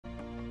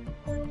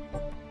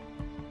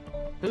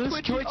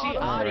Who's twitchy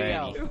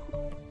audio?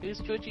 Who's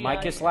twitchy Mic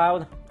audio? is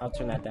loud. I'll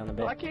turn that down a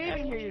bit. I can't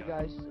even hear you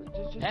guys.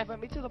 Just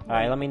invite me to the party.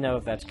 Alright, let me know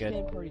if that's good. Stay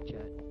in party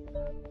chat.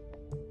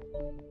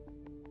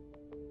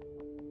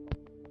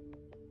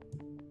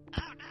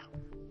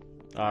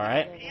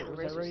 Alright. Was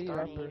that ready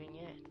up or-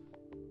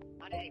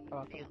 Oh,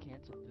 I could've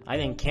canceled it. I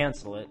didn't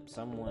cancel it.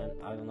 Someone,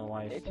 I don't know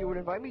why. If you would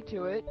invite me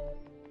to it.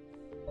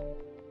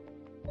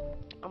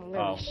 I'm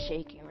really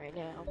shaking right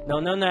now. No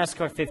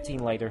NASCAR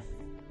 15 later.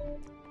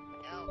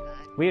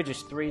 We are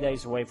just 3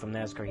 days away from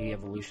NASCAR Heat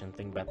Evolution.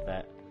 Think about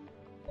that.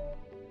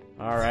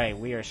 Alright,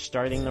 we are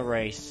starting the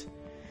race.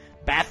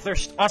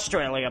 Bathurst,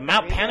 Australia,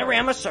 Mount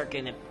Panorama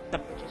Circuit.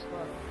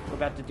 We're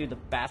about to do the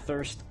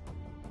Bathurst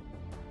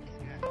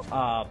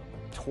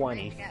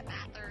 20.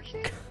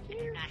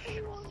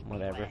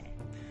 Whatever.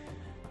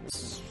 This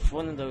is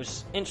one of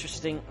those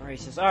interesting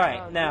races.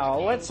 Alright, now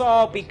let's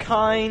all be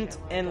kind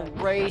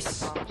and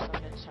race.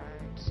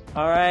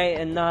 Alright,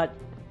 and not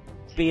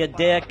be a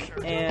dick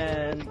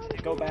and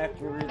go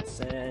backwards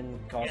and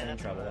cause any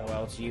trouble, or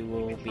else you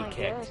will be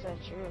kicked.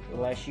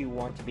 Unless you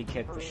want to be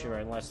kicked for sure,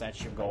 unless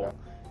that's your goal.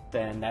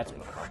 Then that's...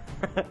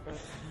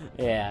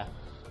 yeah.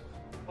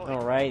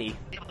 Alrighty.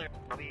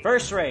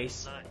 First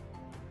race.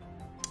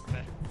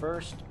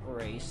 First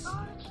race.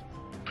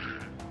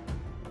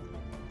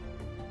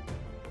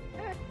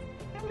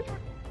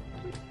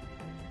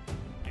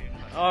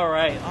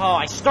 Alright. Oh,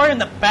 I start in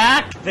the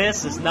back?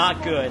 This is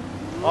not good.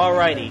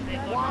 Alrighty.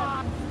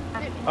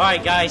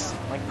 Alright, guys.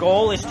 My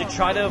goal is to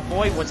try to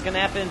avoid what's going to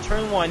happen in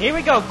turn 1. Here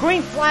we go.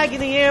 Green flag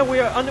in the air. We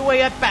are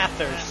underway at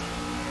Bathurst.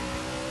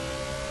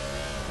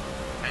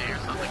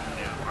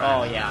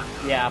 Oh, yeah.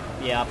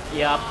 Yep.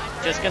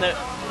 Just gonna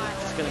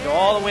go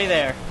all the way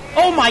there.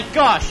 Oh my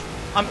gosh!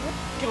 I'm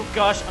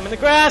in the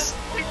grass!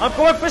 I'm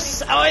going for...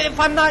 Oh, if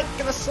I'm not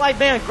gonna slide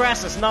down,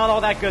 grass is not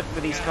all that good for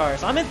these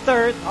cars. I'm in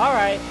third.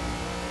 Alright.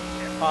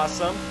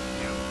 Awesome.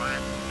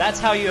 That's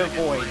how you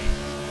avoid.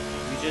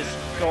 You just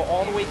go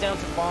all the way down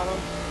to the bottom.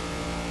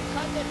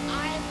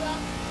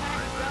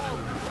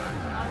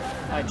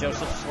 Alright,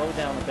 Joseph, slow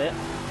down a bit.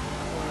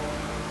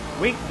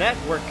 Weak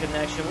network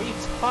connection. What are you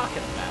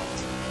talking about?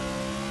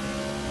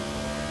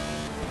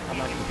 I'm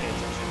not gonna pay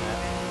attention to that.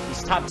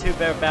 These top two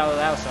better battle it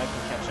out so I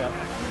can catch up.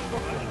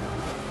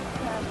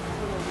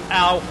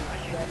 Ow!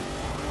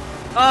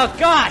 Oh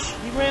gosh!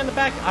 He ran the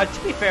back.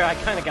 To be fair, I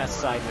kind of got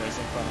sideways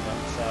in front of him,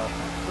 so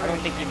I don't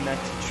think he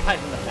meant to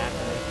drive in the back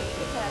of it.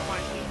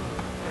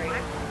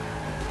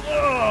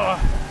 Ugh.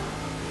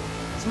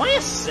 Is my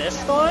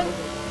assist on?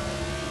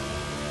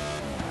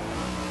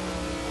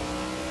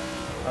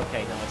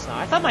 Okay, no, it's not.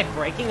 I thought my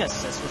braking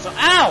assist was on.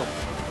 Ow!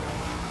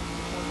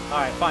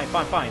 Alright, fine.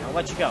 I'll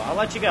let you go.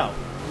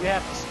 You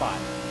have the spot.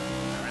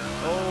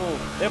 Oh,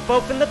 they're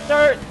both in the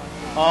dirt.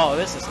 Oh,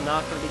 this is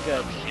not going to be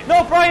good.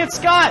 No, Brian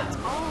Scott!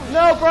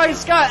 No, Brian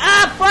Scott!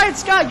 Ah, Brian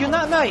Scott, you're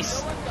not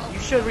nice. You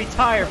should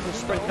retire from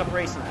Sprint Cup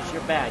racing because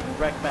you're bad. You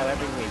wreck about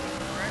every week.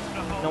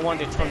 No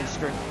wonder Tony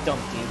Stewart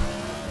dumped you.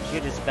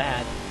 You're just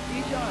bad.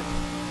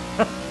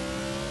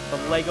 The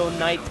Lego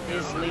Knight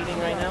is leading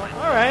right now.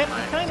 Alright,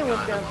 he kind of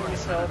went down through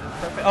his hill.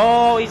 Perfect.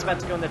 Oh, he's about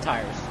to go in the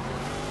tires.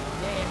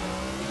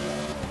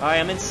 Alright,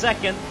 I'm in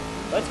second.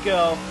 Let's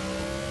go.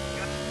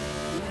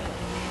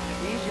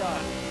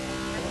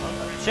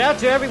 Shout out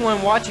to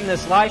everyone watching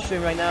this live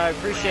stream right now. I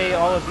appreciate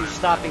all of you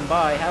stopping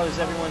by. How is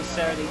everyone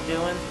Saturday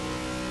doing?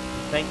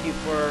 Thank you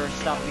for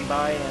stopping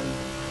by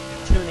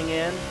and tuning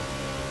in.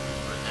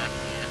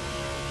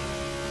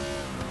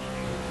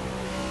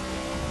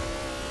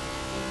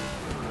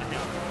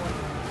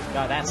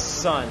 God, that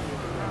sun.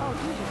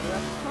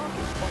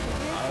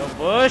 Oh,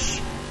 Bush.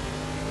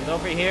 Get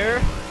over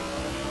here.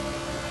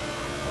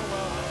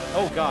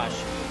 Oh,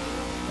 gosh.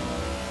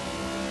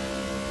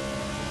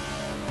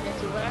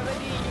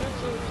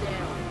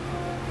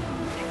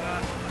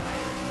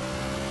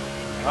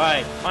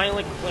 Alright,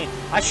 finally complete.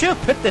 I should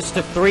have put this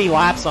to 3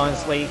 laps,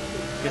 honestly,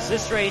 because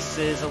this race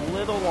is a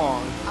little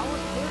long.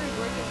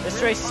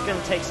 This race is going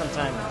to take some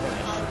time to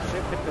finish. I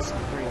should have put this to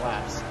 3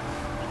 laps.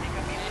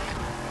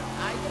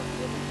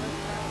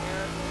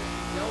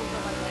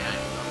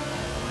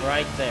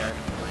 Right there.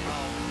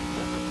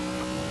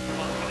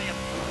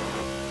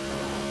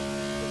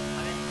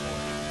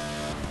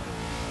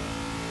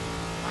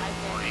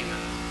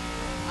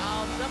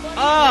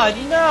 Oh,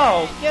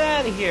 no! Get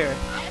out of here!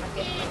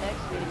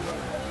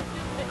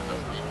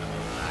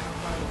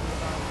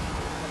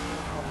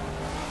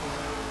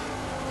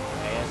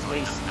 Okay, at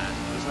least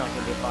he's not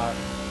gonna get bought.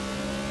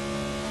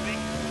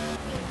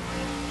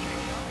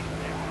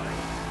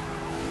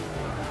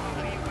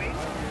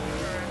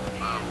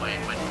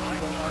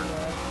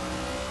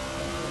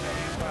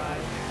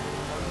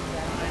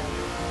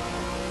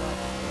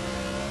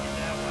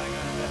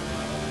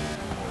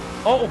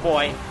 Oh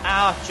boy.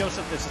 Ah,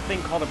 Joseph, there's a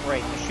thing called a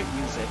brake. You should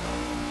use it.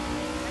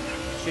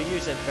 You should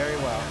use it very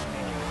well.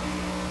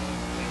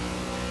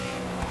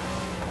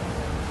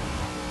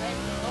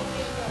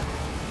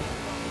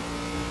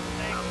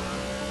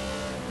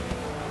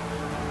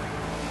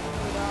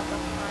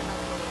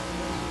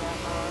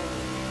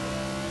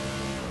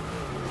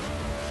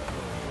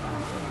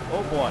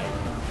 Oh boy.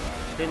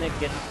 Didn't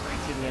get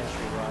to the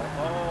entry well.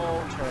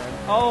 Oh, turn.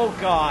 Oh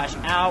gosh.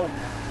 Ow.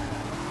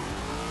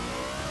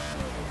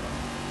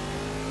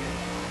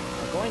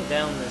 Going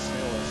down this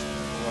hill is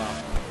rough.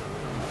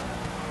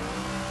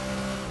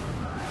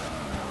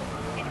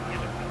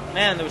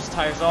 Man, those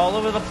tires all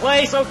over the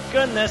place. Oh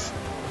goodness.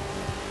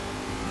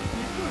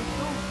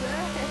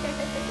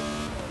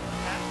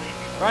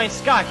 Ryan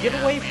Scott, get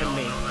away from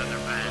me.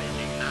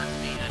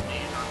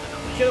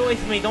 Get away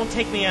from me. Don't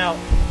take me out.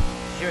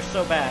 You're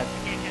so bad.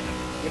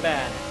 You're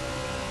bad.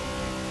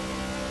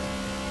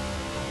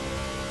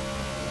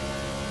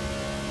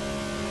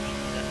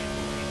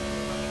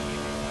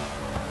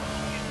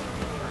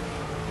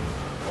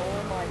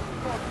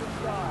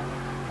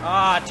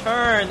 Ah,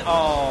 turn!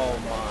 Oh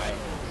my!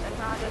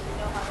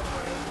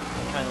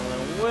 Kind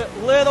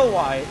of little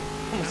wide.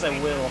 Almost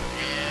said Will.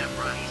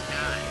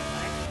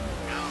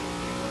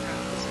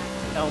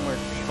 Elmer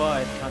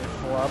Fudd kind of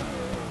flub.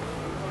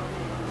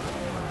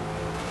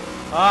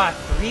 Ah,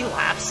 3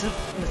 laps of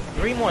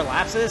 3 more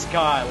laps of this.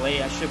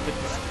 Golly, I should put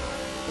this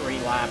 3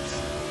 laps.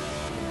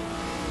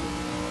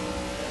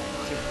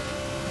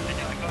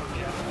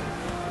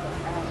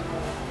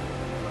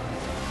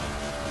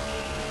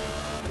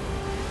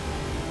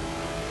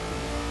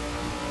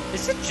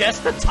 Is it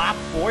just the top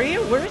 4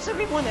 here? Where is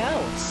everyone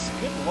else?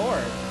 Good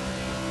lord.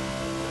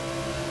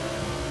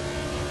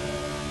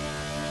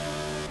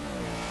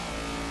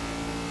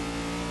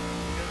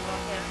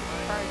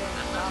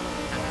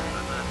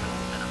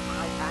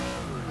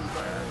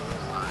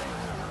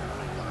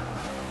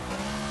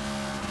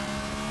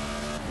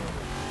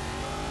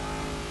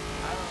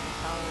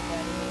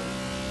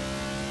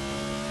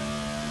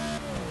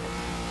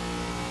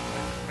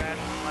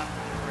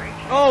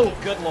 Oh,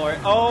 good lord.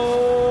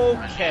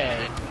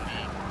 Okay.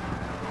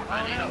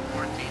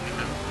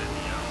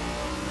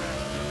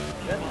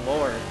 Good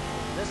lord.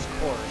 This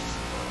course,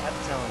 I'm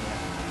telling you.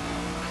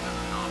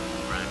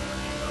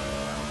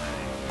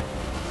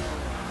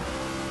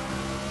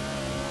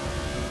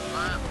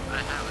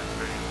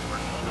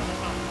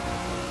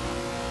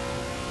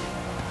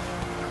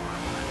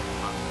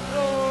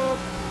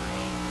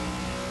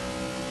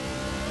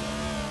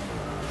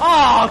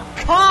 Oh,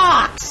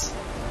 Cox!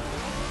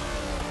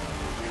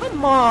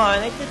 Come on,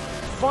 I did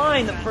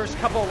fine the first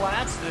couple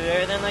laps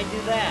there, then I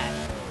do that.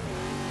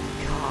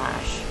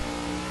 Gosh.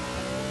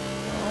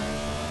 Well,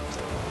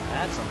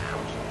 that's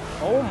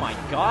unfortunate. Oh my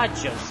god,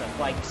 Joseph,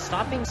 like,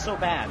 stop being so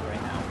bad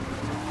right now.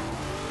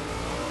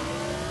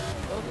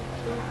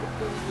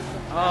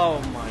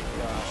 Oh my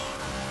gosh.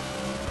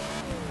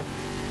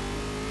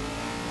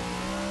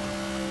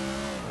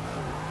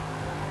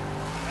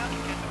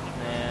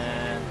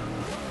 Man.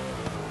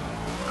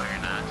 No,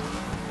 you're not.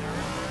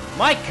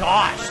 My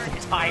gosh,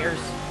 the tires.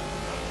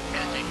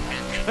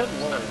 Good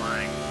lord.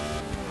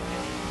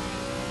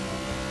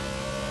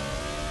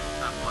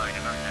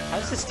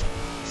 How's this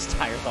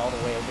tires all the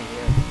way over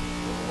here?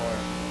 Good lord.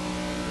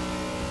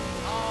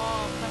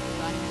 Oh,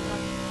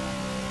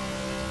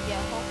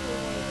 yeah, hopefully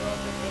when we go up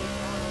the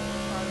Daytona,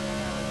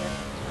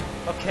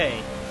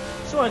 Okay,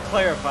 so I want to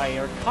clarify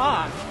here.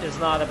 Cock is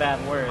not a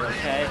bad word,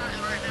 okay?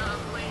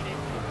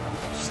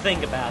 Just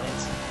think about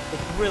it. It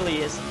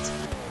really isn't.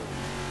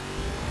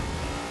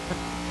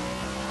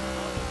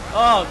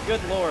 Oh,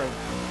 good lord.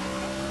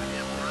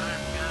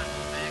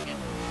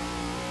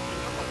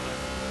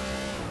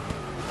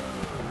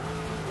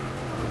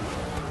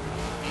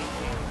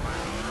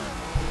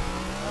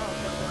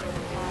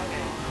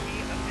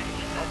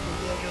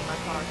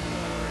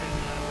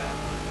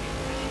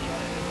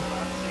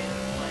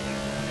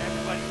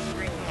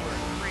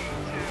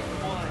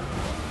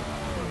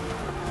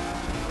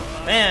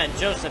 Man,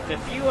 Joseph, if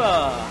you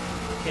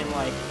can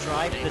like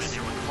drive this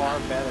car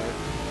better,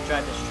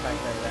 drive this track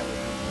better, that would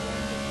be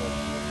wonderful.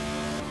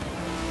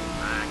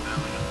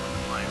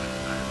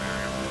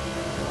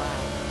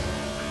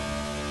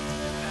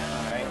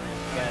 Alright,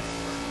 yes.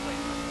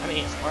 I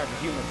mean, it's part of the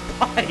human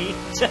body,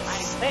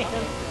 just saying.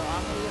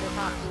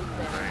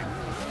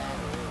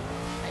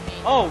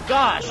 Oh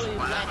gosh!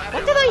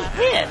 What did I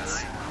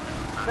hit?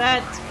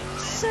 That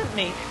sent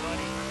me.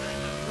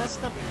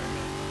 Messed up.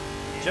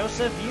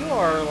 Joseph, you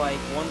are like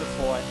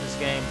wonderful at this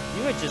game.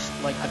 You are just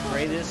like the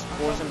greatest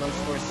Forza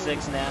Motorsport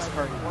 6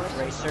 NASCAR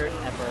racer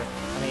ever.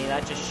 I mean,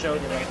 that just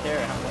showed it right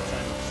there how much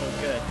I'm so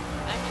good.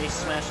 He's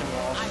smashing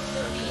walls.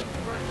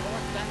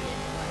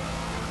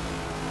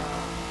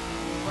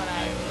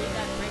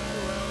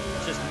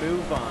 Just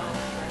move on.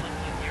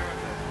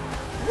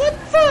 What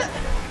the?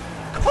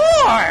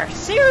 Car!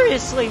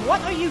 Seriously, what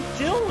are you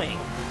doing?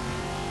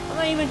 I'm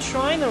not even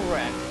trying to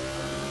wreck.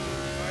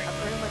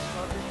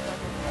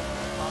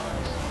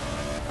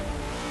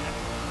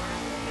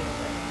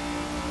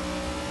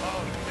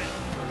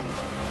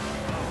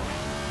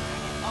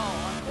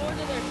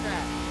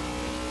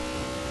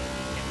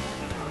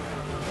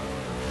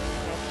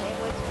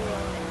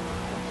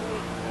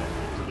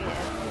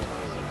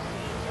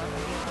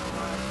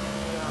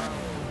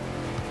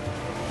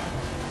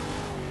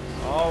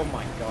 Oh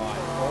my god.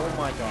 Oh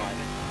my god.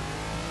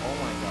 Oh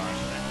my gosh.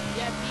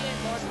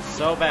 This is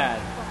so bad.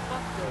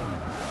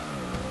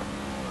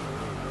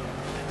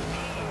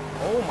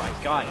 Oh my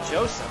god,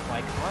 Joseph,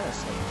 like,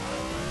 honestly.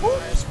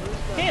 Who's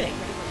pitting?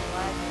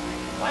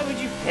 Why would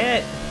you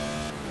pit?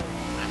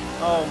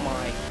 Oh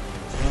my.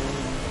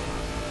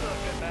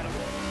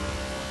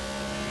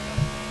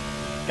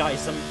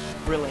 Guys, I'm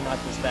really not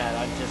this bad.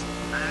 I'm just.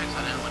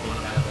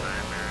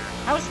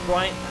 How's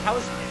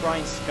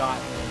Brian Scott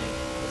winning?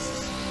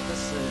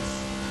 This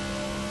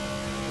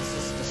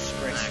is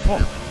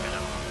disgraceful.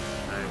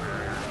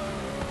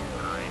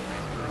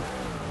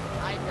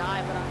 I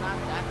die, but I'm not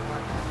that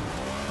far.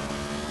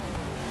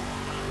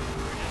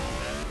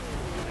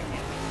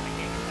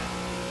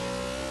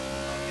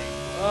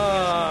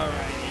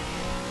 Alright.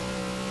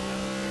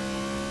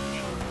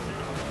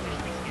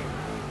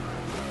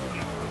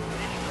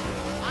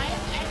 I am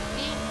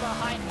 15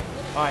 behind you.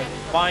 Alright,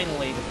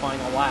 finally the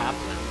final lap.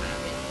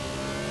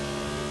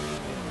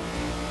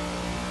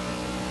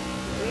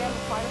 We have a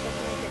final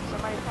destination.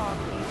 Somebody call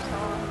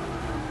Keystone.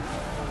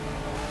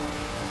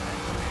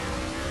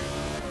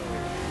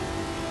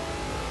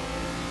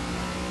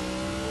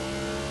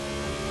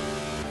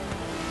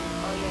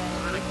 Oh yeah.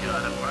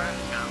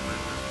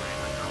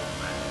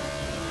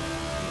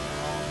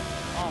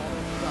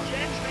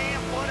 Jets man,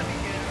 what have you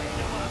done?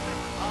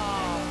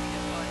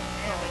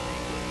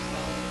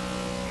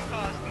 You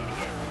caused me to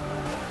get.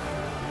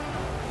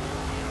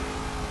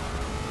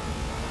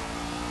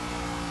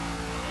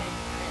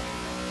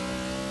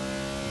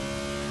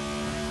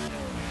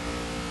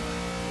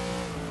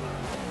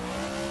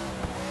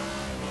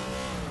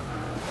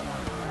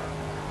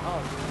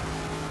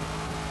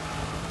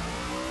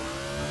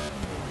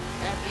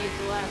 That is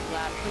the last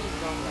lap. Please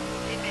don't let me.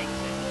 It makes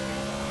sense.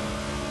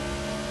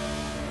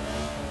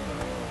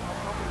 I'm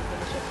hoping to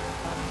finish it.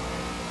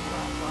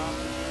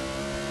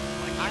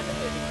 I'm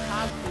in the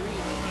top 3.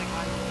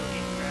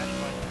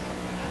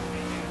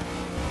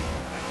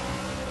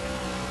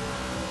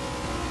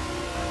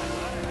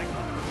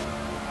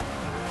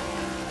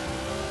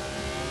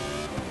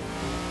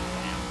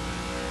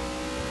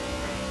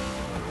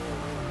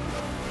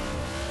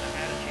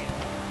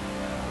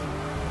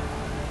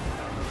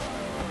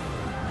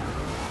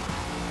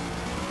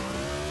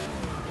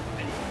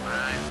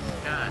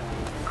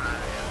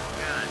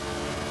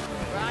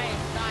 Brian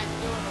Scott's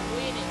doing the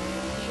winning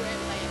here in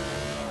Atlanta.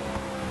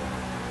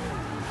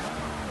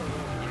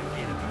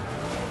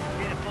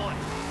 Get a point.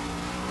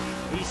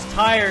 These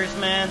tires,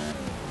 man.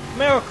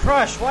 Camaro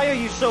Crush, why are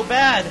you so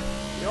bad?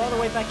 You're all the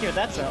way back here.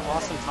 That's an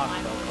awesome Taco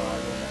Bell car.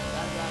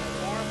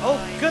 Oh,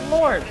 good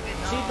lord.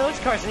 See, those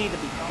cars need to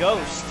be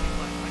ghost.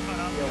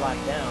 You're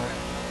locked down.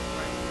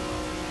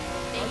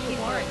 And you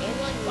were in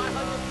like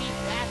 500 feet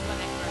fast on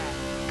that crash.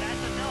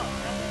 That's enough.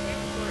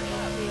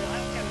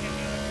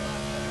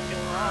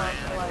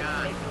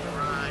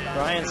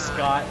 Brian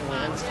Scott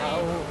wins.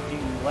 How do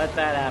you let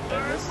that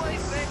happen? This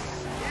is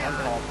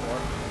uncalled for.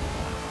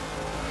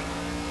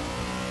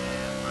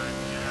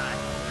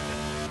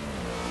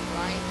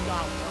 Brian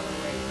Scott won the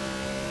race.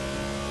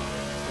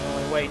 The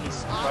only way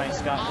Brian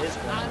Scott is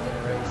going to win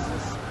the race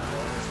is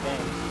this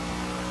game.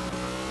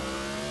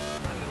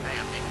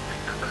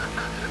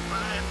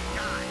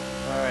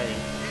 Alrighty.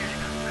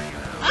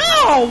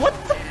 Ow! What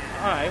the?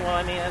 Alright, well,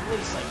 I mean, at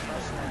least, like,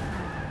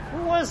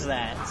 who was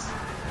that?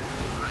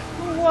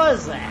 Who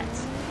was that?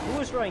 Who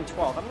was running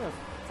 12? I'm gonna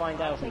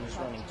find out who was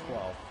running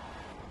 12.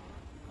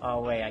 Oh,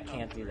 wait, I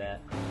can't do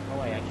that. Oh,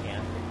 wait, I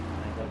can.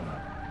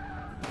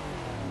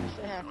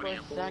 For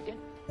a second.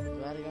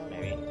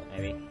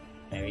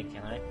 Maybe,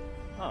 can I?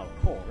 Oh,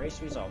 cool.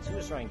 Race results. Who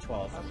was running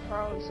 12? I was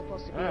probably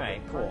supposed to be.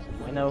 Alright, cool.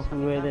 I know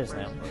who it is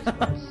now.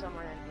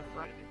 Somewhere in the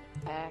front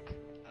back.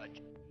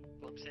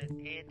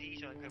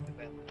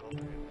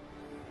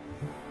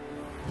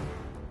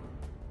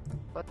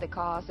 But the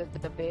cost is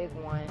the big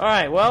one.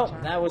 Alright, well,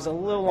 that was a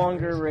little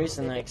longer race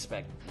than I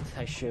expected.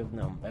 I should have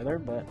known better,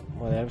 but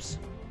whatevs.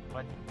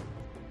 What?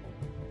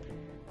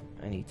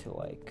 I need to,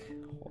 like,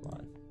 hold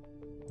on.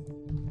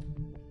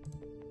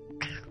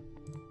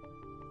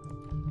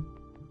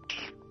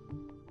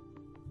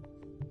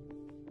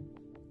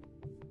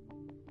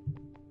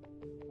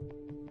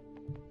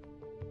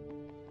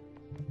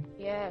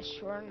 Yeah,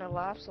 shorten the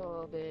laps a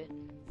little bit.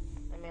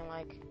 I mean,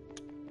 like,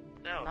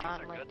 No, these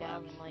not are like good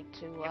down laps. in like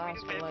 2 we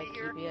laps, do but 50 like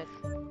here? keep it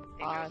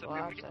Hey, 5 Joseph,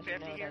 laps. we do I should 50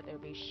 know here? that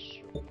there'll be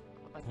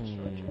like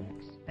short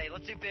tracks. Hey,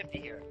 let's do 50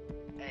 here.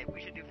 Hey,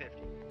 we should do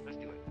 50. Let's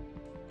do it.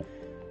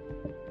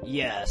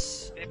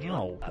 Yes. 50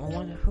 No.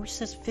 laps. Who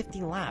says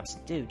 50 laps?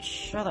 Dude,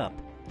 shut up.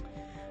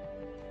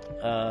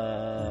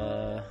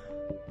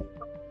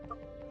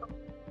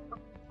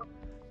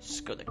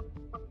 Let's go there.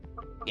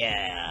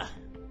 Yeah.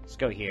 Let's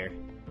go here.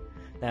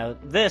 Now,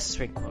 this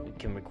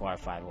can require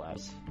 5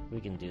 laps.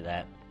 We can do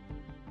that.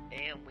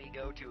 And we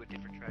go to a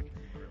different track.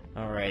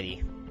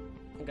 Alrighty.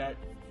 Got.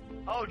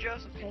 Oh,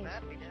 Joseph's getting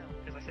mad at me now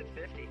because I said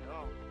 50.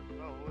 Oh,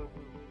 woo,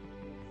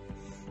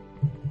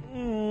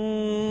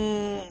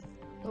 woo.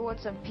 Who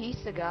wants some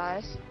pizza,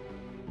 guys?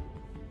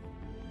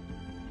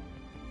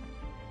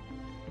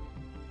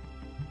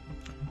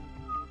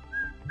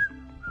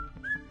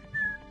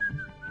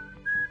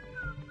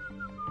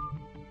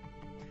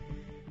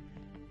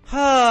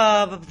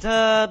 Wow,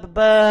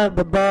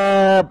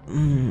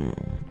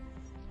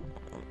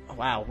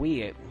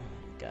 we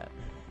got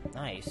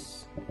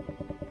nice.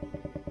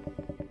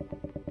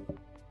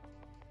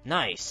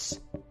 Nice.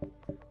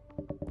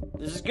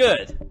 This is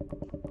good.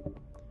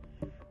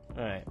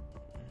 Alright.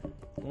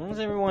 As long as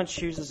everyone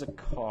chooses a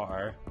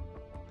car.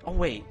 Oh,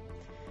 wait.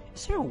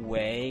 Is there a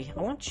way?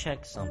 I want to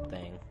check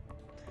something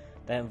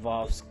that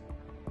involves.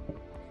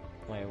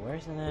 Wait,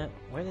 where's it at?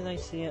 Where did I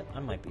see it? I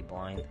might be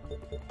blind.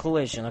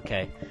 Collision,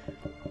 okay.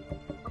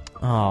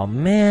 Oh,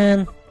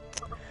 man.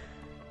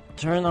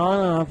 Turn on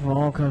and off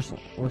all cars.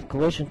 With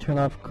collision, turn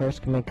off cars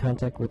can make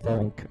contact with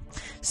them.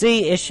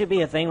 See, it should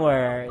be a thing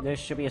where there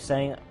should be a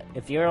saying,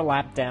 if you're a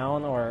lap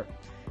down or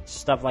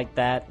stuff like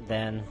that,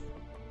 then,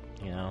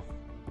 you know.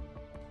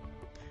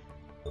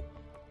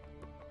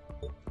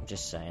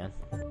 Just saying.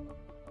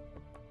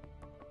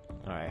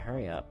 Alright,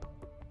 hurry up.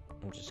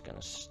 I'm just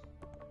gonna...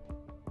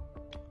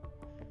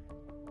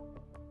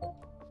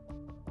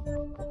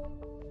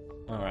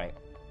 Alright.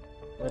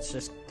 Let's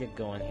just get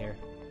going here.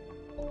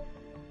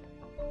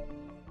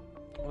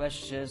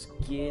 Let's just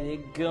get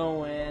it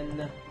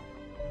going.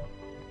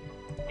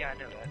 Yeah, I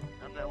know that.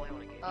 I'm the only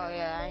one engaged. Oh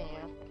yeah, I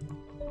am.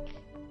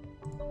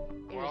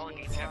 We're all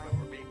engaged, but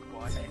we're being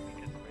quiet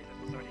because the race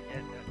isn't starting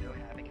yet. No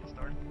havoc can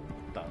start.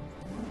 Done.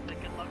 So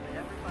good luck to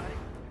everybody.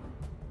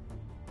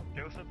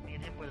 Joseph, me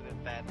and him would have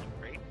been bad and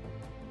great,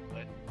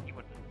 but he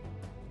wouldn't have.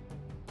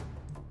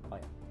 Oh,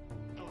 yeah.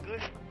 Still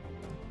good.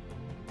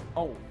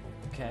 Oh,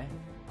 okay.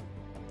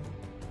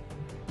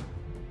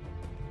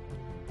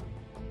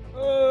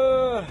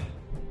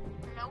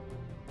 Nope.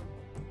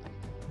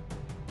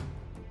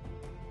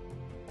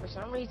 For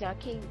some reason, I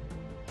can't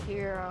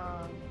hear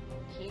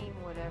Team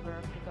whatever.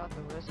 I forgot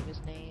the rest of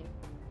his name.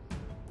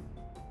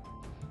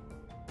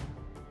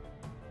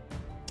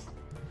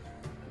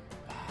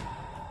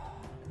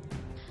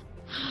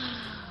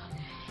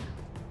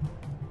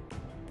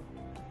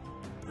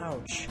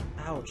 Ouch,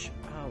 ouch,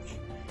 ouch.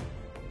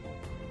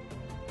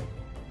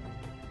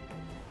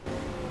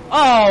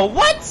 Oh,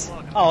 what?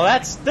 Oh,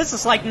 this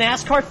is like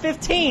NASCAR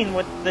 15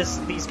 with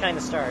these kind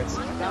of starts.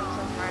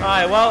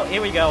 Alright, well, here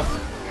we go.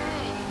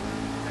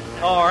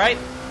 Alright.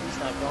 He's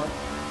not going.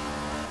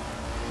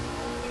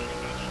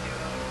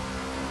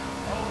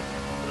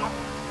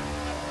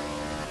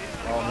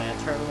 Oh man,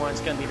 turn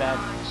one's gonna be bad.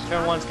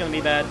 Turn one's gonna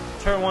be bad.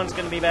 Turn one's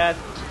gonna be bad.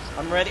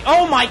 I'm ready.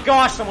 Oh my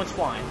gosh, someone's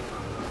flying.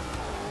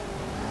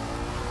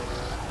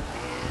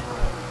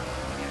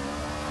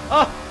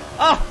 Oh,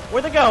 oh,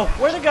 where'd they go?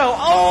 Where'd they go?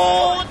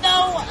 Oh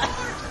no!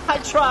 I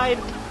tried.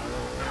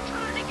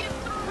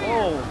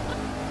 Oh.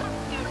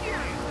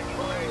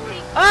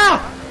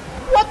 Ah!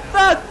 What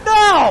the?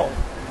 No!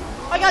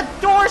 I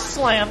got door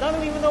slammed. I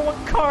don't even know what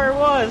car it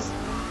was.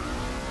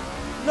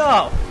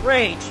 No.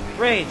 Rage.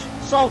 Rage.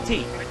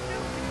 Salty.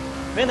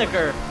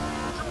 Vinegar.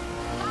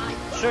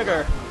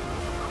 Sugar.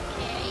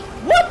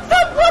 What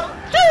the? What?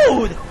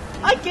 Dude!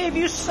 I gave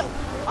you so...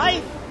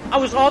 I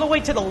was all the way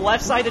to the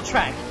left side of the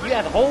track. You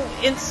had the whole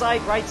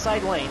inside, right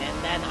side lane,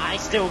 and then I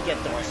still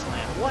get door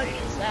slammed. What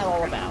is that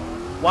all about?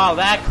 Wow,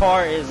 that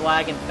car is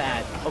lagging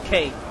bad.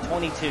 Okay,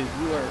 22,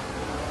 you are...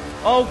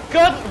 Oh,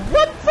 good!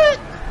 What the...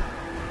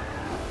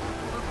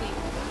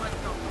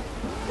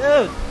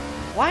 Dude,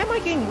 why am I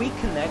getting weak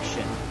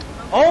connection?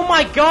 Oh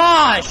my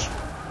gosh!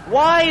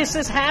 Why is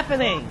this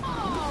happening?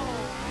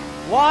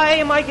 Why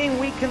am I getting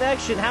weak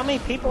connection? How many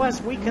people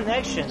has weak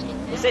connection?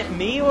 Is it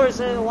me or is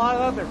it a lot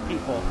of other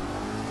people?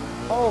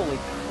 Holy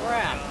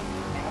crap.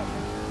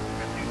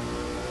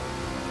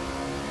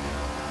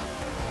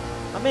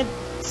 I'm in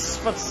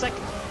for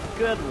second.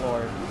 Good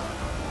lord.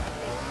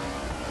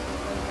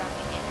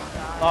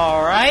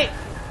 Alright.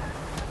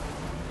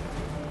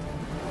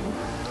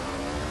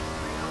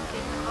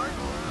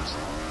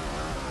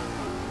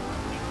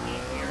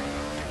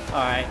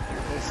 Alright.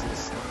 This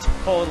is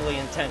totally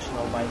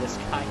intentional by this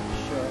guy,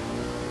 sure.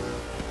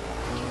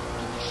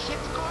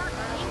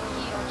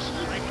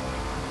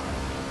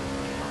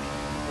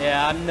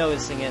 Yeah, I'm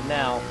noticing it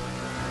now.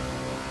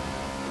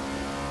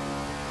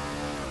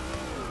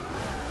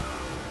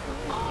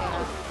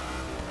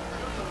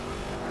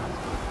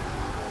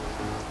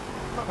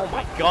 Oh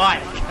my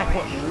god, that guy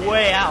went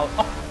way out.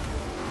 Oh.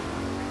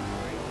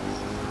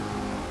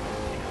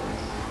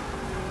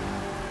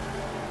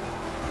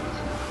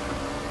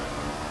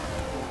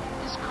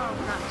 This car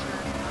will not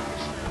turn.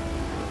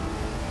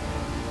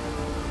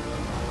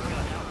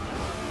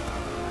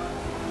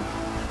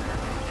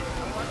 I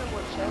wonder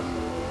what Chelsea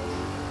is.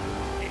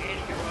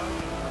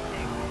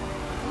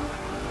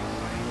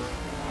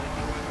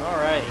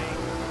 Alright.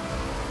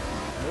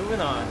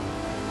 Moving on.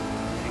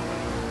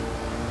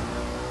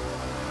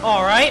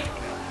 Alright.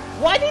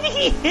 Why did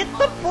he hit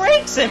the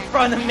brakes in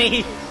front of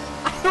me?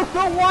 I don't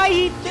know why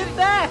he did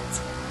that.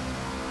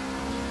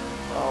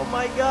 Oh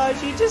my gosh,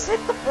 he just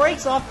hit the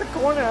brakes off the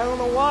corner. I don't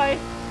know why.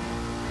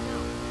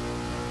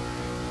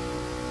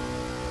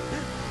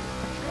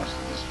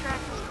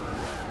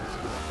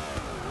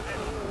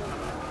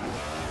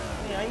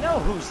 I mean, I know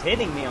who's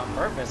hitting me on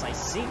purpose. I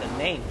see the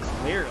name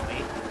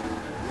clearly.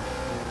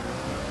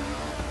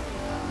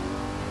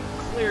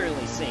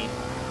 clearly seen.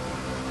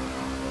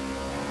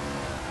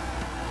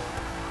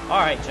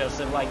 Alright,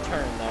 Joseph, like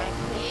turn though.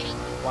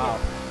 Wow.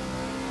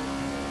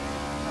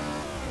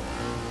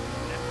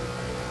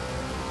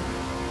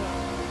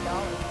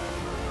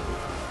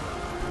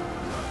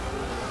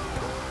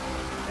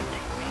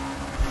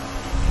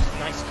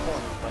 Nice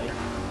corner, buddy.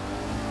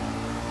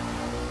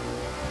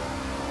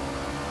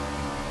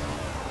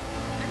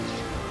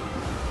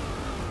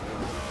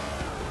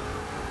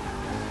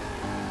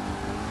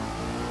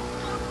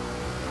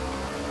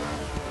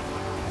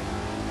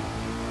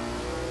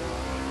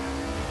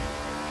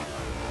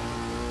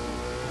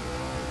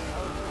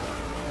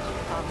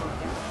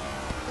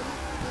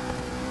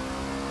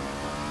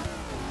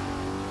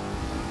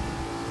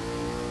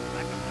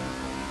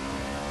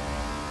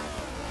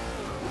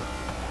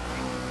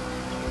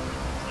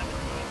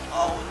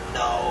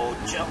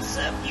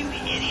 Joseph, you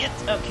idiot!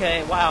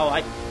 Okay,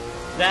 wow,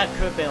 that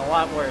could have been a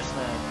lot worse than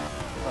I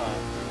thought.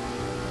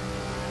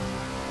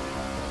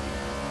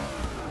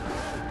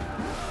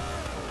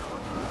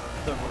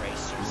 The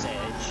Racer's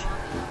Edge.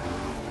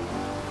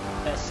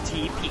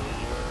 STP.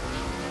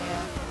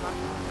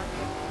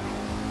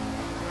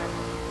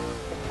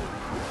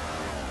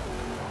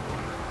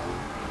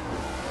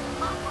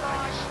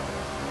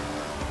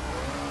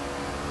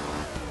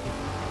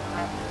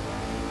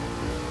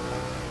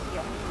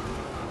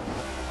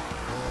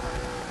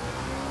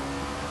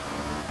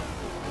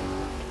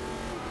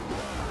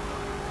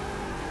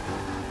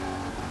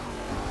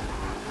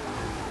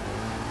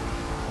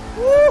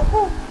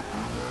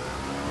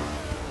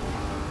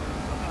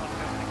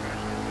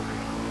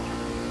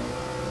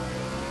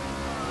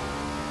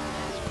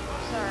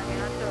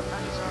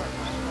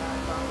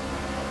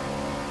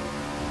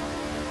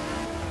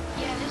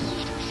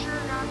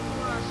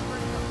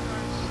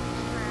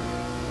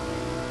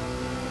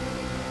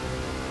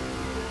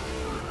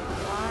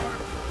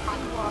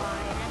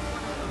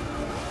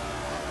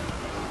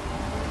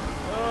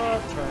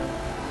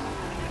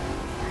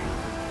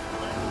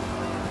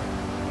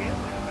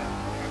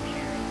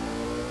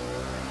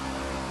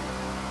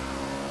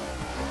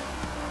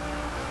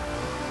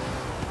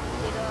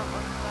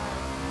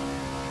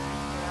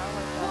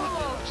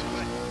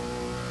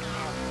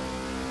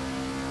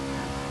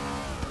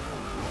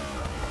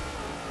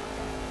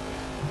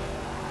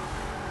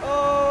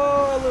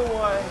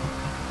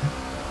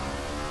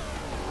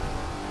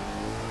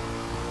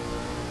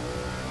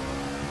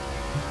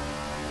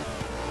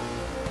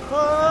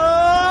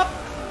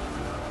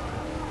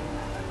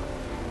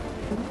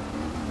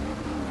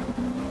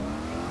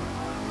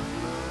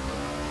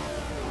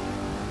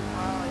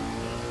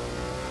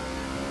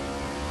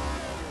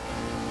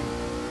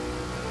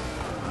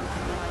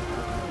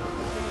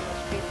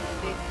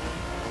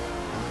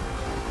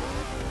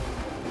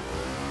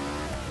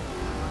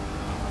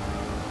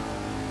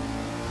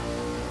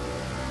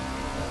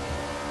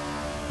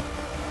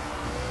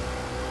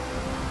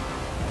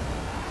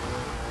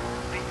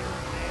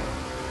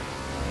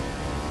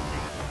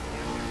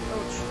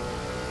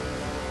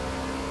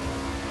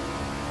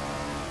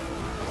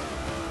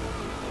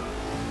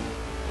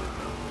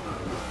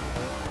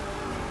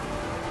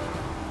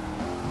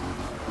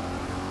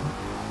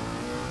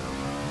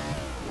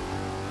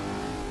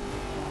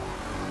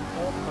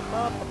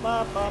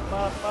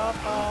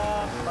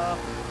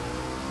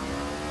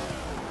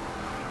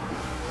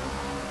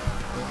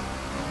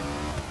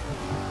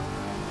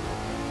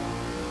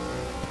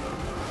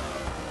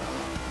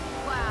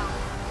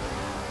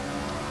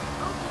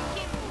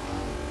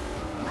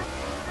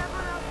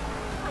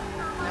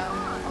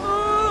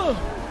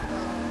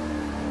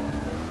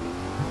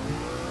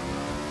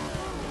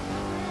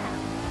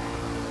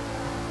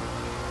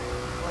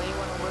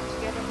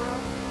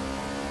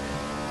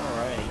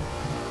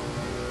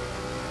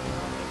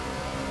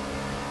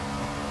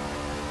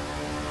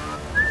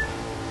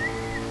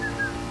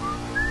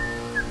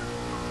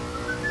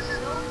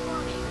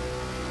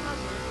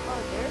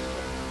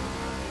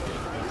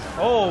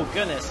 Oh,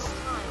 goodness.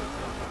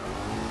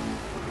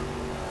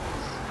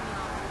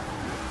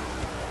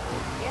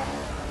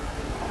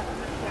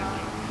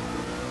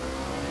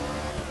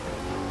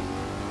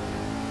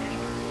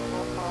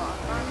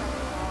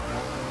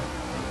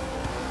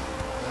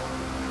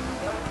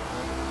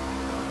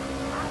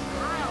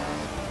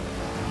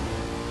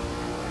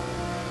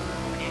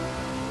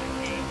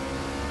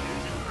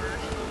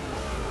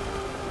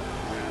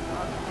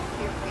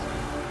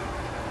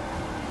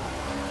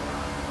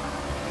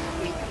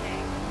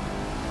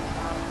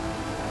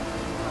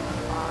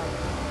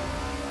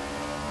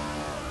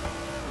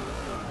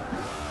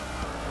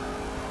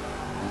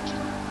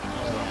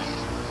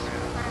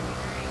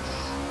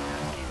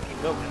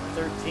 Go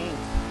 13th.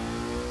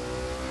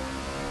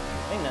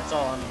 I think that's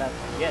all I'm about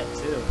to get,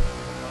 too.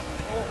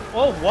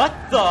 Oh, what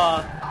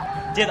the?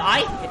 Did I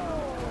hit?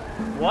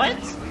 What?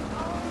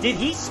 Did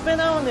he spin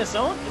out on his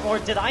own, or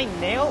did I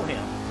nail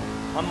him?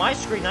 On my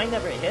screen, I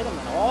never hit him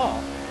at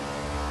all.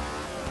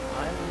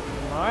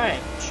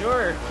 Alright,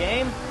 sure,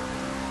 game.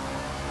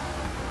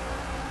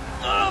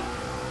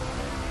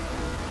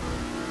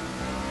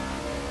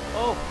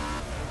 Oh.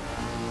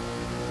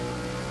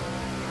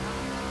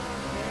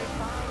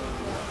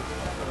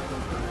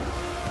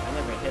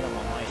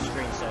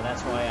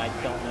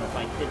 don't know if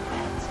I did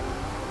that.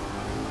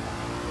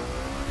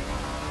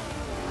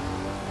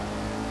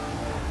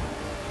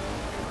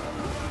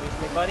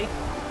 Excuse me, buddy.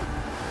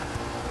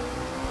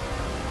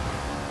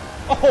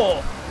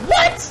 Oh,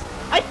 what?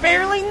 I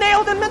barely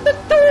nailed him at the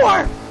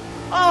door!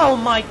 Oh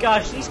my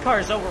gosh, these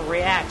cars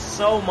overreact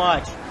so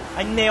much.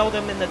 I nailed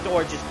him in the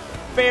door, just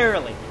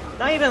barely.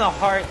 Not even a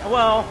hard,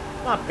 well,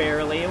 not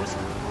barely. It was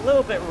a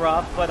little bit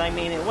rough, but I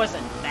mean, it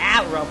wasn't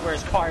that rough where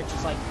his car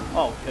just like,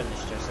 oh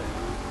goodness, Joseph.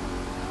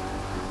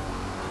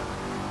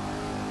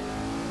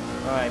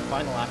 Alright,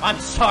 final lap. I'm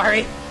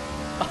sorry!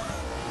 Oh,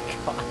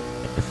 God.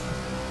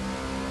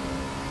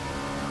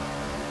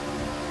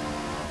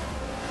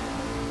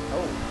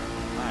 Oh,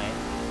 alright.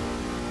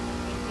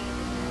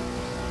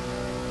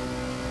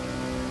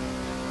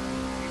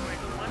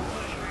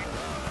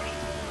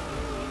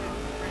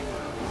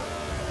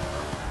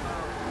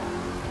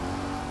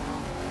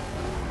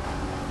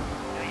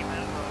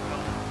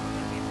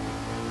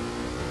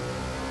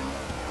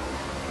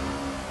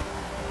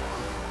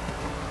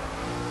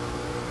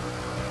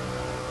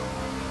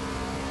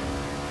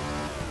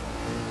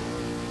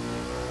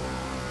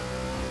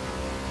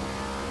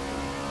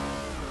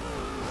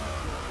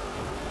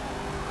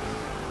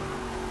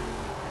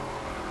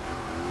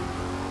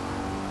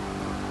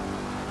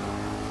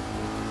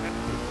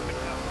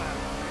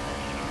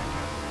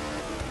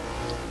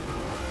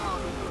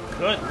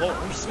 Good lord,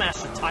 we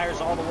smashed the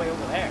tires all the way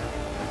over there.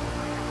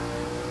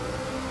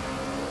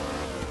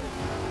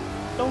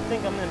 Don't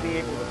think I'm going to be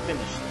able to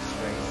finish this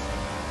race.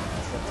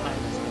 Because the time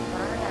is going to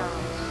burn out.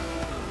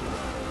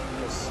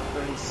 Just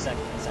 30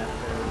 seconds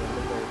after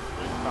the goal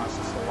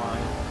crosses the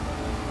line.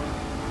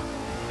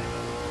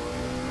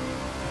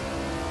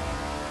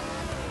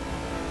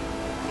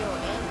 Yo,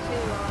 and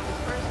two, this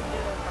person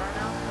did a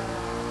burnout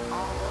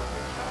all over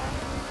the track.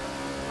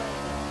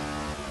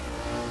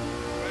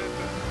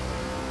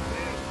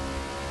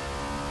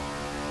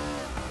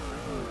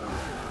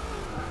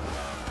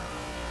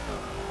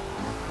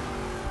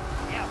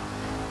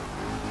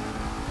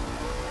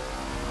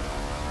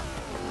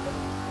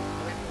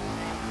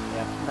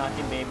 Not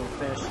gonna be able to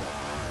finish.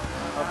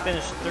 I'll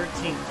finish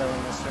 13th though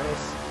in this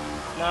race.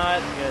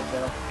 Not good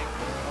though.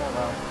 Oh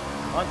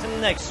well. On to the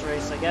next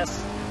race, I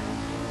guess.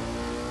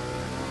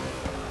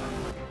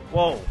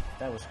 Whoa,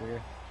 that was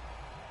weird.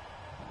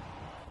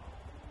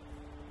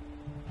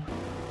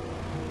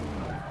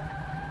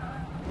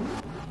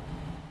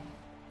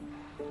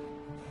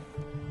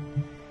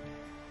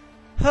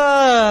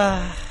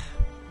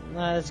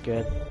 That's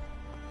good.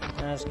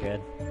 That's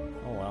good.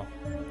 Oh well.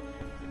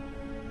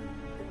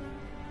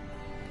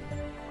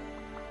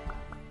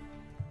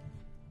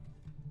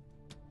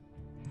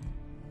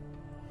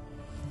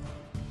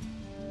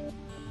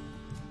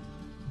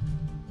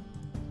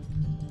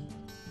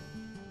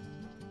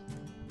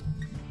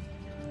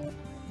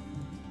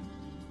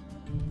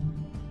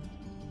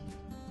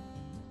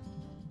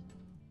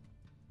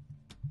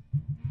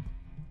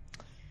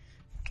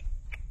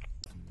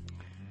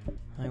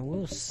 I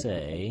will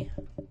say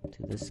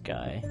to this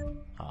guy,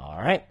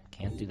 alright,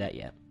 can't do that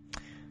yet.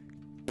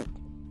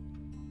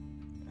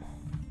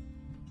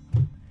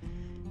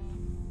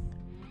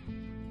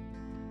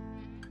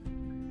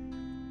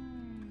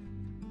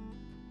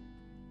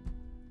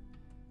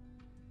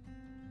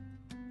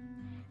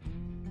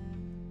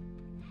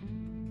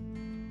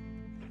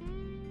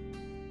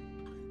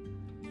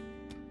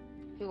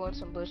 Who wants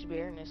some bush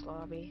beer in this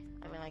lobby?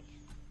 I mean, like,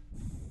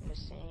 I'm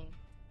just saying.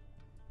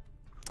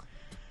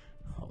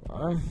 Hold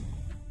on.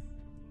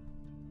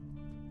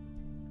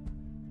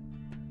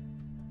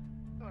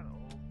 Got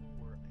old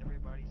where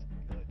everybody's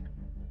good.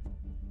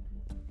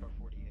 Or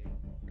 48.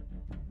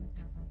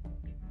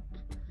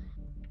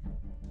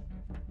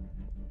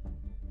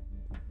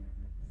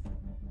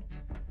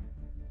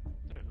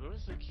 Dude,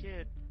 who's the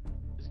kid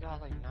who's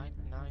got like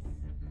 99?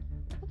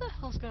 What the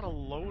hell's got a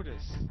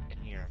Lotus in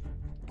here?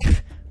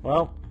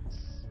 Well,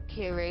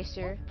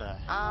 K-Racer. What the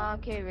hell?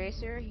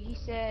 K-Racer, he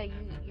said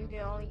you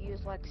can only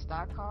use like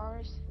stock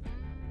cars.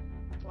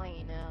 Just letting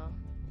you know.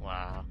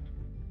 Wow.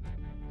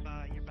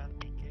 You're about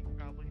to be kicked,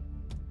 probably.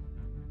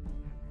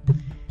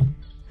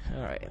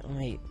 alright, let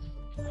me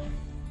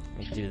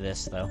do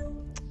this though.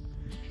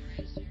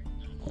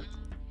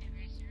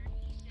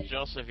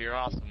 Joseph, you're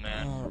awesome,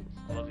 man.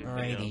 Love your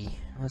Alrighty, videos.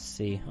 let's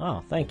see.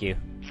 Oh, thank you.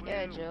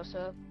 Yeah,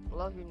 Joseph.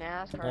 Love your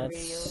NASCAR Let's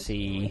videos.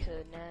 see.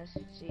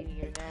 See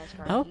your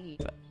NASCAR Oh,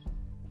 heat.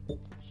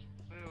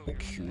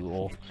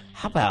 cool.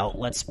 How about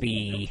let's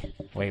be...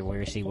 Wait,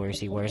 where is he? Where is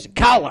he? Where is he?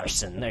 Kyle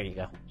Larson! There you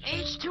go.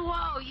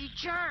 H2O, you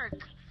jerk!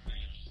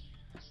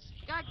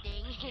 God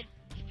dang it.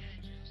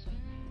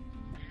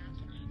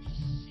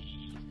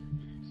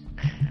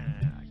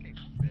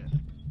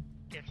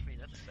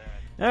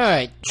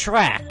 Alright,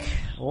 track.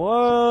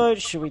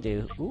 What should we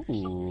do?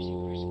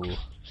 Ooh. I'm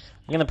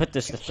gonna put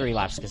this to 3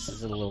 laps because this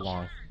is a little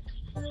long.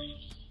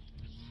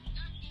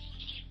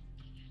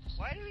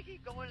 Why do we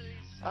keep going to these?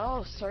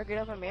 Oh, Circuit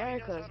of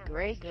America.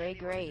 Great, great,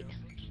 great.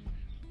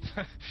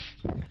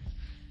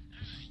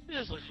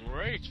 This is a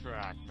great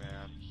track,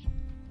 man.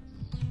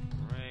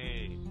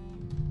 Great.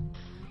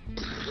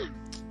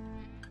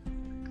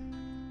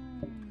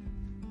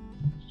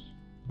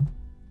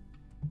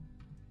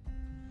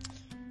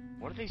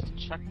 What are these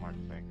checkmark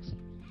things?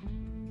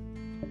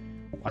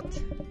 What?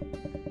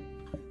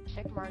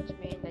 Check marks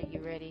mean that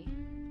you're ready.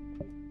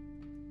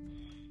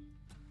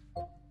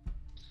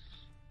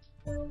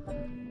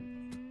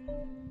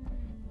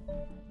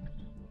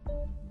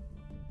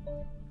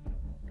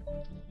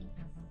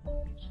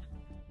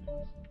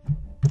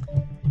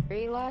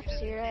 Three laps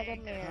here at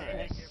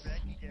Americas.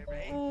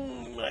 Oh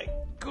my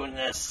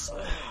goodness.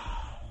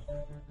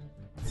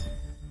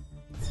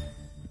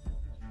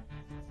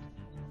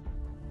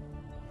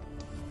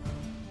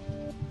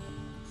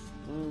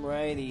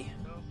 Alrighty.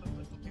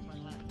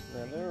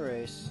 Another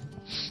race.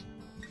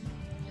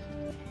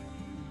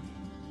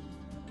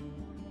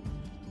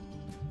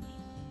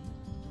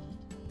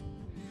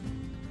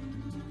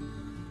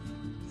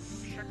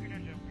 Circuit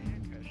of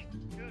Americas,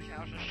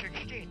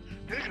 2016.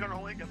 Who's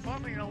gonna win the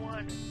Formula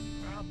One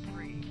Grand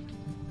Prix?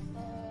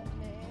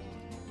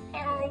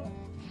 Oh!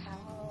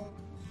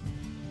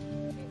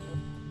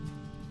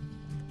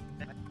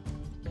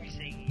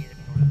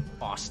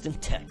 Austin,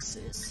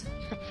 Texas.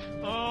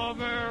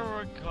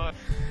 America!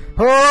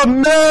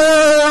 America!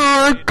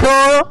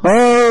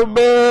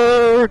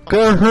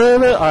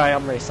 Alright,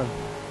 I'm racing.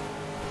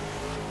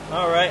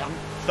 Alright, I'm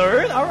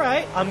third?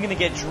 Alright. I'm gonna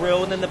get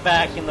drilled in the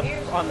back in the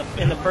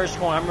first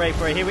corner. I'm ready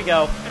for it. Here we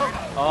go.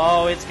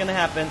 Oh, it's gonna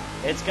happen.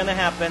 It's gonna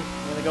happen.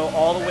 I'm gonna go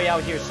all the way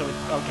out here so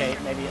okay,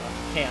 maybe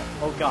I can't.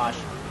 Oh gosh.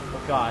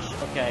 Oh gosh,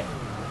 okay.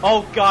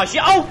 Oh gosh,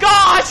 yeah, oh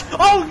gosh!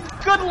 Oh,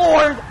 good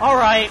lord!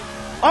 Alright.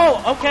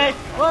 Oh, okay.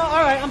 Well,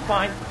 alright, I'm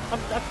fine.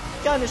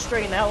 I've gotten it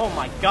straightened out. Oh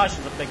my gosh,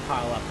 there's a big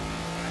pile up.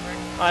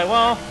 Alright,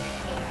 well,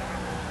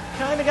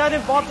 kinda got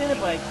involved in it,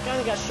 but I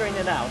kinda got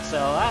straightened out, so,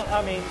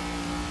 I mean,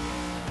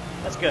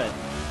 that's good.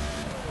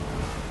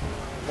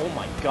 Oh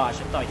my gosh,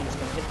 I thought he was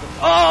gonna hit the...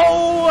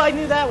 Oh, I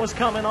knew that was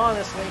coming,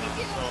 honestly.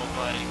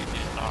 Nobody can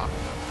just knock.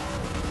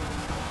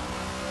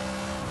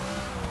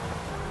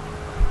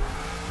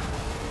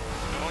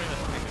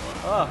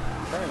 Oh,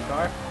 turn,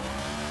 car.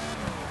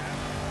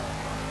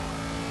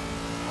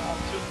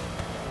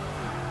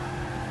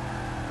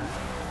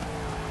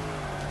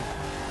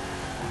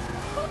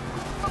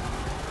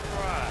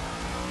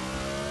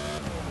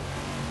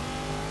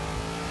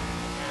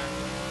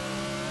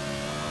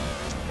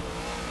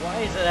 Why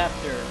is it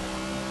after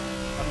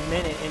a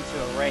minute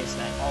into a race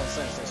that all of a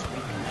sudden it says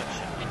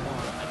reconnection?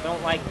 I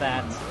don't like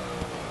that.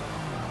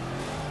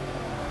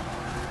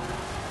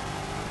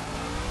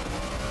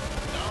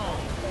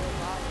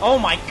 Oh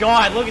my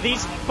god, look at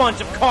these bunch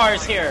of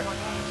cars here.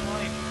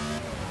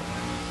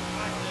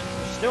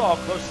 They're still all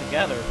close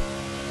together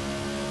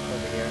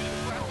over here.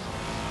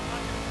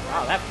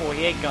 Wow, that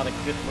 48 got a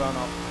good run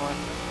off the front.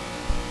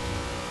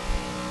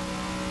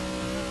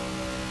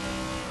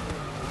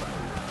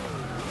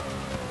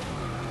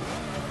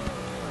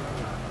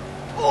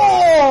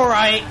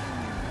 Alright!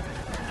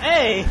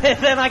 Hey,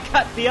 then I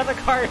got the other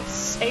car and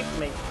saved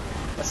me.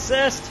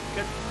 Assist.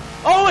 Good.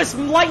 Oh, it's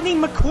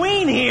Lightning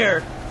McQueen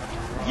here!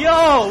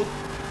 Yo!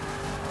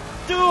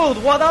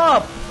 Dude, what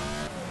up?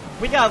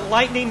 We got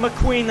Lightning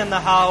McQueen in the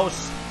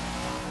house.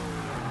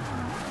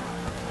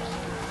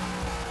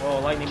 Whoa,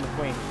 Lightning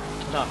McQueen.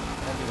 No,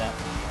 don't do that.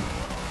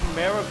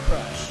 Camaro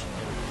Crush.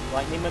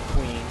 Lightning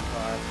McQueen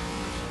car.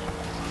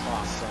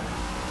 Awesome.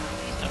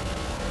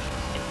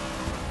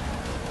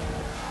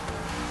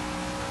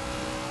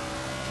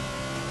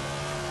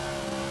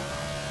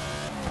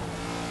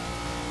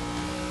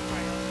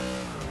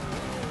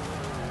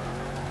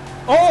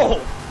 Oh!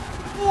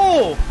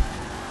 Whoa!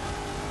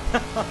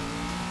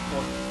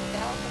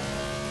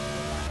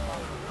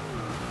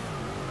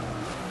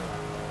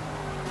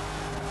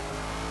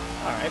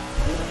 Alright.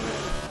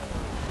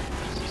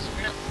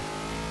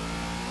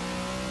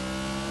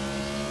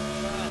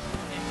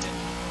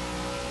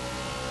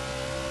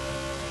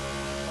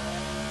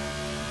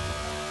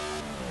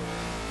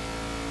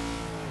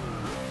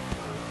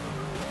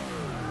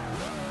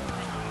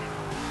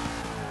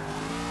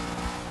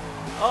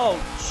 Oh,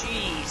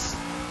 jeez.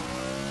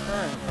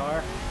 Turn,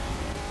 car.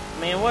 I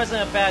mean, it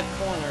wasn't a bad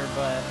corner,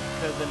 but it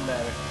could have been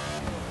better.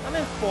 I'm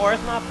in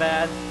fourth, not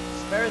bad.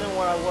 It's better than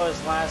what I was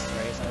last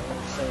race, I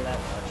won't say that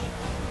much.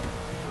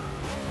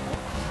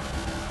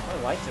 I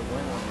would like to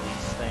win one of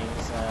these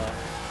things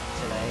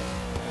today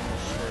in the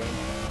stream.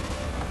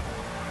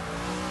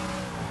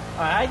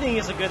 I think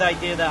it's a good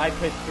idea that I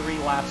put 3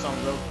 laps on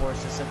road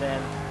courses and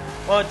then...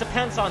 Well, it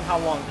depends on how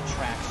long the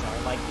tracks are.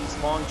 Like, these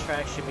long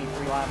tracks should be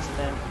 3 laps and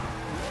then...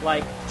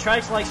 Like,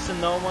 tracks like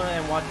Sonoma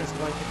and Watkins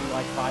Glen could be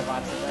like 5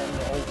 laps, and then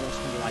the ovals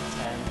can be like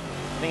 10.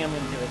 I think I'm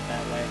going to do it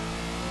that way.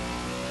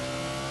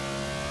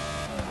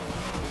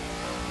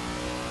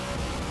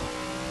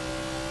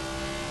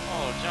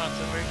 Oh,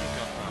 Johnson, where'd you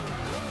come from?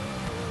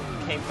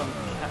 Came from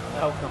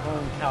El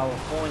Cajon,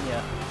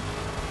 California.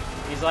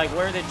 He's like,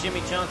 where did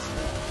Jimmy Johnson...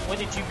 Where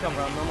did you come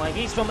from? I'm like,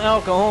 he's from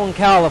El Cajon,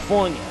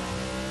 California.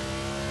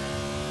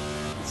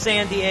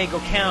 San Diego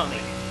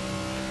County.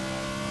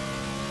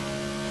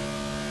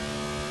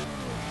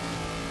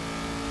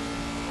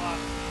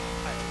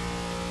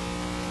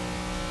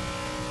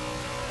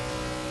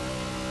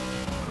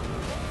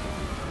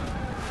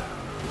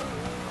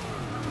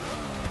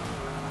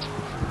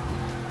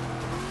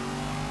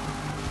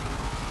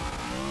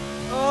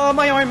 Oh,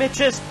 my arm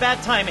itches!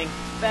 Bad timing.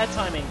 Bad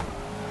timing.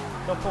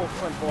 Don't pull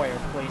Clint Boyer,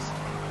 please.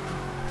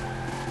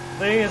 I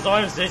think his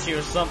arm's itchy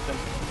or something.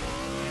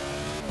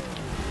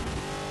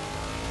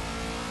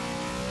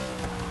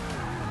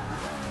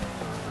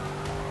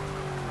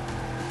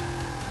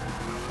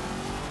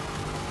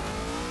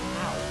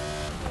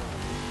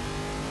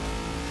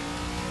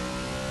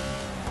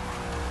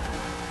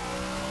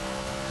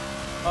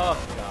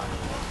 Oh, gosh.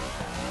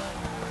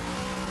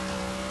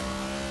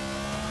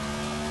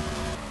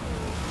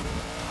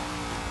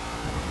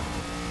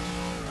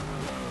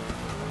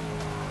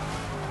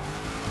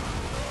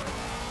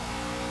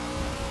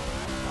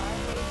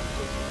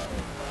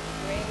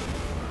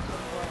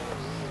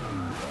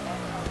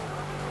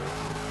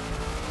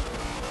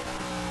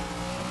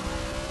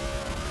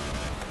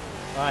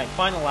 Alright,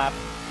 final lap.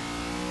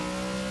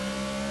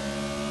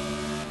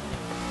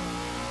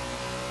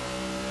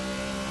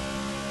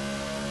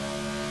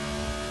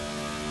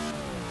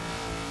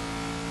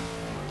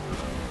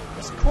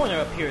 This corner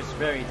up here is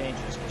very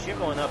dangerous because you're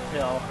going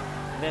uphill,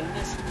 and then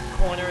this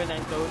corner, and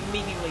then go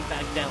immediately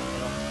back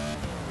downhill.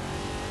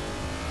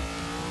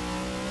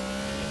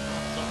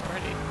 It's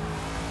already.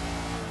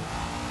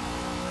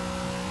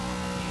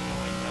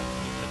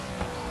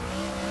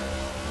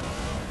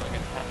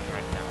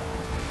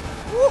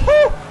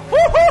 Woohoo!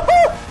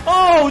 Woohoo!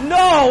 Oh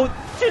no!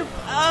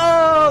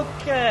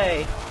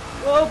 Okay.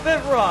 A little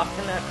bit rough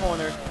in that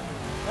corner.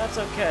 That's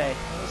okay.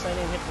 At least I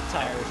didn't hit the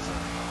tires.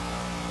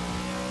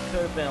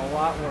 Could have been a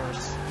lot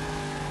worse.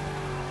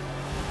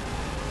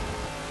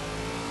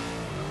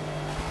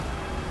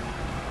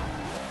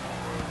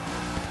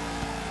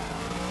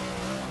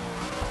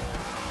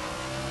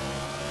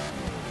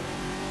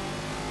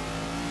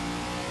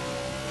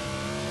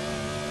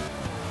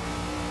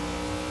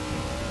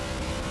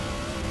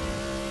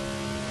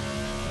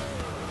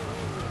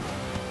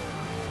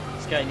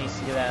 This guy needs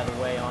to get out of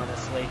the way,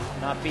 honestly.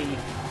 Not be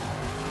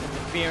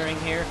interfering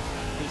here.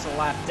 He's a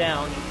lap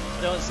down.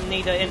 He doesn't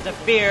need to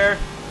interfere.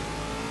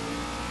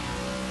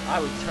 I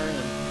would turn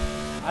him.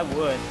 I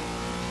would.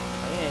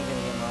 He ain't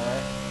gonna get in my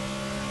way.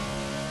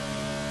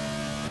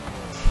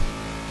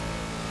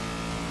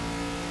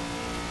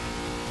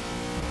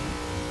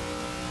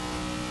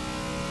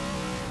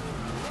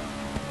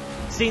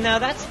 See, now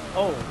that's...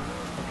 Oh.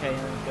 Okay,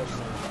 then it goes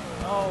down.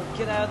 Oh,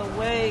 get out of the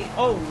way.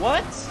 Oh,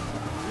 what?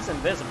 He's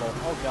invisible.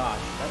 Oh, gosh.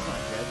 That's not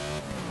good.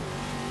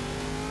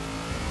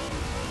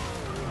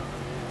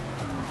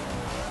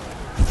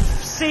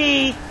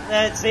 See?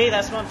 That's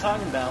what I'm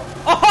talking about.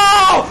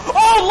 Oh!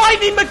 Oh,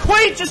 Lightning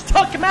McQueen just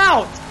took him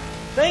out!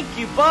 Thank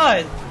you,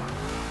 bud.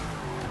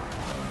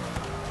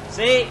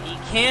 See? You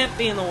can't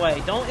be in the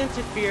way. Don't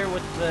interfere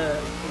with the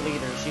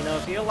leaders. You know,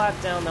 if you're a lap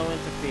down, don't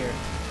interfere.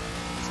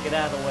 Just get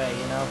out of the way,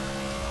 you know?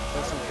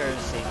 Show some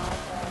courtesy.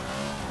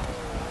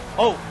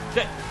 Oh,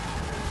 shit.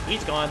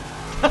 He's gone.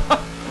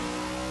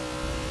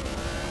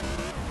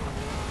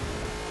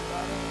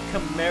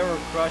 Camaro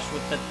Crush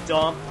with the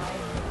dump.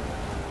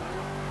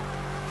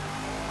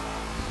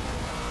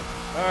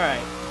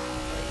 Alright.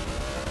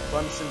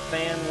 Clemson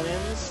fan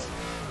wins.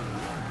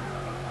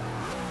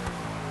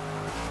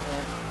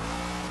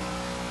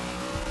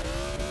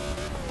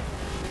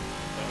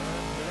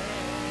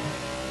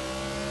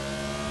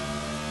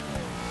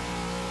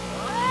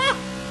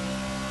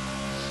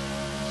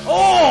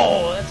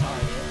 Oh, that's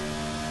hard.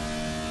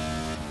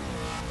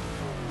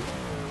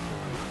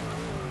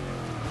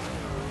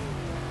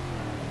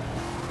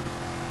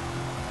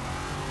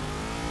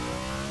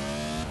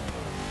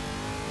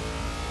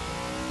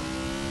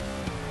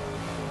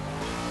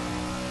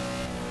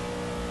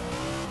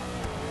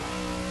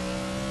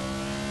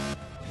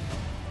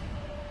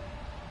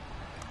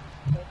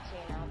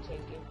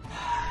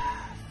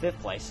 Fifth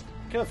place.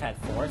 Could have had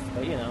fourth,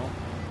 but you know.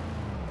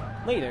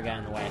 Leader got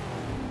in the way.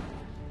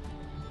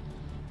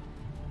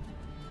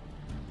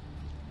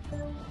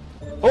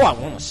 Oh, I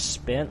want to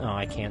spin. Oh,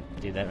 I can't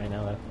do that right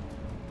now, though.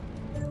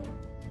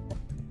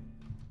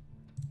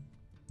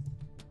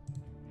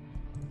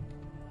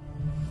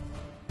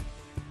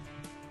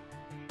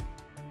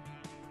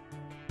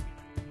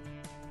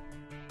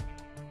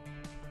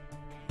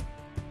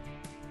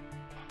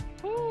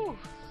 Woo!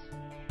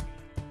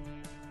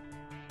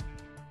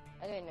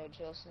 I didn't know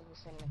Joseph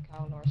was in the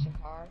Kyle Larson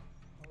car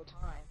the whole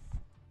time.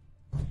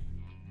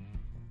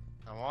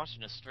 I'm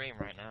watching a stream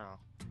right now.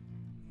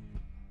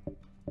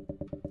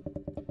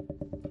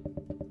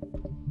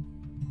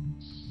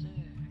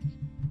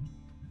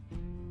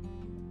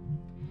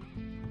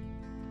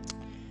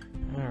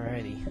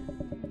 Alrighty.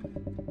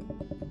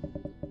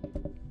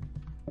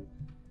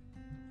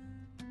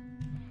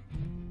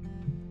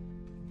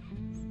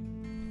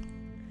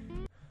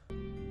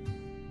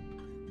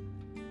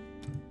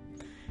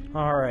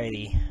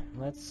 Alrighty.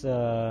 Let's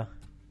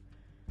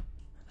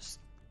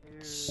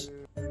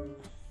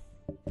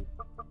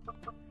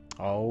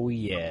oh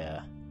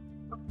yeah.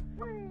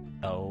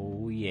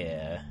 Oh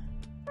yeah.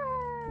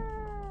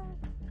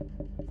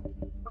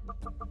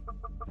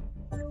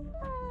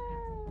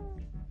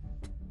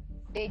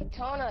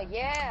 Daytona,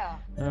 yeah.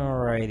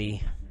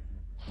 Alrighty.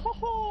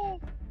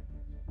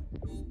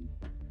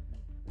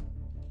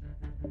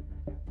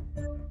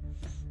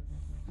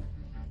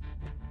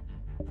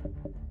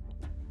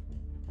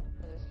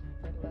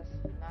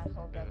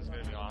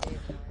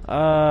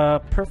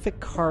 Perfect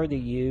car to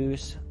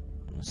use.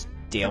 It's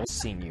Dale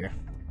Sr.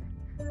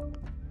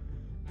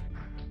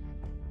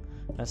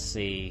 Let's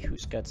see,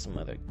 who's got some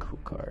other cool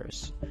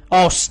cars?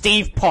 Oh,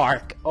 Steve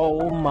Park!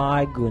 Oh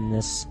my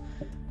goodness.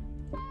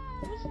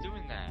 Who's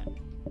doing that?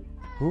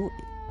 Who?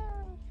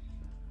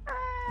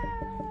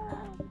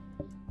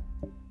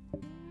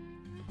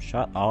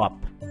 Shut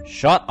up.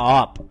 Shut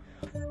up!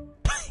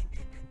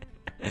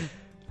 I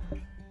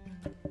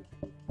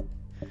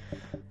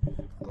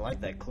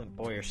like that Clint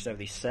Boyer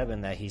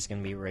 77 that he's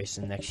gonna be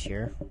racing next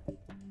year.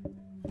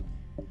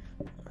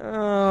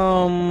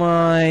 Oh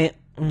my.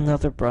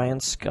 Another Brian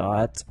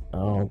Scott.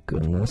 Oh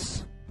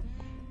goodness.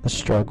 The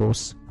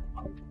struggles.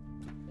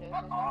 This is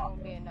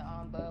gonna be in the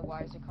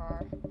Budweiser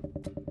car.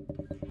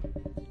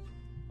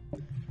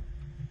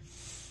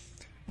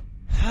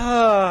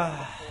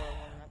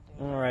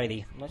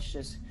 Alrighty.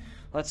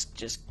 Let's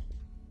just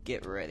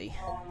get ready.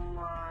 Oh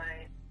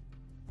my.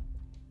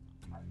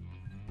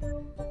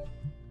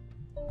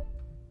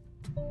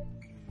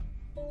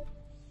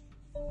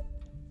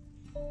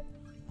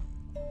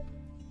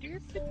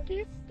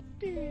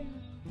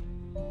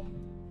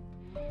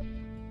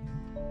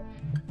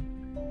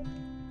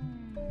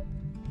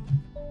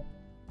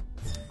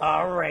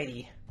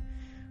 Alrighty.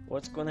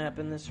 What's gonna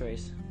happen this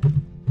race?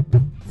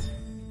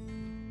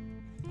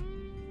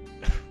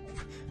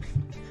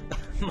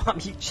 Mom,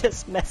 you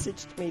just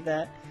messaged me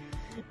that.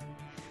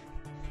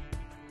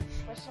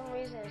 For some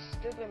reason,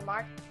 stupid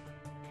Mark.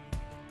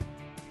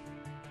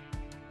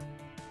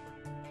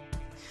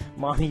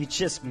 Mom, you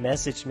just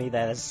messaged me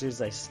that as soon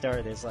as I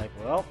started. It's like,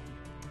 well.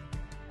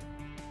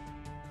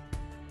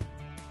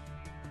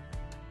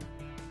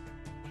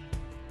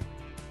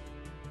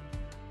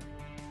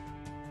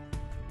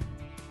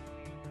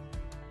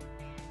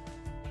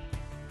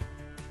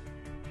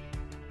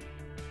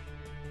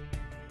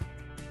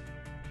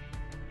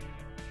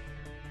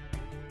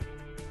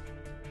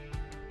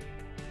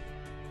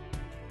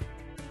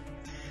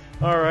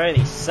 Alrighty,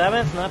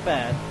 7th, not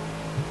bad.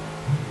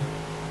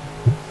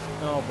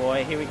 Oh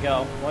boy, here we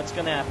go. What's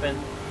gonna happen?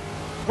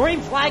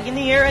 Green flag in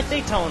the air at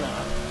Daytona.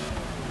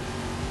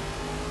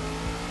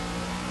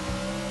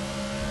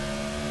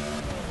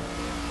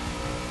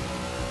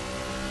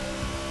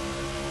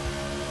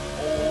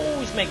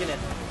 Oh, he's making it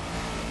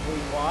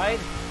really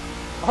wide.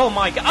 Oh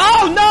my god.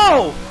 Oh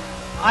no!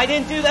 I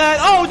didn't do that.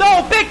 Oh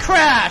no, big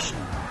crash!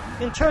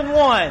 In turn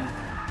 1.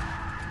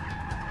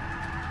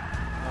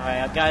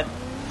 Alright, I've got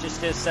just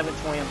did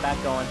 720, I'm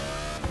back going.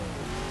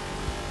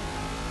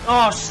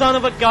 Oh, son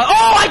of a gun.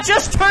 Oh, I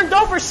just turned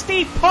over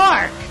Steve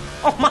Park!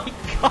 Oh my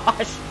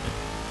gosh.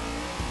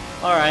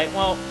 Alright,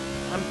 well,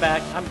 I'm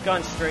back. I'm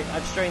gone straight.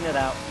 I've straightened it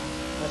out.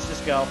 Let's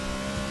just go.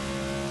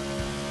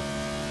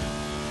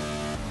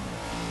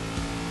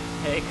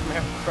 Hey,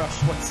 Camaro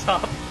Crush, what's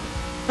up?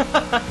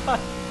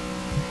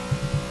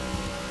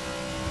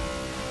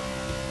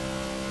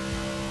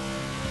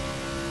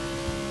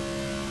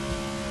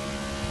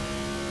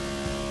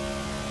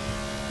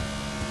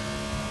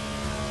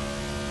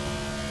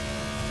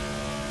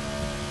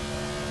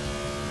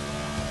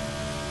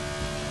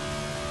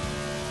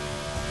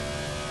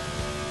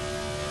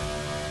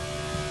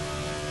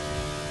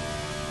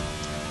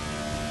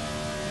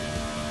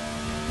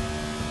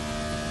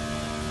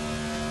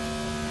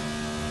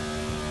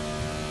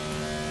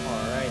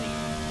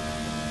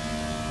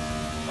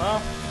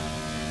 Well,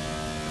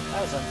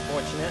 that was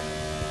unfortunate.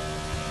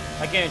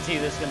 I guarantee you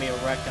there's going to be a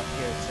wreck up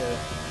here, too.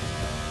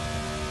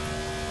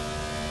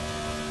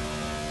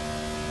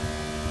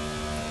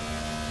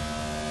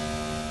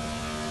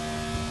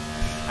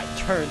 I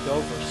turned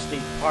over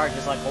Steve Park.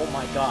 It's like, oh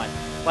my god.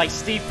 Like,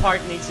 Steve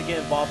Park needs to get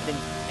involved in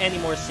any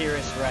more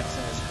serious wrecks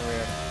in his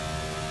career.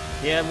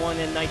 He had one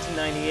in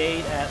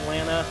 1998 at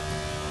Atlanta.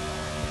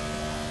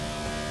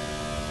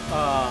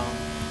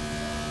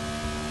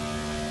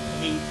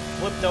 He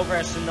flipped over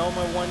at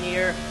Sonoma one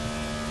year.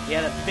 He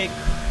had a big,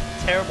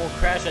 terrible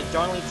crash at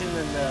Darlington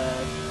in the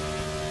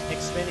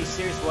Xfinity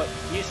Series, what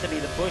used to be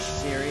the Busch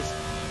Series,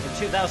 in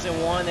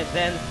 2001, and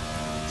then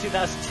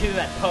 2002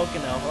 at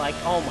Pocono. Like,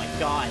 oh my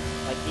god.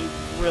 Like, he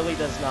really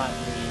does not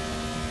need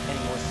any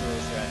more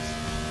serious wrecks.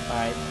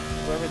 Alright,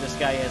 whoever this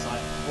guy is,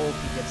 I hope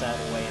he gets out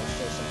of the way and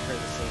shows some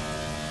courtesy.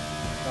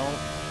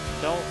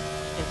 Don't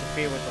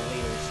interfere with the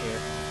leaders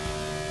here.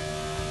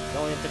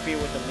 Don't interfere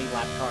with the lead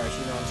lap cars,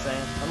 you know what I'm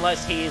saying?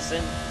 Unless he's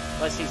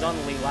on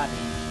the lead lap and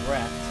he's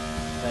wrecked,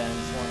 then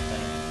it's one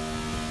thing.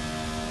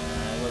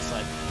 It looks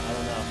like, I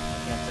don't know,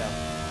 I can't tell.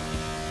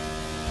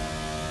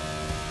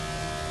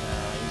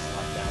 He's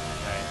locked down,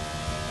 alright.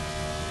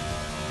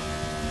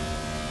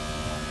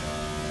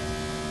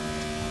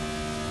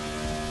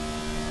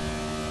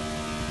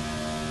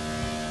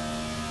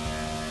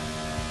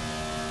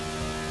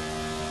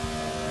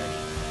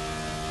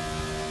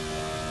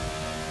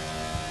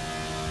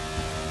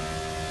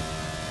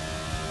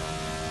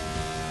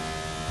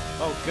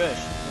 Oh, gosh.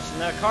 There's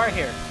another car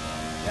here.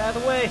 Get out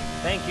of the way.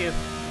 Thank you.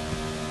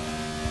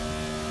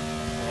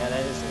 Yeah,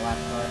 that is a lap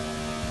car.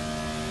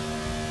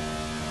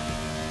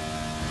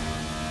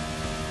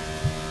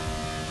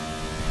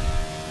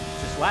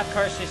 Just Lap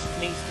cars just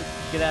needs to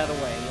get out of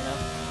the way, you know?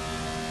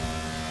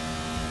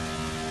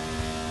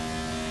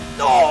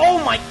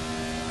 Oh my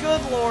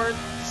good lord!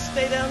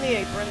 Stay down the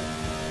apron.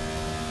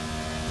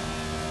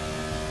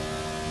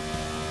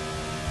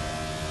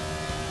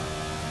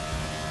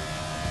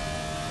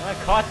 I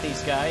caught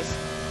these guys.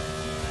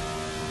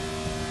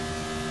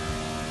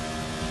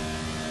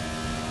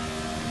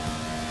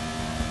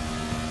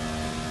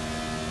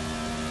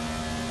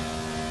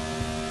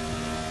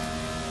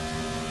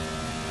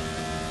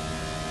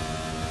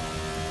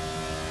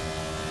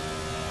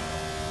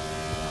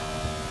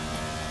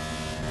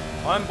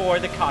 On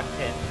board the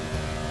cockpit.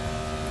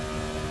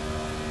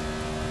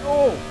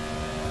 Oh!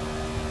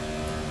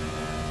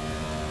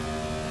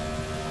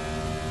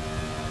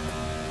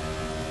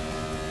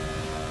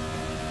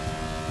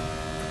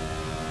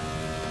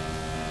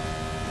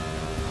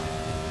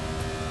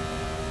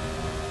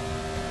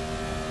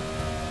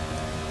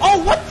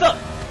 Oh, what the?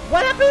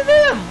 What happened to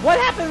him? What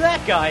happened to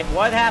that guy?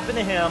 What happened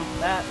to him?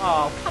 That,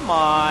 oh, come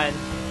on.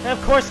 And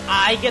of course,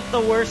 I get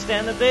the worst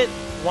end of it.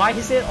 Why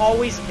is it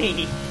always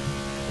me?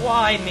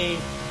 Why me?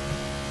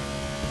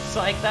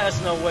 Psych,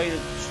 that's no way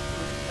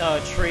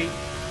to treat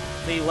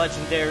the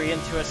legendary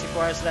interesting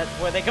cars. That's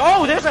where they go.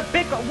 Oh, there's a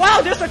big,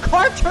 wow, there's a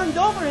car turned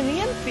over in the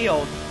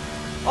infield.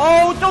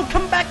 Oh, don't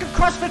come back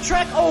across the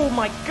track. Oh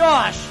my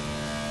gosh.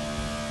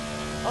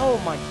 Oh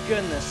my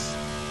goodness.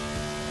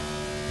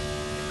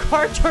 The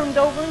car turned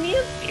over in the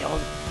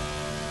infield.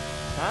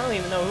 I don't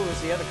even know who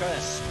was the other car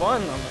that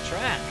spun on the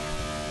track.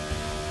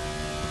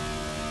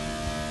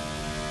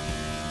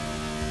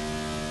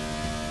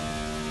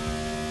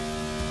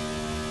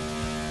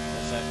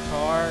 There's a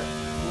car.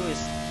 Who is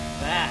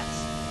that?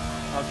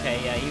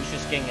 Okay, yeah, he was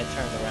just getting it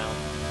turned around.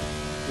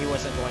 He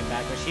wasn't going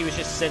backwards. He was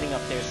just sitting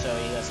up there so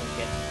he doesn't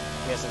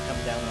come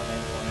down on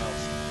anyone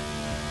else.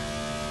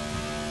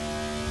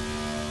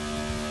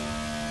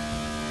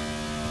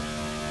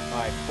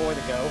 Alright, 4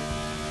 to go.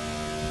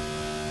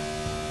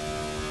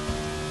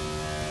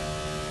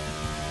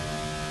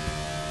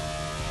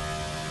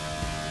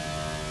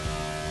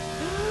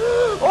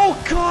 Oh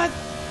god!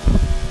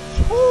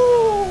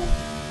 Woo!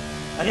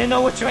 I didn't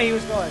know which way he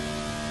was going.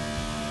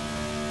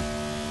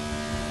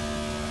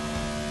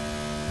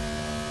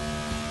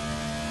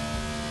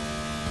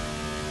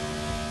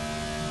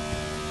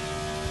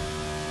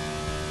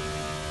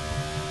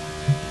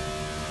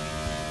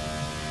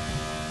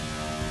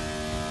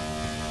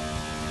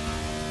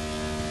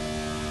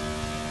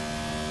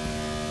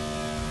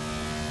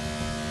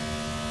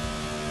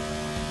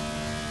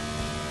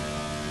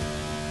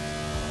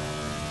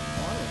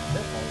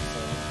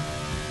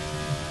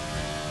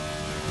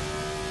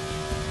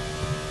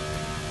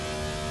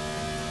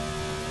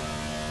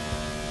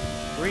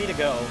 To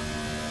go.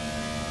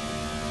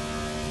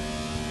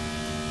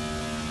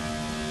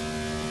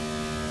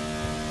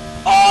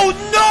 Oh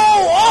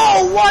no!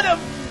 Oh, what a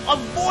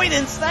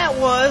avoidance that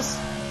was!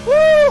 Woo!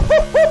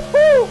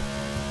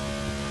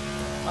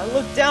 I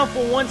looked down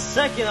for 1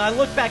 second. I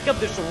looked back up.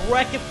 There's a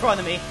wreck in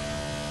front of me.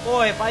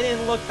 Boy, if I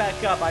didn't look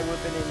back up, I would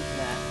have been in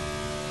that.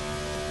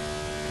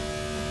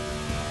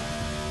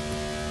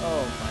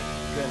 Oh my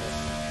goodness.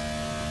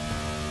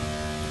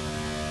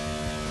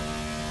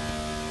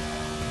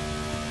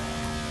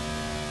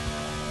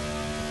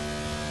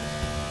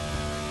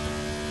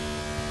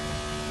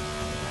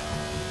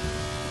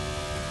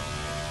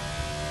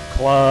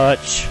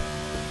 Clutch.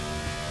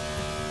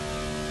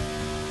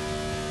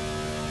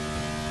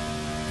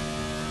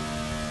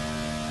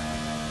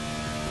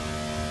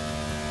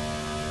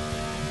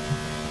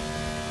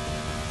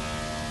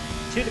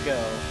 Two to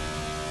go.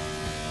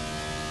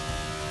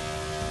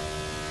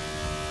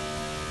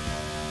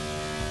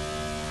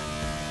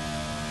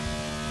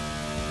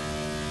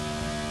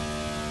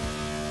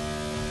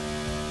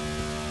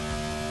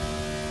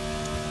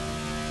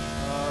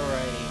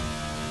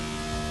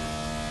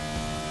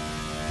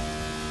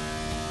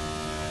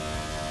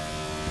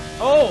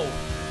 Oh!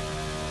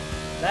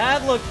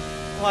 That looked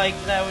like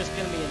that was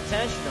going to be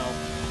intentional.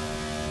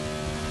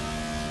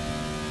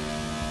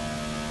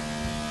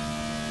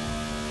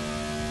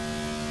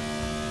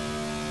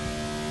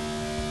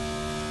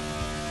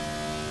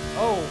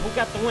 Oh, who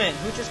got the win?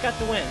 Who just got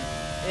the win?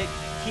 It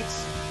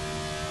keeps...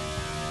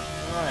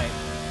 Alright.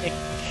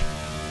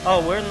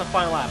 Oh, we're in the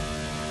final lap.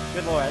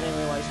 Good lord, I didn't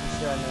realize we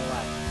still had another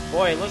lap.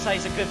 Boy, it looks like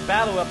it's a good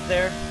battle up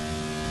there.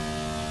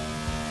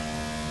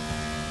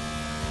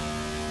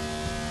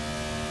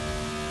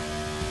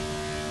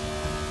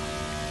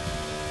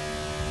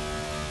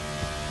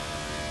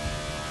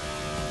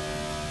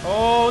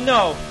 Oh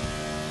no!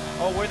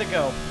 Oh, where'd it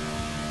go?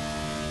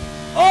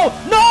 Oh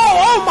no!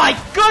 Oh my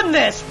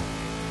goodness!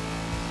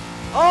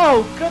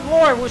 Oh, good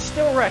lord, we're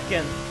still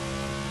wrecking.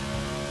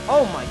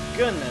 Oh my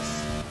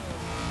goodness.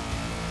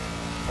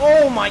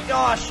 Oh my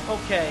gosh,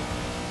 okay.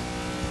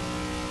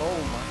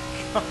 Oh my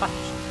gosh.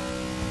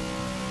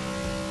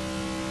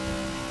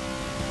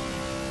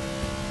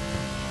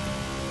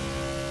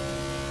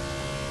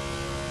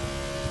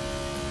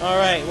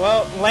 Alright,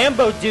 well,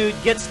 Lambo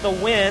Dude gets the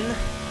win.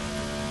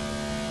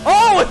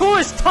 Oh, who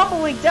is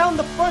tumbling down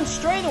the front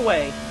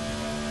straightaway?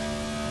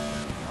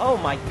 Oh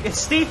my, it's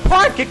Steve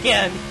Park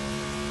again!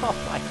 Oh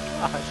my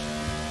gosh.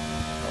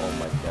 Oh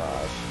my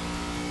gosh.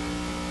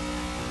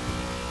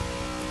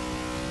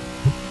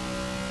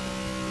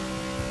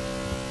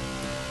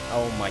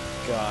 Oh my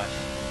gosh.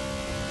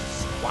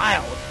 It's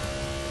wild.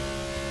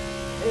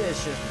 It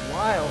is just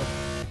wild.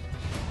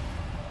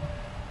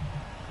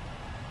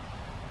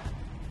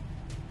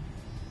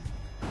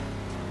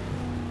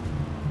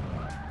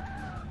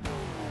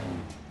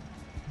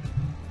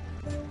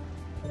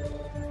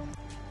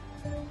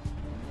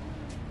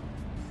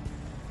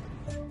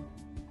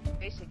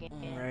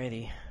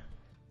 Alrighty.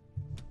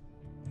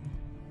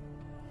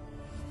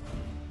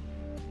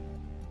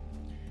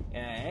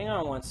 Yeah, hang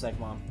on one sec,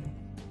 Mom.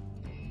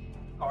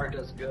 Car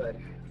does good.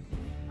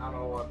 I don't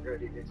know what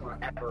good it's gonna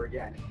ever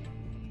again.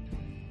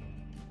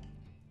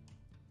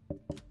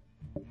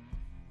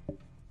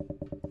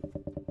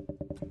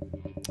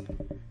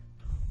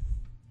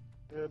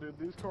 Yeah, dude,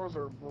 these cars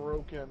are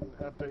broken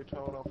at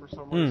Daytona for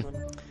some reason.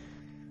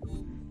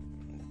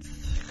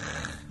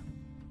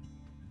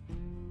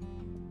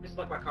 Just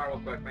look my car real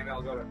quick. Maybe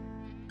I'll go to.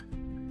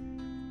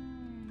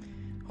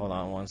 Hold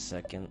on one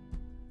second.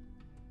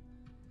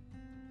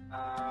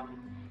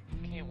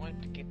 Can't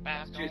wait to get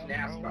back. Let's choose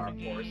NASCAR, of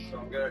course. So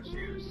I'm gonna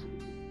choose.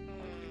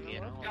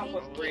 I'll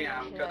put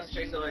 3M because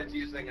Chase Elliott's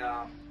using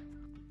oh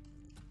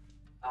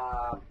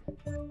no,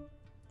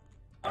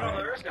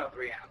 there is no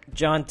 3M.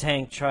 John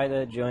Tank, try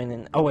to join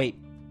in. Oh wait,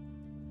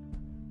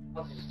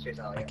 I'll just Chase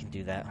I Elliott. can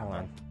do that. Hold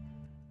on.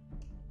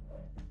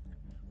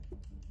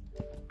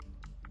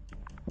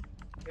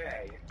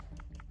 Okay.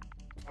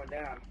 Going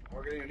down.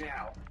 What we're gonna do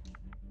now.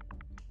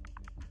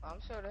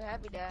 I'm sort of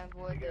happy that I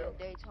avoided the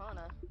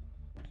Daytona.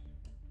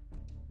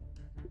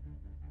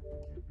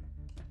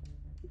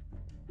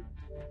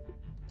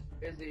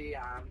 Busy,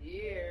 I'm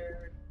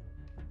here.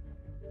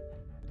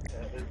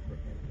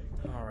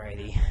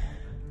 Alrighty.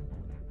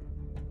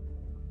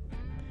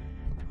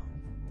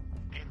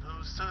 Ain't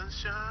no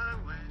sunshine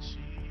when she's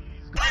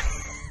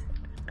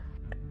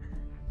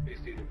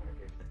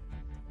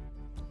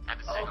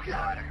Oh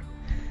god.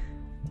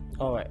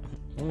 Alright,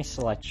 let me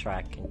select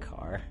track and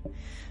car.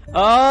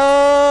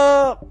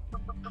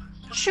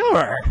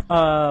 Sure.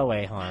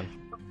 Wait, hold on.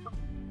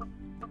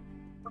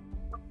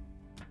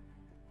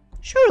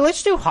 Sure,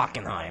 let's do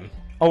Hockenheim.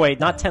 Oh wait,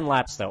 not 10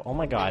 laps though. Oh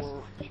my god.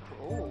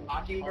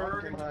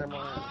 Hockenberg.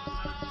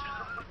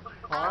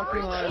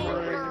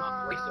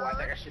 Hockenheimer. So I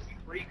think I should be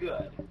pretty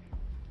good.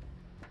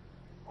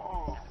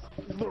 Oh,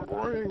 the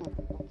ring.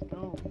 Let's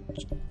go.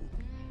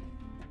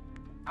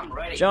 I'm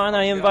ready. John,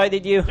 I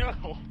invited you.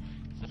 No,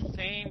 it's the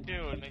same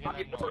dude making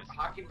that noise.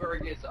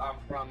 Hockenberg is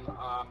from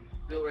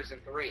Bill Racing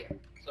 3,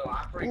 so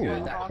I'm pretty Ooh, good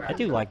at that track. I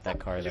do like that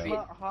car It's though.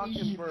 not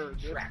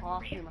Hockenberg, it's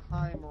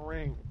Hockenheim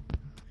ring.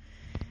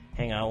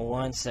 Hang on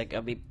one sec,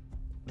 I'll be...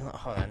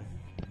 Hold on.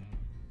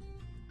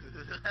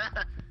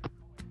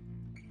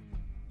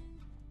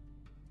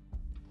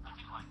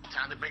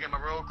 Time to make him a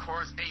road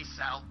course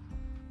ASAP.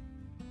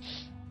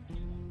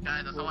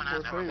 Guys, that's all I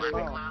have to have a Road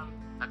course cloud.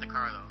 Not the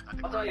car though. Not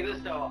the I'll car. tell you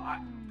this though,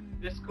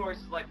 this course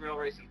is like Real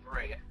Racing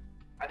 3.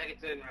 I think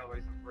it's in Real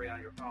Racing 3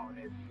 on your phone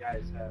if you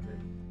guys have it.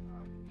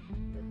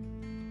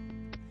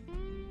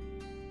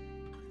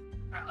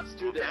 Alright, let's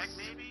do this. Back,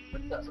 maybe?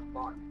 Let's have some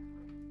fun.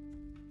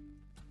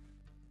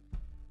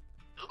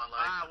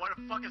 Ah, where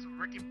the fuck is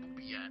Ricky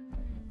Booby at?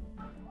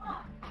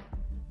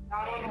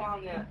 I don't know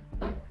on that.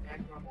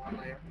 One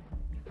later.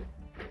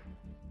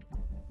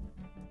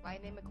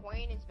 Lightning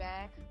McQueen is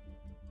back.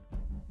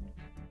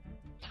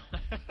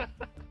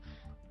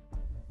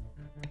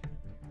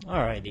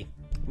 Alrighty,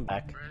 I'm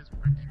back. Where's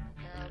Ricky?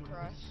 Arrow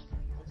Crush.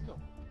 Let's go.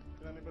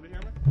 Can anybody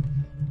hear me?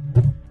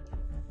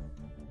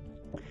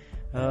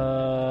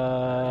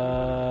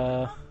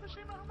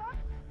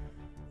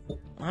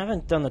 I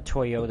haven't done the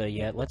Toyota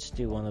yet. Let's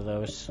do one of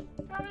those.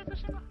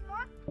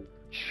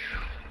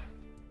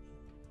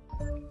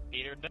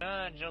 Peter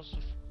done,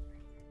 Joseph.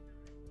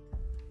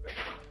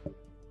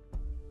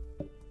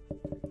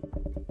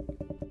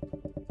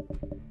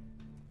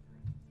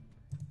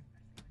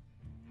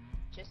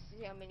 Just to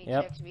see how many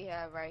Yep. checks we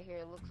have right here.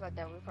 It looks like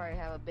that we probably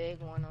have a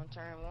big one on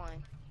turn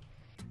 1.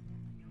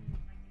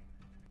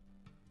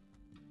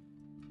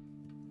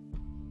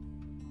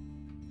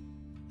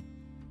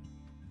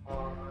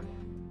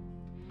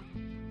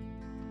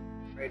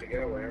 Ready to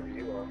go whenever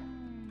you are.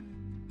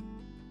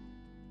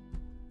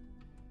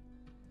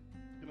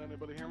 Can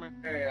anybody hear me?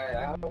 Hey,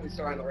 I'll be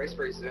starting the race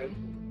pretty soon.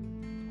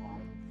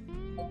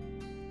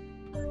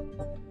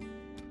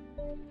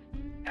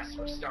 Yes,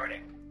 we're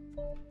starting.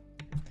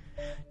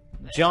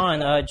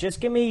 John,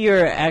 just give me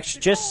your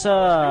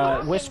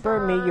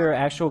whisper me your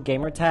actual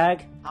gamer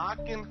tag,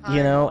 Hockenheim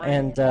you know, ring.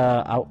 and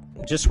I'll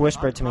just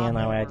whisper it to me and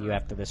I'll add you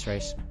after this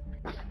race.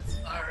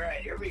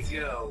 Alright, here we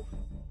go.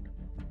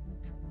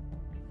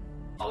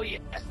 Oh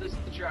yes, this is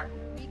the track.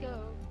 We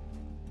go.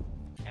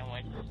 Can't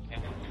wait to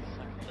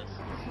suck this.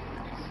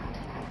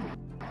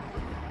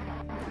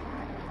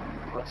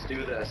 Let's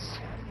do this.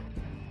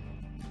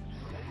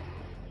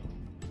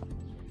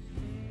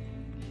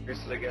 Here's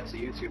to get a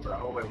YouTuber. I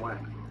hope I win.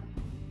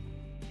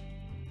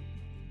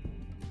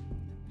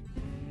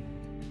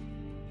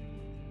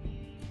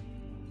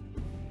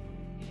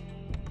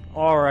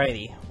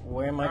 Alrighty,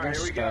 where am I Alright, gonna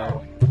here we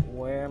start? go.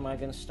 Where am I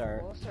gonna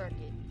start? Full circuit.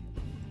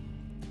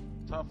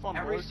 Have fun,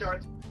 And boys.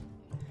 restart.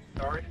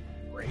 Start.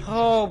 Great.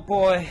 Oh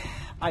boy,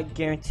 I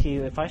guarantee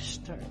you, if I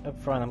start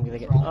up front, I'm gonna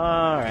get.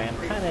 Alright, I'm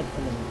kind of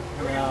in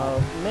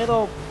the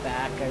middle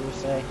back, I would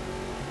say.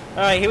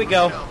 Alright, here we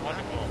go.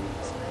 Wonderful.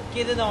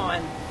 Get it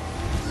on.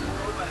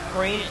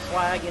 Green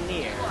flag in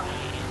the air.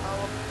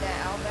 Oh,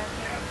 that Outback.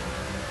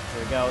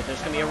 Here we go. There's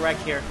gonna be a wreck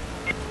here.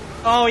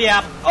 Oh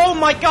yeah. Oh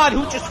my God!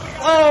 Who just?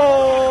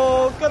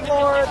 Oh, good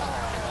lord!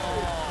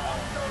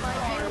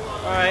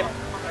 All right,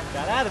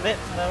 got out of it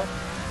though.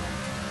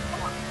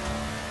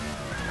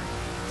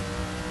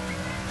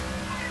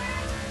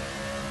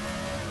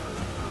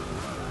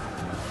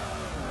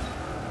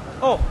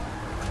 Oh.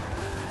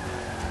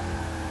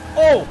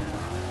 Oh.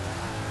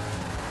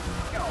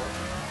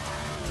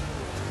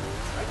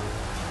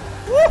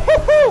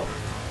 Woo-hoo-hoo!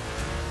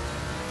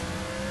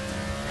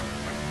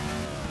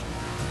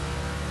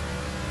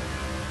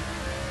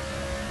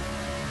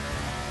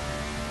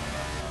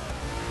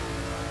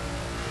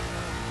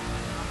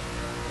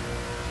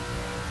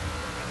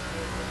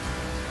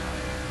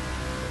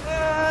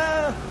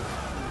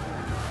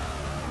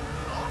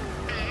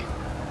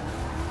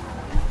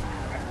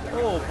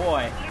 Oh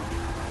boy.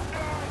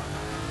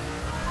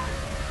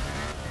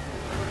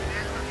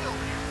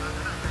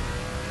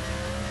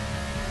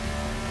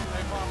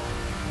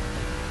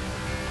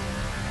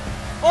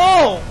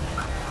 Oh!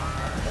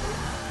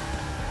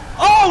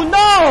 Oh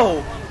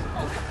no!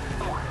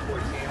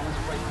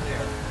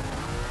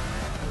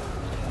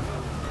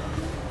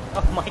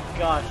 Oh my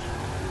gosh.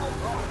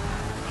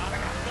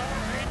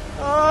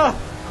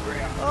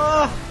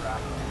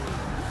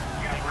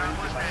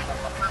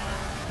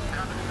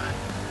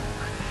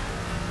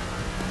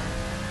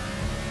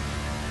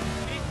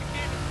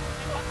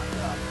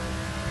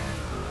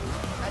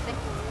 I think.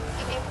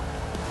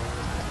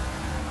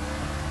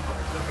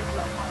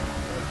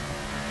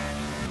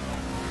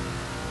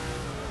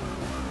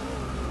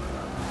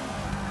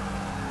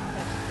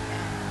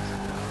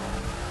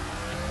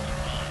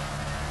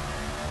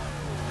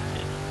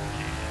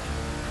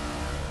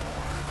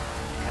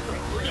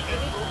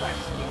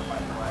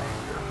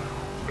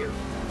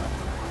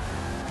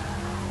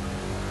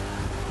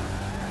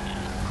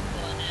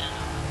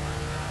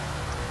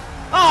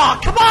 Oh,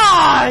 come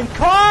on,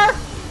 car!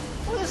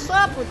 What is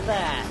up with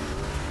that?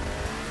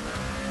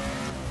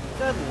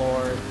 Good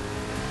lord.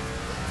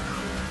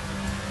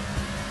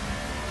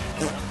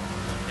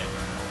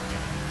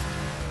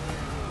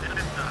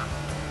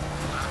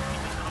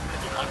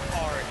 My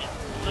car is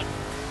literally.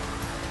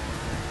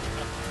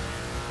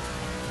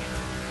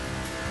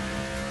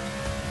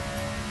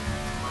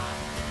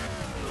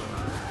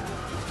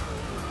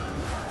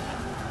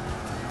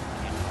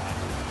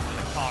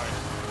 The car is.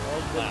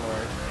 Oh, good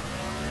lord.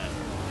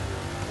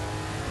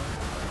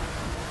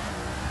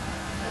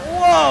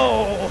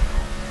 Whoa!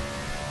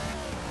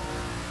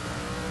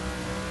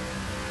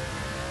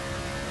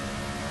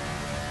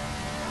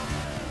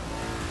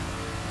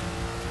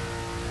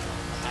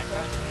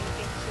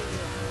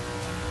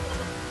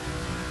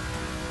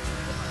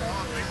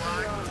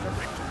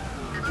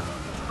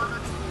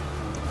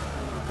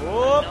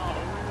 Whoop!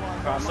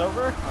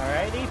 Crossover,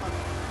 alrighty.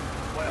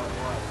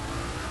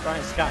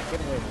 Brian Scott, get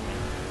away from me.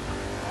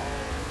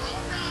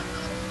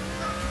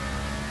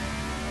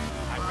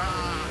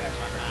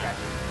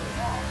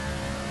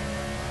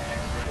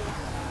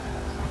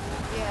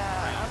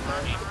 Yeah, I'm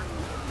not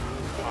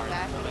getting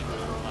back in the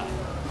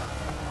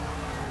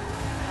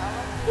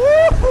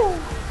Woohoo!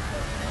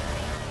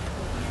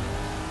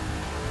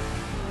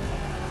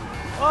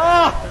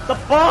 Oh, the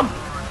bump!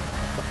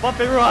 The bump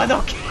and run,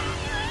 okay.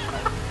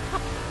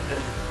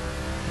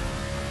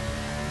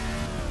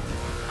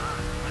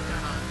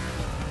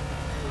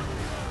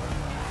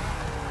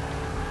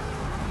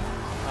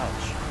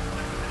 Ouch.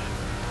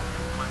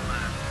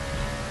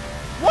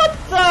 What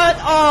the?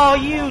 Oh,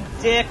 you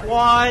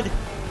dickwad.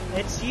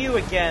 It's you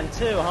again,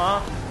 too,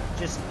 huh?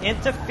 Just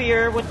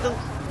interfere with the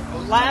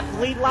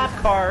lead lap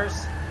cars,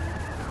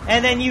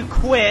 and then you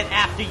quit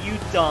after you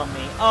dump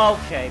me.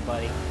 Okay,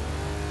 buddy.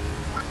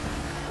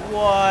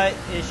 What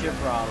is your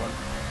problem?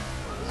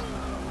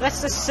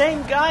 That's the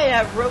same guy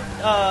that wrote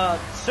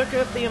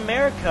Circuit of the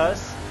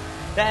Americas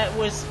that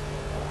was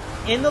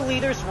in the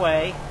leader's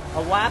way,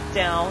 a lap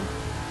down.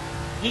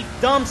 He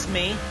dumps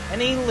me,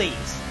 and he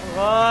leaves.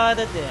 What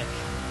a dick.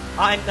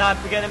 I'm not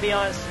gonna be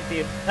honest with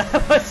you.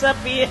 What's up,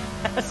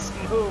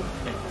 BS move?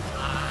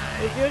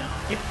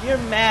 If you're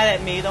mad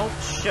at me, don't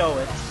show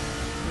it.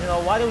 You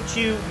know, why don't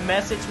you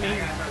message me,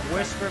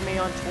 whisper me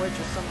on Twitch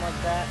or something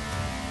like that?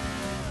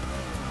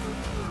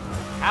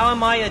 How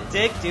am I a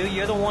dick, dude?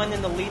 You're the one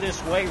in the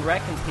leader's way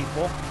wrecking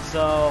people.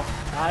 So,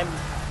 I'm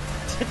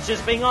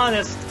just being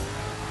honest.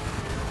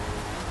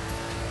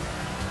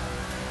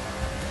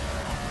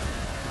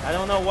 I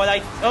don't know what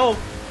I... Oh,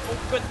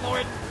 good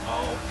lord.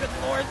 Oh, good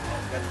lord. Oh,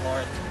 good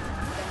lord.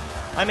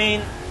 I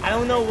mean, I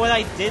don't know what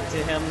I did to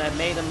him that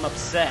made him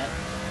upset.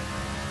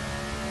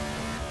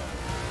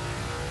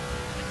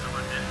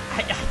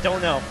 I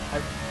don't know.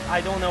 I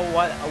don't know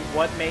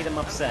what made him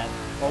upset.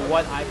 or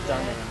what I've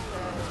done to him.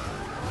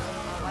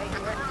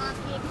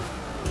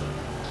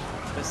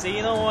 But see,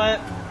 you know what?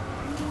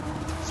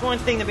 It's one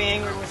thing to be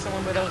angry with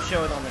someone, but don't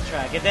show it on the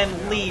track, and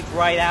then leave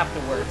right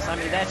afterwards. I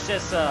mean, that's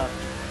just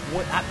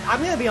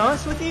I'm gonna be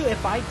honest with you.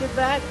 If I did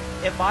that,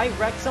 if I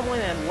wrecked someone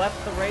and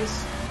left the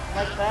race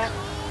like that,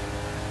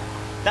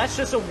 that's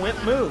just a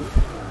wimp move.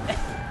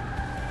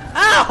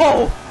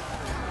 Ow!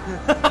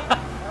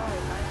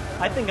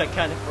 I think I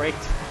kind of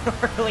braked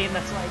early, and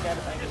that's why I got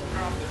it back.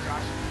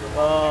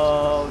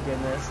 Oh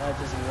goodness, I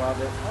just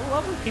love it. I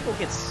love when people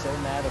get so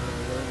mad over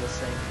me doing this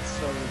thing. It's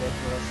so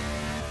ridiculous.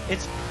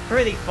 It's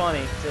pretty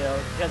funny too,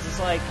 because it's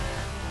like,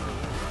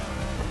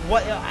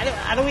 what?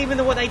 I don't even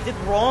know what I did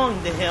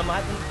wrong to him.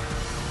 I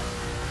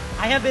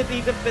haven't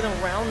even been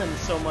around him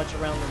so much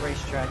around the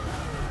racetrack.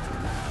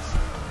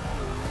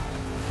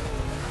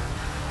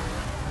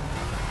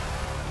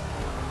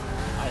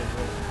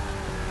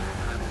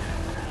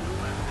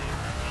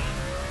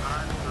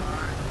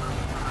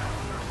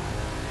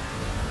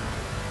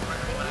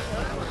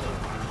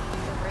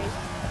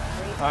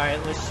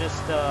 Alright, let's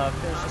just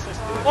finish this.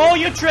 Oh,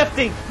 you're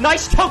drifting!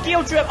 Nice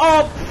Tokyo drift!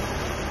 Oh!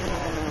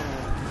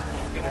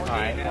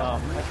 Alright,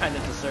 well, I kind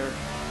of deserve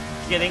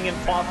getting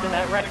involved in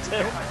that wreck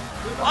too.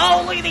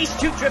 Oh, look at these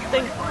two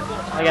drifting!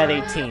 I got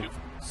 18.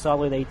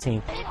 Solid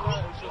 18.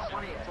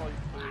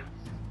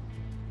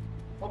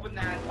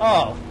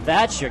 Oh,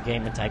 that's your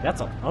game attack.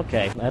 That's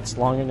okay. That's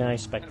longer than I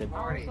expected.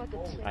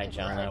 Alright,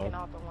 John, I will.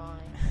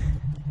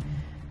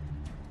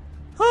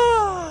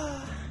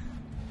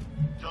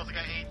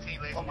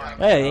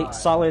 Hey,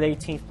 solid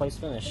 18th place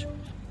finish.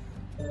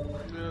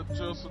 Yeah,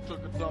 Joseph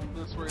took a dump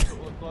this race,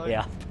 it looked like.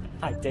 Yeah,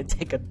 I did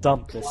take a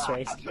dump this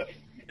race.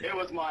 It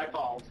was my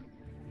fault.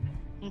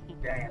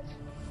 Dang it.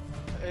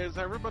 Is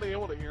everybody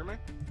able to hear me?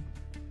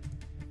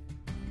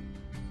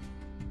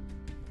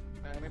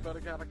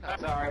 Anybody got a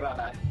copy? Sorry about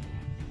that.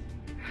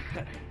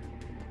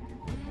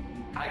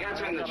 I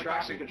gotta turn the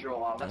traction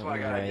control off, that's what I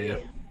gotta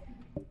do.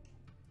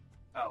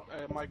 Oh.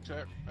 Hey, mic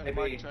check. Hey,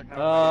 mic check.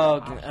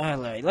 Oh,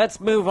 alright, let's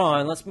move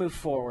on. Let's move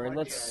forward.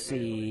 Let's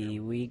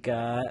see. We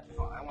got...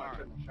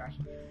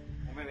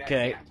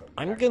 Okay,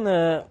 I'm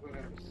gonna...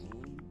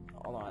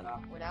 Hold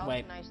on.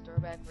 Wait. Nice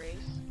throwback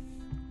race.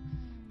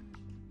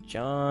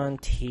 John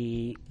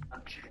T.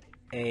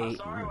 A. I'm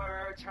sorry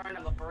whoever turned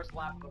on the first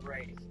lap of the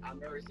race. I'm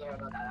very sorry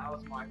about that. That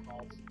was my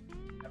fault.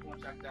 Everyone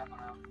check that one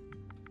out.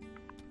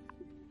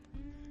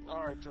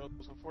 Alright,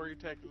 Joseph, where are you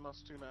taking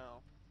us to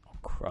now? Oh,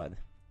 crud.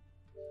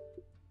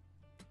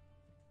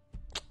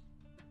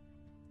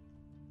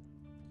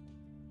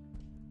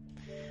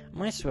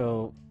 Might as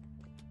well...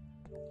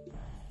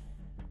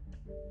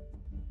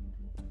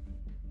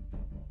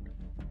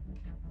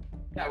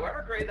 Yeah,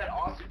 whoever created that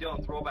Austin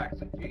Dillon throwback,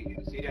 he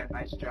did a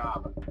nice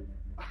job.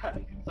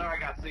 Sorry I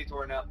got C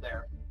torn up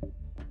there.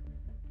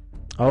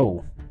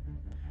 Oh.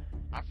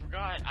 I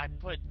forgot I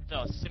put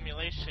the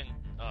simulation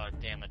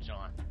damage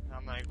on.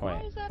 I'm like,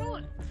 why is that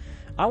on?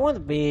 I want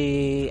to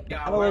be...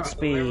 Yeah, let's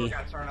be... Whoever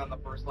got turned on the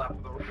first lap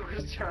of the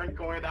reverse turn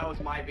corner, that was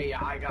my B.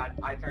 I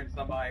turned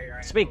somebody...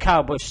 Let's be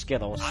Cowboy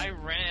Skittles. I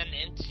ran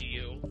into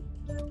you.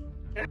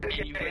 And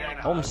you ran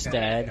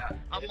Homestead. Okay.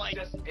 I'm like,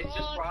 it's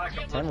just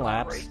product of 10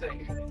 laps.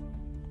 racing.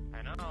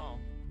 I know.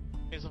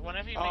 Because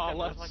whenever you make a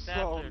move like that,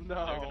 they're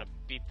gonna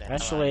beat the hell out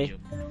of Actually, you.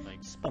 Like,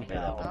 let's bump it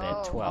up a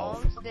Oh, bit.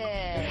 12. Homestead.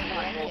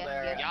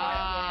 Yes.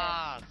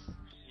 Yas!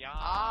 Yas!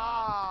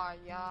 Ah,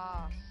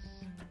 yes.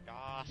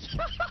 Yas!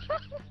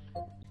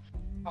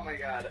 Oh my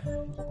god.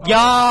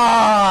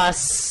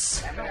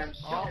 Yas!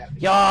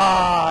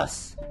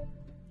 Yas!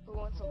 Who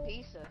wants some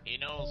pizza? He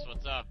knows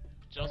what's up.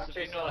 Joseph,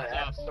 you know I what's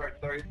have up. to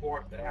start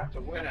 34th, I have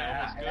to win, I know,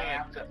 and it's I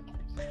have to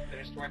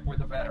finish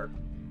 24th or better.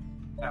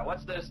 Now,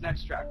 what's this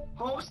next track?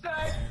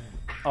 Homestead?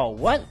 Oh,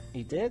 what?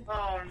 You did?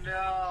 Oh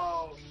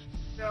no!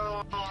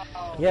 No!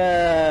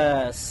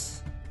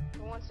 Yes!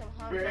 Who wants some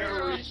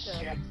Very pizza?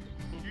 shit.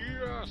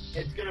 Yes!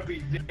 It's gonna be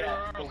dead.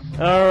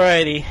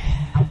 Alrighty.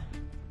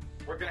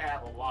 We're gonna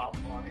have a lot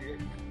of fun here.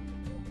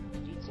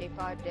 GTA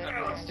 5 Death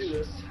Let's do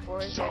this.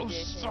 Forza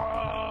Edition.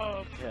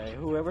 Okay,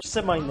 whoever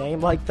said my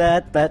name like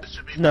that,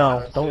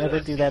 no, don't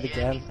ever do that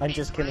again. I'm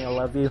just kidding, I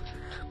love you.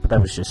 But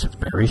that was just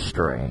very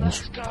strange.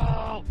 Let's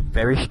go!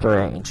 Very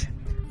strange.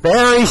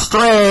 Very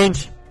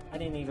strange! I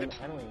don't even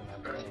have a name.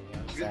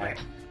 I'm sad.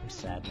 I'm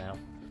sad now.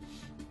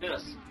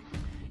 This.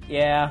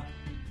 Yeah.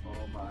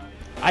 Oh my.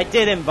 I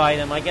did invite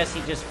him. I guess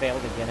he just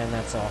failed again, and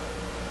that's all.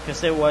 Because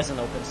there was an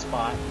open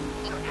spot.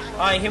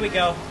 Alright, here we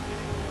go.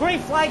 Green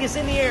flag is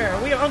in the air.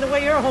 We are on the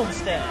way to your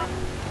homestead.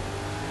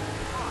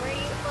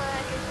 Green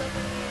flag is up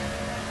in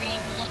the air.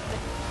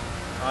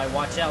 Alright,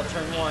 watch out.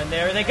 Turn one.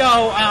 There they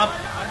go.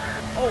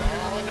 Oh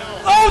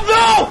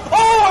no!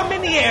 Oh, I'm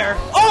in the air.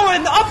 Oh,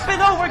 and up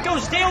and over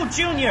goes Dale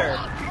Jr.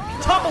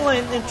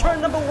 Tumbling in turn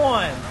number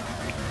 1.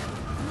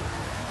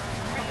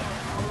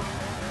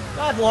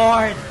 God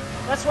Lord.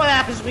 That's what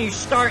happens when you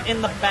start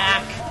in the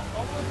back.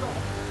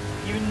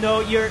 You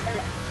know you're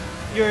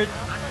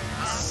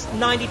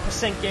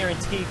 90%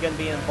 guaranteed gonna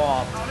be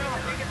involved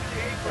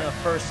in a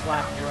first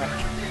lap wreck.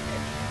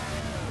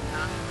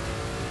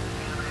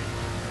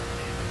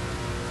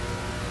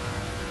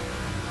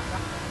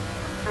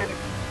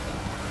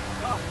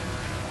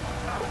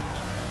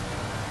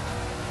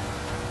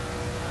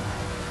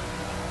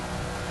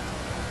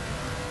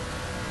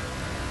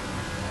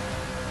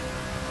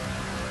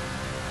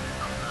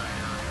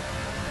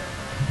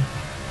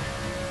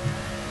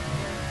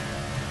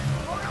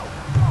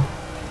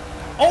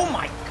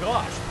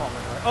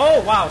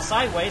 Oh, wow,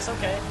 sideways,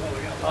 okay.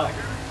 Oh.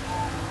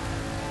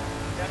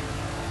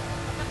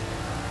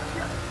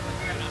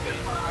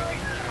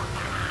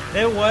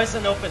 There was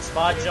an open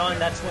spot, John.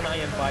 That's when I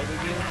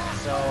invited you.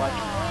 So I...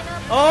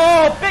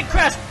 Oh, big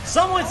crash!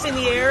 Someone's in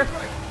the air.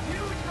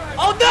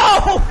 Oh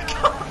no!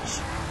 Gosh!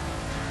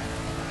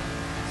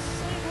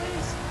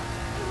 Sideways.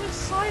 It was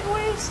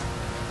sideways.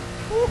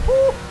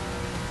 Woohoo!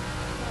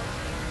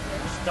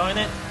 Gosh darn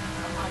it.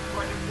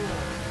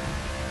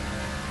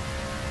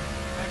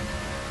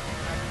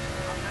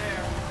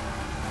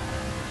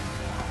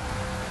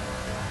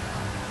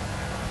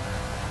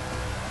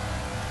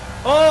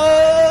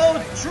 Oh,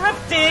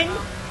 drifting!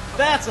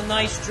 That's a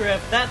nice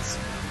drift. That's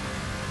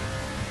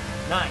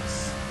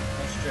nice.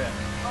 Nice drift.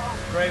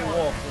 Gray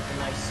Wolf with a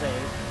nice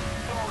save.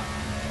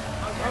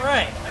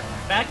 Alright,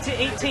 back to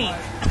 18th.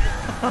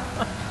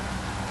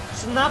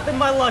 It's not been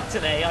my luck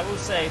today, I will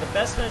say. The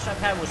best finish I've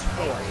had was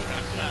 4th.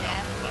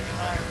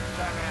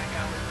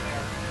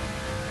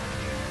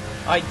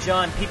 Alright,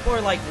 John, people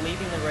are like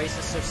leaving the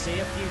races, so see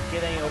if you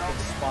get any open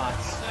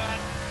spots.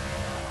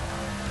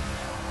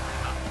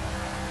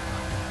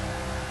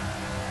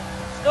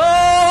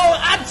 Oh,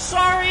 I'm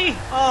sorry!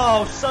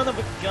 Oh, son of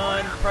a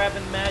gun, Crab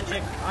and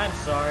Magic. I'm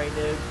sorry,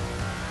 dude.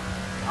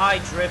 I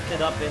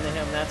drifted up into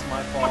him, that's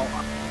my fault.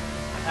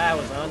 That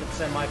was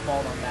 100% my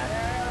fault on that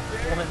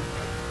one.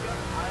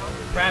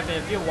 Crabin,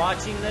 if you're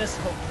watching this,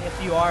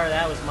 if you are,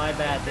 that was my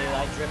bad, dude.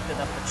 I drifted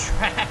up the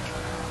track.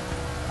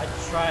 I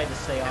tried to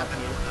stay off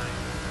you.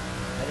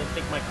 I didn't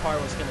think my car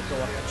was going to go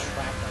up the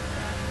track like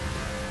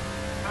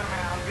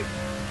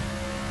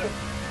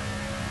that.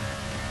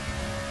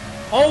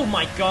 Oh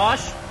my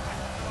gosh!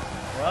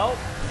 Well...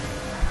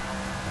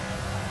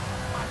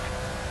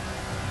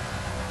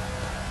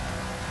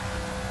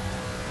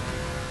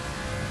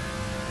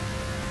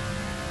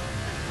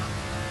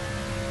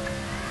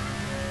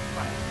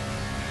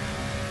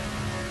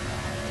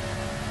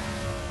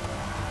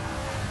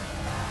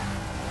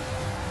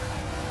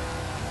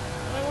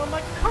 Well,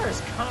 my car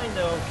is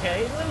kinda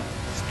okay.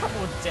 There's a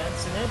couple of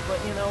dents in it,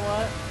 but you know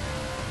what?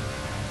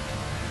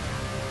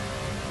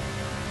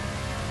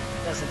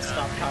 Doesn't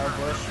stop Power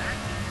Bush.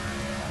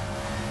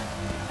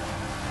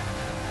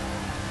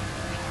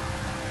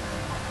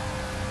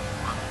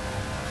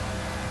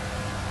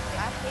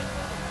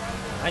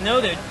 I know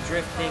they're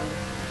drifting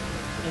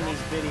in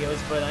these videos,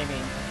 but I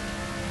mean,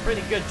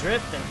 pretty good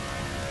drifting.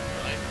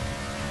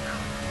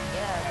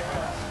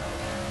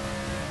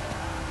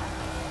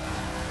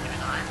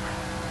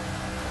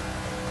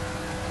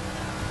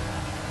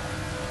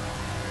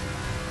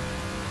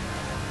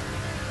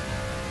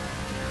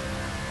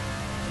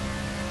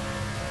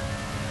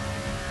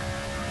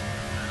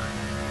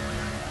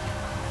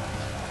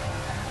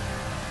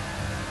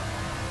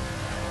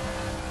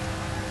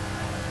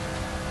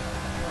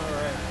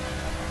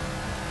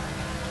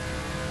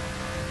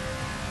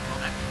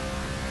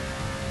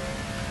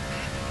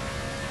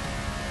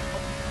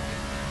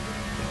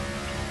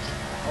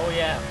 Oh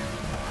yeah,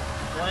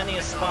 plenty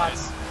of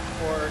spots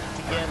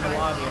to get in the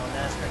lobby on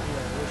NASCAR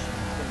Evolution.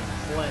 There's gonna be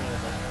plenty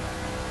of it.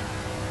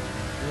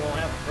 You won't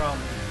have a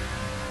problem.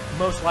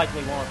 Most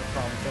likely won't have a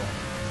problem doing it.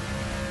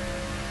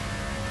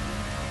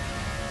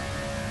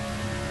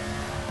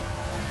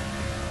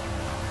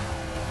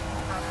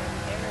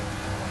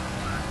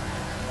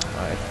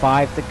 All right,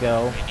 5 to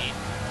go.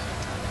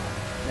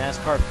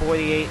 NASCAR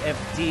 48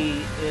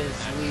 FD is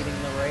leading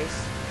the race.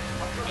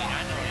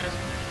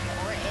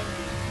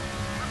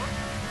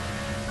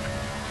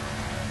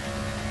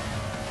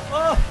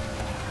 Oh!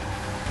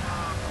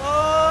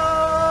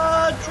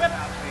 Oh! Trip!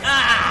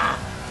 Ah!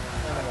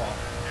 On the wall.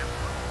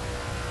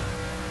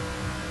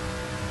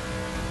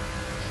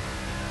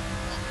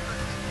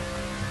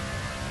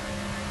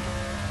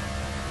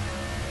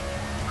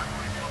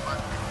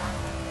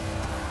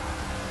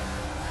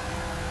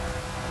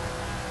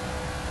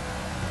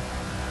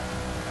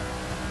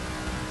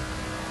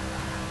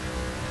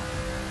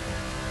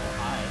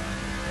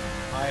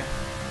 Hi.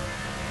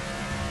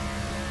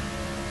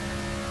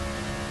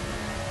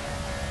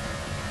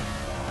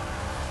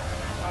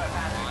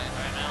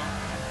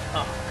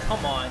 Oh,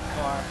 come on,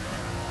 car.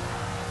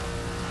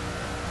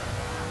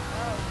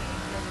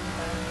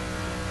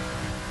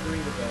 Three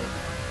to go.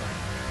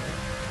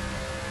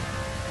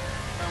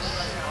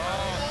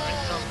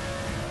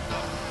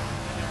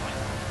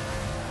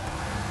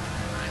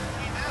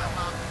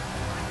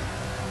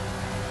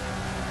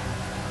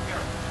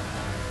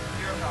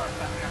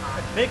 A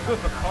big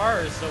group of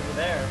cars over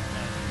there.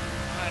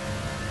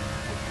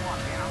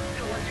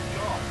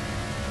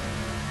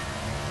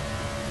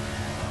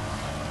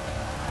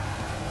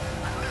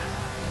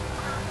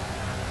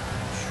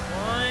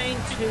 Trying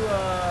to,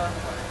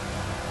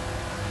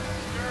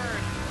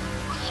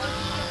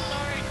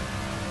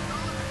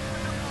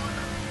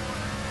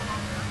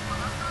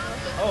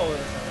 Oh,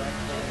 there's a wreck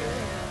here.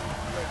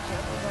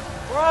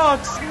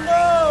 Rocks,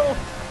 no!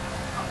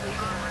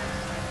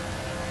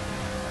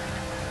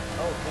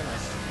 Oh,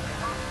 goodness.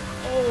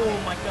 Oh,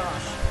 my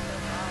gosh.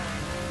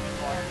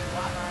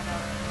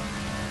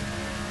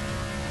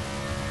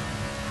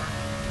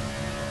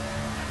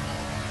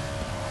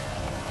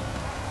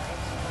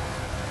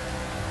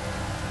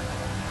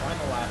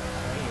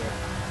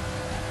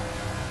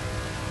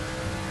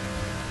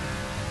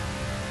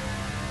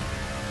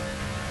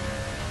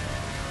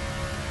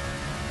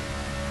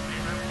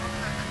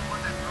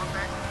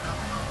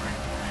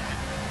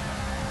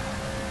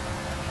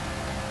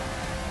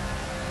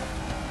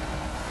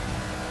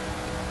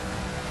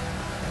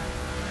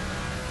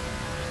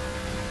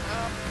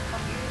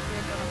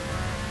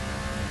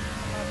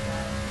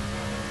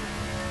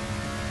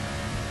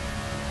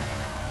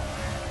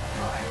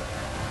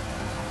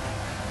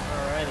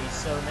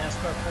 so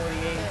NASCAR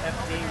 48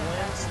 FD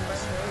wins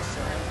this race,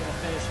 so I'm going to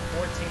finish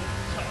 14th.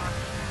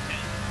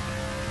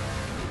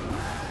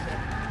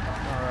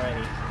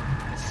 Alrighty.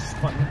 This is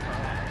fun.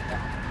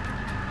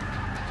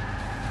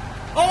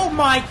 Oh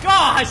my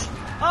gosh!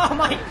 Oh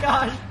my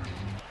gosh!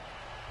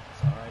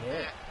 That's alright,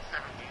 it.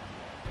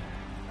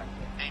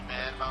 17. Ain't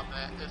mad about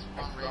that. It's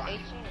fun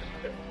race.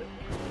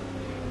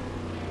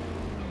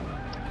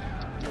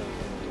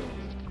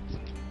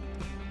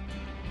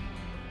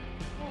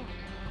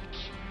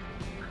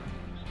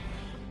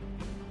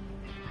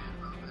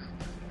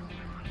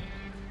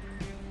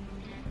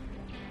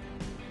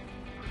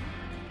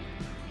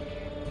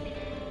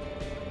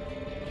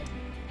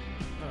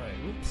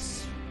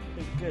 Oops.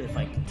 It'd be good if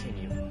I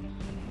continue.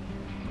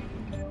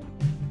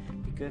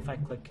 It'd be good if I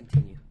click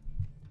continue.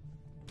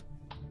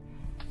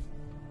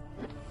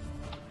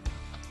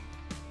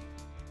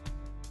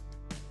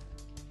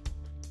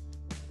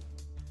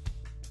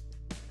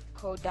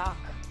 Kodak.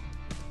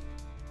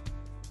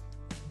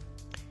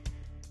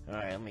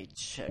 Alright, let me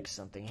check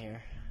something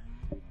here.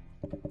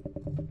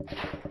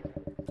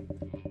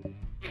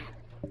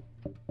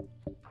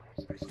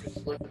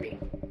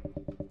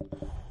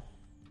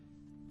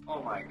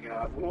 Oh my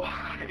god,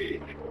 why?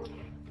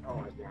 Oh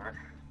my god.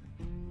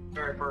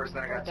 Very first,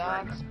 then I got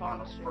turned on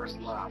the first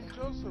lap.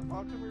 Joseph,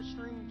 how come your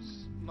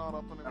stream's not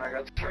up And I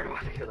anymore? got turned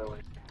on the other way.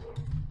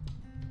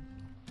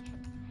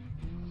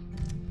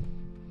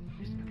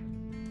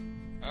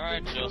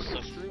 Alright,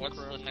 Joseph, what's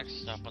the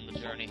next step on the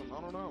journey?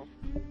 I don't know.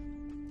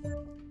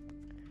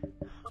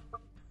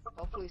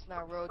 Hopefully it's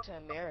not Road to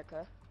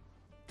America.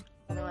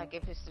 I mean, like,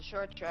 if it's the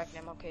short track,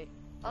 then I'm okay.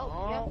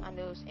 Oh, yeah, I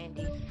know it's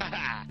Indy.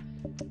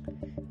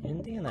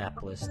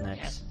 Indianapolis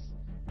next.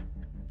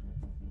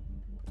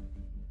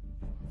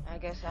 I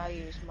guess I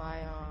use my,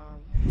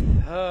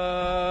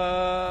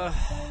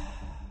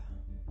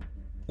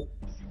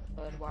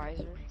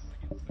 Budweiser.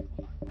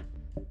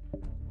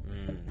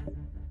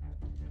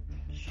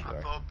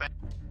 Sure.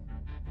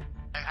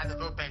 How the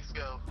vote banks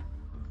go?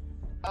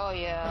 Oh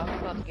yeah, I'm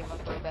about to get my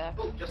foot back.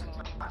 Just in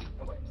time.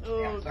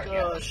 Oh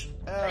gosh.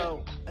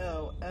 Ow,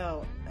 ow,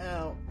 ow,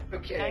 ow.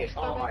 Okay, Nice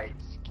oh my. throwback.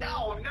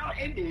 No, not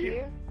Indy!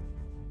 Here.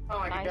 Oh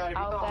my Nice god, if you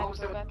thought Outback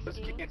Jose throwback was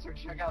ski. cancer,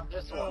 check out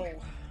this one.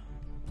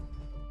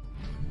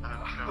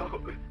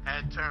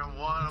 Had turned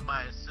one of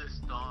my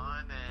assists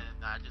on,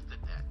 and I just did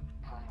that.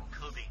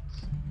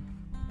 Coolbeats.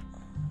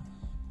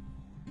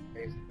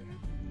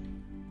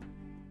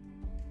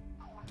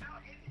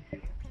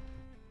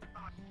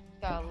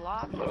 Got a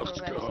lot of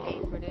throwback ski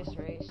for this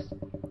race.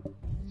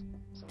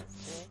 So,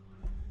 shit.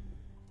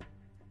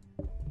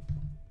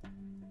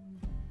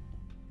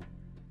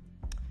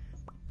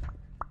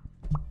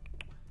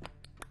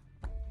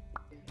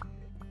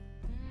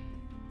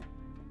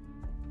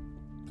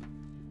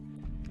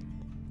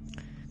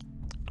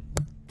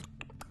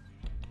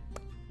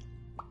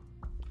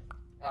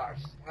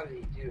 Gosh, how did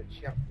he do it?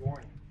 Chef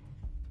Warren.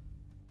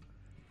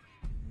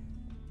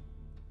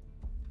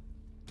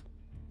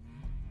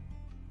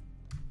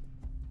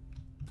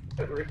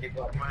 Ricky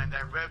Buck. Man,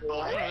 that Red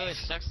Bull. It really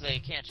sucks that you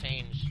can't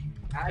change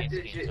How paint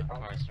did schemes you? on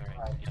cars,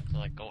 right? You have to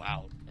like go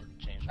out and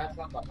change them. That's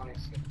not the honey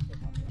skin.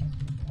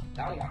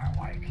 That one I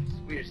like.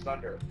 Swedish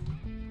Thunder.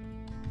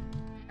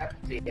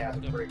 FT has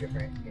a pretty good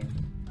paint scheme.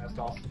 That's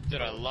awesome.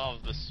 Dude, I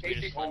love the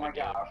Swedish Casey, oh my Thunder,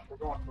 dude. gosh, we're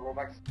going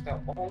throwback stuff.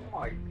 Oh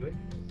my goodness.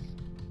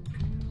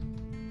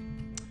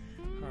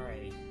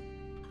 Alrighty.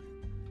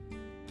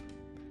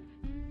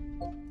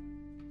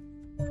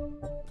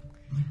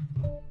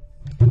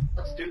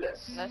 Let's do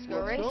this. Let's go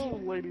Let's go,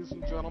 racing. ladies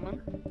and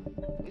gentlemen.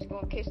 Who's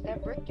gonna kiss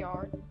that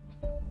brickyard?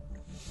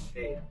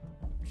 Hey,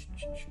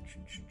 That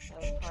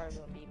was probably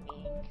gonna be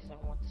me, because I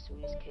want the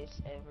sweetest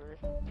kiss ever.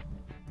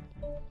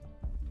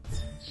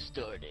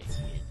 Starting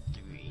in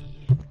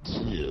 3,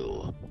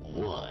 2,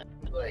 1.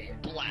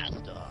 like,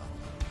 Blast off.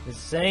 The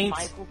Saints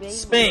Michael Bay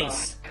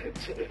Space.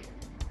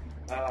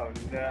 oh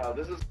no,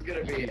 this is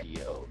gonna be.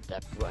 Video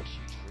that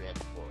Russian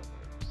Transformers.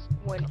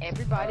 When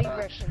everybody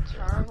wrecks in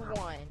turn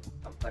 1.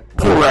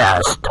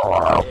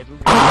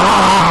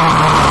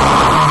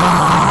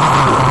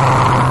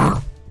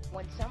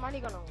 When somebody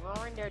gonna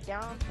ruin their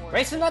downforce.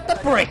 Racing at the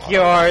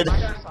brickyard.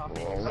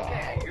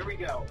 Okay, here we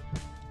go.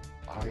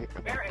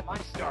 Where am I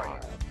starting?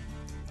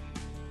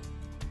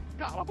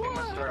 I'm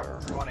gonna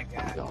start running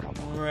at.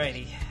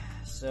 Alrighty.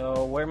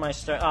 So where am I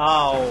start?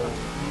 Oh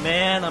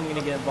man, I'm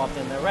gonna get involved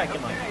in the wreck.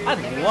 Am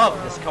I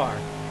love this car.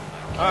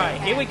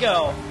 Alright, here we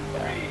go.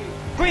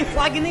 Green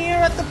flag in the air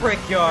at the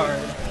brickyard.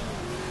 Alright,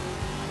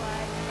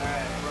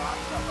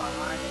 rocks up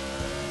behind me.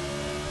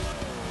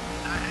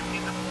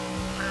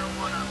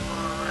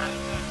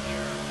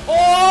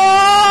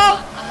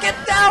 Oh! Get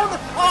down!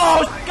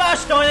 Oh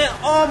gosh darn it!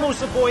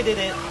 Almost avoided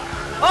it.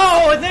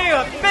 Oh, and there,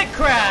 a big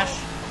crash.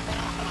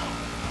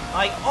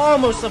 I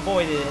almost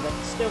avoided it. I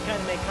still kind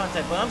of made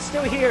contact, but I'm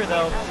still here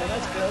though, so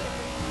that's good.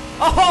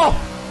 Oh!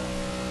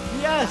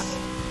 Yes!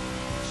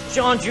 It's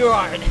John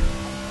Girard.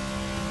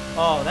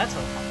 Oh, that's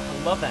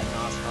I love that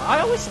NOS car. I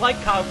always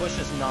liked Kyle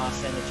Busch's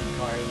NOS Energy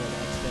car in the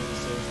Xfinity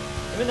series.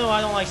 It Even though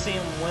I don't like seeing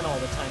him win all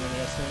the time in the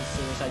S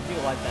series, I do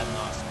like that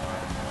NASCAR.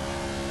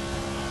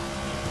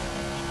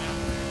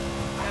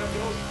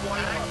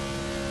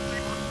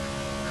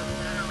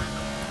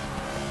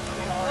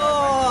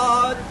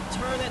 Oh,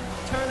 turn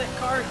it,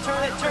 car,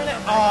 turn it.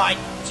 Oh, I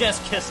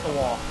just kissed the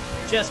wall.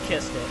 Just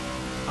kissed it.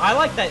 I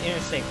like that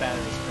Interstate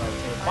Batteries car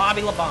too.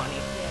 Bobby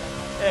Labonte.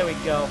 There we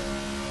go.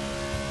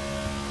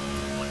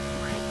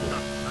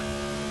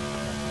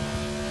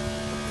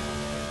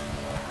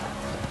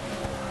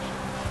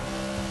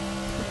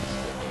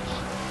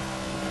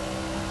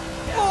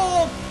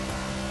 Oh!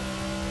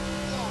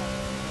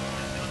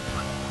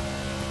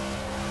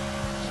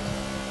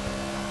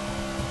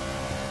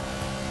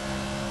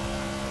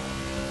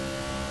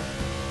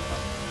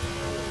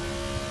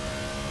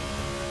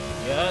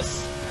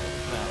 Yes.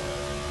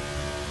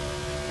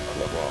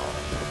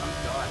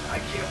 I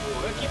can't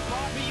believe it.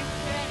 Bobby, you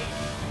petty.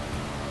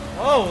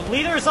 Oh,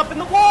 leader's up in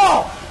the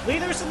wall!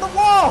 Leader's in the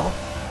wall!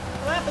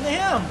 What happened to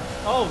him?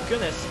 Oh,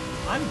 goodness.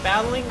 I'm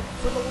battling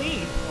for the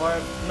lead. Or,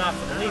 not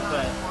for the lead,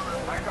 but...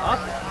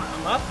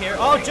 I'm up here.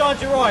 Oh, John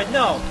Gerard,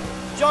 no!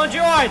 John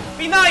Gerard,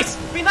 be nice!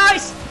 Be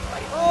nice!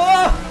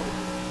 Oh!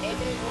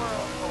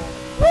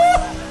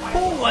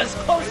 Who was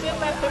close to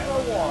that big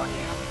wall?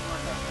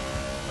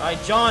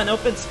 Alright, John,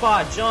 open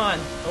spot. John,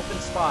 open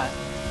spot.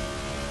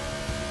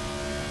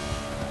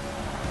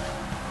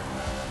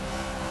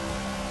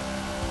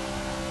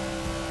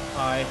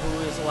 Alright, who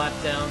is a lap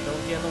down?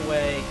 Don't get in the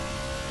way.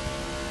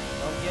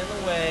 Don't get in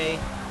the way.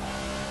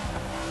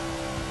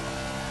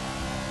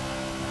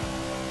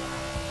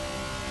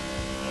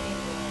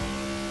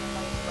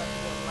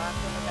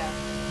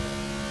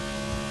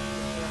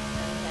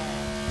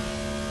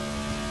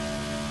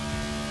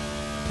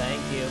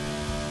 Thank you.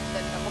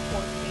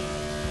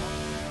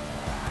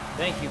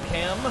 Thank you,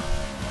 Cam.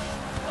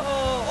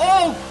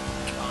 Oh!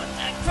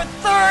 Contact for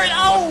third!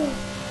 Oh!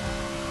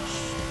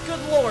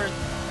 Good lord.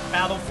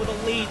 Battle for the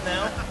lead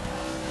now.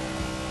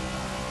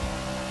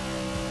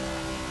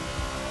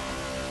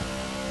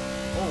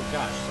 Oh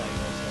gosh,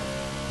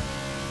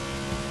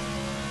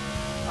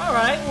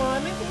 alright, well, I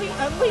mean,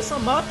 at least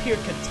I'm up here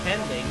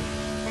contending.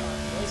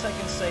 At least I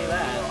can say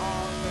that.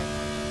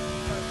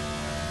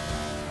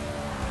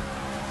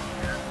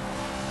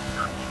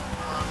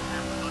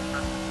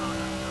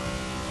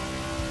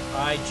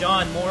 Alright,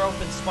 John, more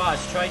open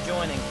spots. Try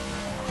joining.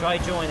 Try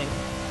joining.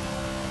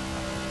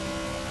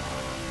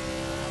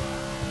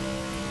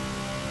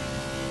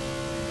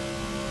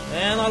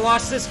 And I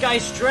lost this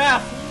guy's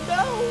draft.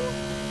 No!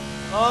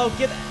 Oh,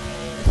 get... I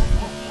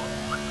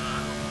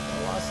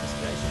lost this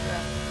guy's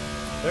draft.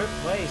 Third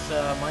place.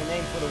 My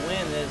name for the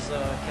win is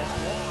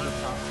catching up to the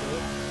top two.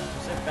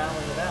 Just like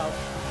battling it out.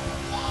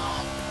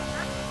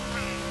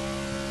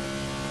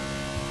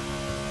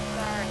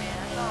 Sorry, man.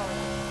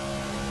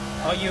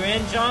 Oh, you're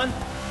in, John?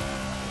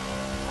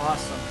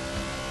 Awesome.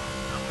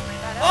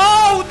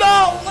 Oh,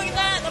 no! Look at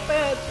that! Not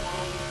bad.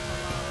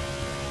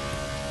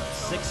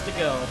 6 to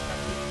go.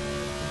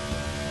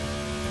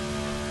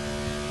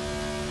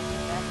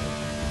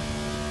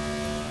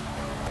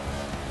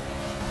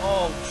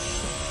 Oh,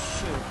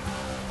 shoot.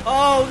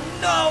 Oh,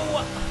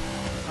 no!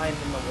 I'm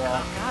in the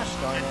wall. Gosh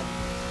darn it.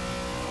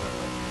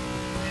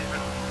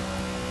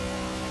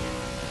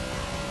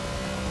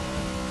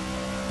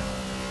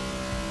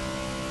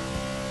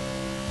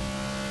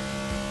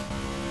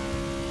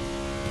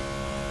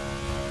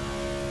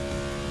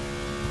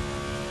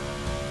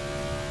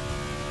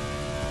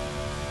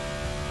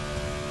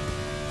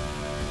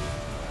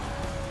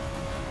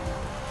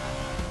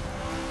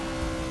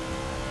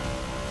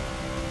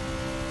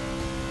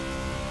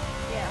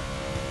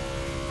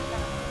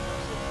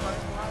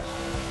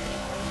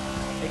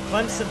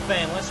 Clemson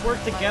fan, let's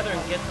work together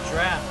and get the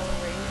draft.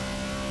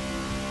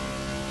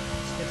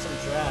 Let's get some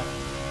draft.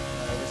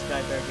 This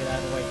guy better get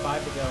out of the way.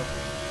 5 to go.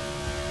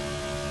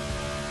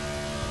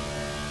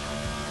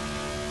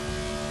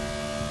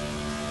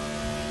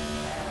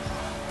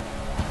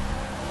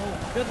 Oh,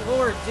 good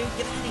lord, dude,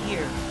 get out of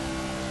here.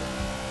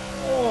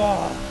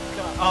 Oh,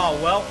 God. Oh,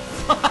 well.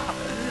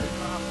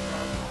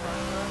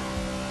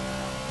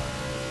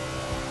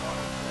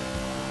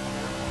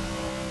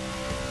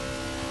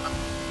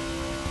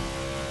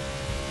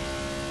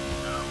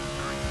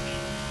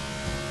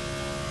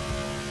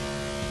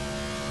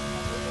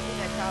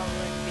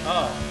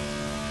 Oh,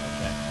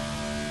 okay.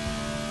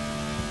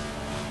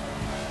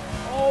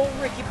 Oh,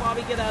 Ricky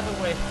Bobby, get out of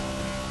the way.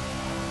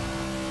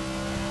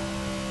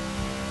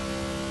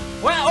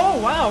 Wow, oh,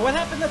 wow, what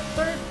happened to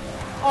third?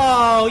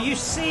 Oh, you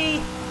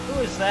see? Who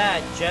is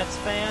that? Jets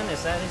fan?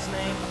 Is that his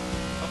name?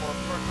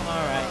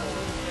 Alright.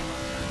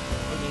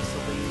 He needs to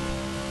leave.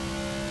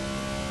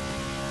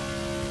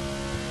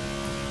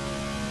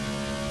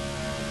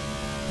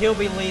 He'll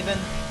be leaving.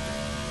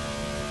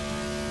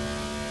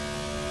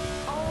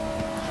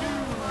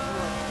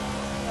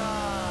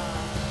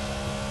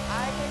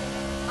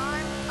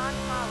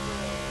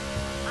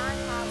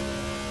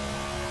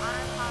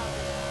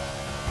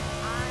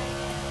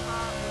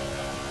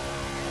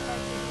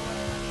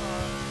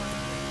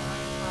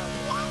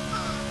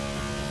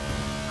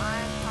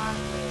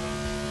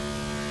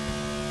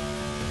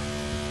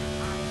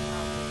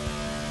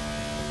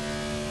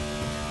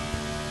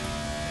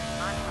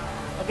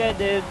 okay,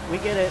 dude. We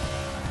get it.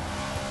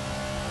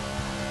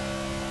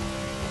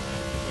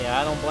 Yeah,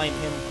 I don't blame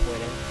him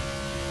quitting.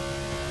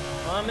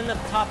 Well, I'm in the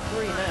top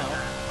 3 now.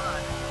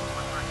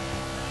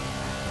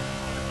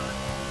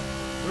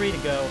 3 to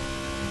go.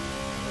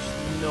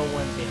 There's no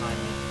one behind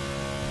me.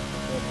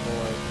 Good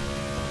lord.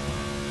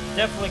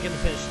 Definitely gonna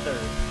finish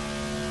 3rd.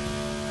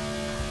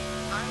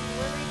 I'm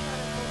literally trying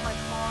to move my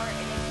car and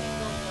it can't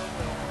go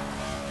nowhere.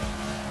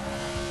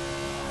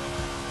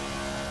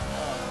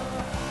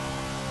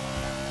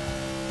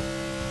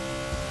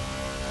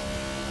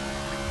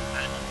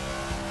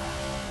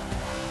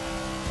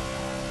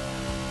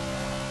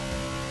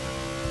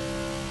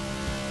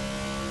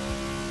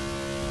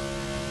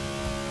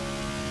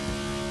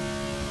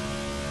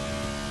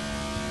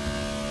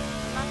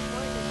 I'm not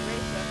winning this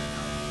race, I'm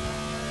not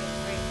winning this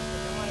race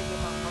because I want to get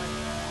my money.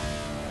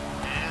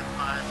 And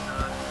my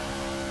son.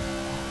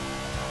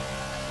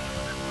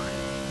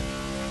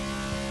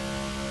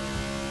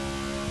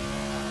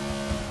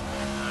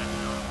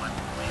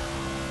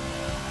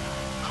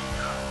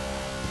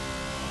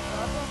 So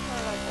I'm gonna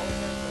play like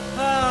over.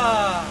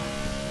 Ah.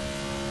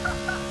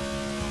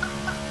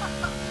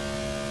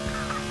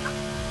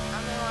 I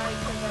mean, like,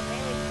 because I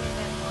mainly spend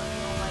that money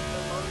on like the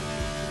lower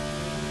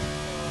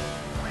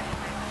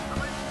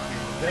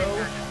Go.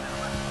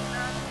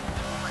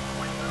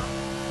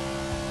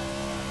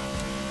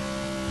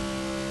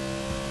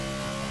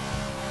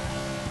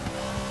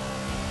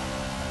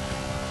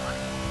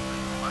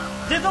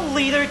 Did the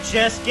leader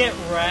just get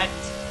wrecked?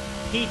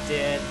 He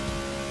did.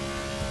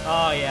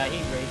 Oh yeah, he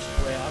rage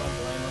quit. I don't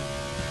blame him.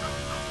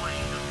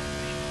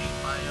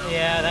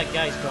 Yeah, that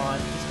guy's gone.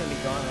 He's gonna be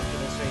gone after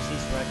this race.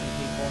 He's wrecking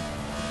people.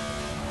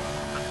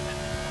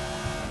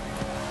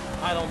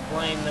 I don't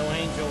blame No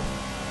Angel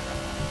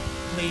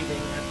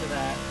leaving after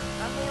that.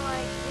 I mean,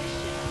 like, this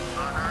should be.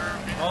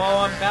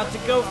 Oh, I'm about to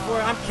go for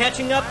it. I'm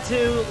catching up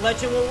to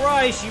Legend Will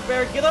Rise. You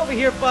better get over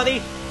here,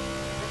 buddy.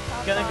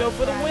 Gonna go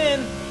for the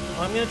win.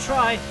 I'm gonna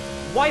try.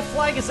 White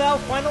flag is out.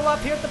 Final lap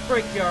here at the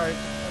Brickyard.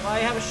 Will I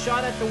have a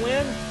shot at the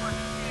win?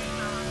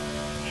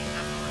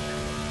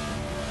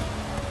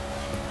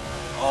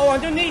 Oh,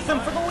 underneath him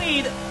for the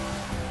lead.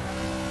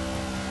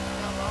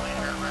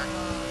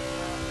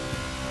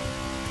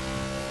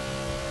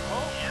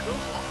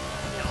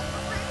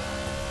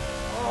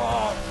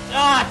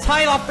 Oh,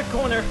 tight off the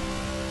corner.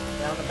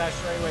 Down the back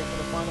straightaway for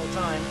the final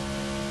time.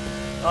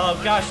 Oh,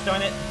 gosh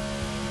darn it.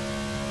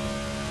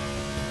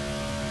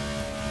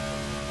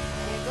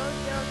 Here goes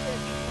Joseph.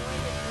 You can win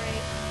this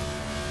race.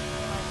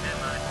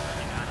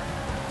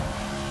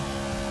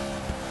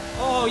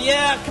 Oh,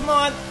 yeah, come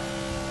on.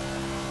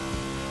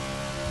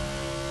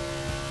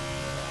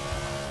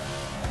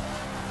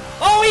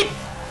 Oh, he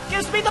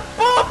gives me the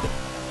bump.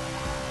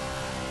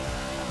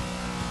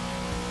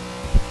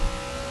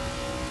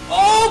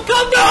 Oh,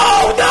 God,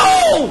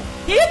 no!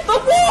 He hit the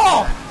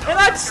wall! And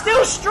I'm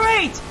still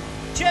straight!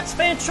 Jets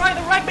fan tried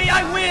to wreck me,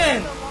 I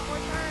win! One more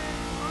turn.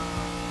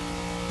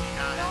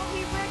 No,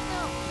 he wrecked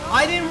him. No.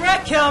 I didn't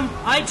wreck him,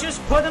 I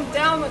just put him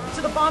down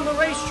to the bottom of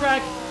the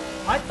racetrack.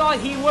 I thought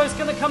he was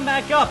gonna come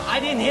back up.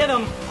 I didn't hit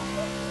him.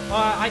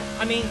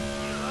 I mean,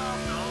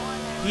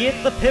 he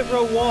hit the pit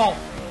road wall.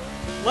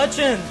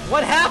 Legend,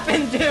 what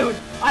happened, dude?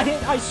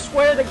 I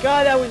swear to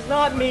God, that was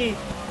not me.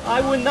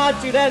 I would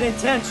not do that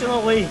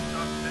intentionally.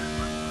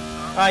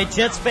 Alright,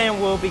 Jets fan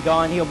will be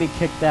gone. He'll be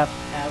kicked out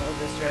of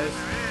this race.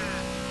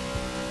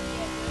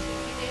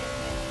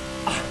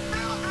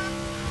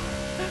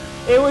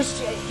 It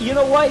was, you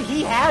know what?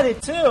 He had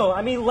it too.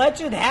 I mean,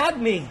 Legend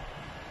had me.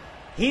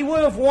 He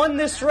would have won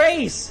this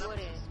race.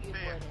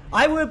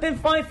 I would have been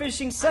fine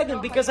finishing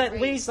second because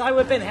at least I would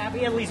have been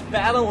happy at least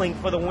battling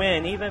for the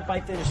win, even if I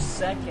finished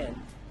second.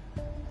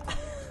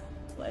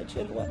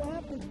 Legend, what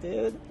happened,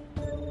 dude?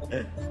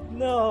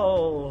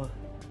 No.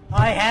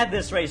 I had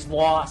this race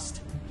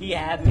lost. He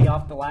had me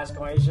off the last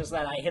corner. It's just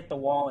that I hit the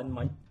wall and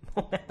my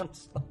momentum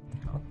slowed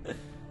down.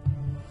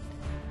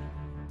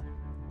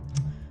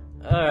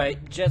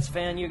 Alright, Jets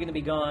fan, you're gonna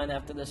be gone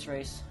after this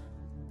race.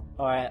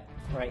 Alright,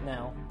 right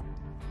now.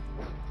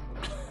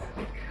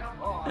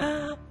 Come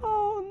on.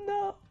 Oh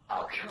no.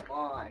 Oh, come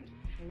on.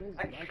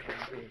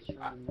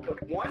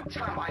 One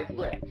time I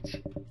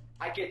lift,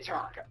 I get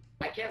turned.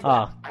 I can't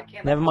lift. I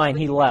can't never lift. mind,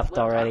 he left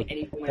already. And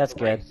he wins That's the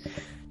good. race.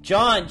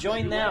 John,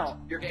 join now.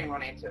 You're getting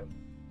run into.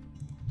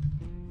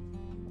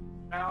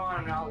 No,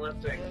 I'm not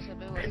lifting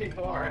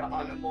anymore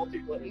on the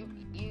multiplayer.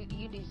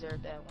 You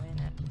deserve that win.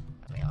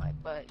 I mean, like,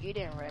 but you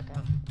didn't wreck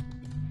him.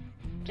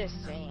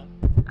 Just saying.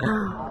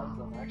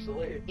 Awesome,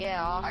 actually.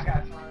 Yeah, awesome. I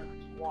got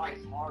turned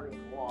twice harder than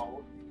the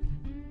wall.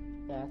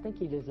 Yeah, I think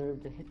he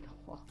deserved to hit the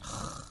wall.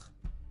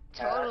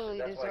 Totally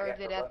That's what I deserved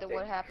get it for after what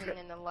lifting. happened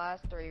in the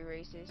last 3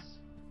 races.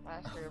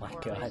 Last 3 or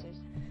 4 God. races.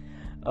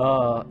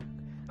 Oh,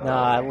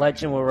 nah,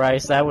 Legend Will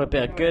Rise. That would be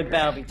a good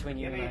battle between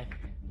you and I.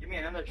 Give me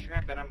another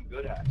track that I'm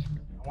good at.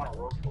 I want a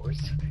road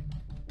course.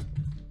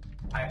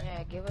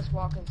 Yeah, give us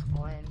Watkins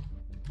Glen.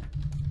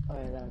 Oh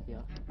yeah, that would be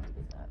awesome.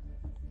 Do that.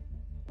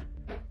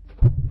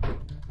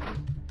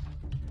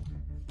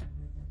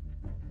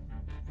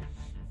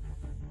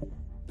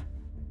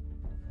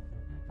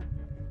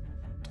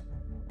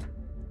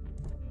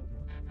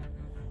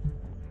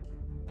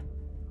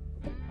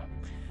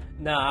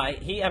 Nah,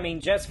 I mean,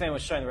 Jets fan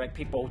was trying to wreck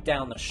people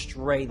down the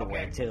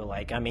straightaway, too.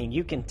 Like, I mean,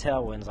 you can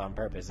tell when it's on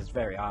purpose. It's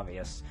very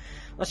obvious.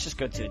 Let's just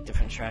go to a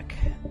different track.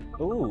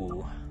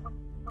 Ooh.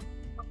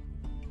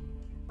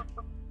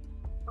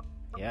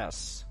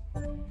 Yes.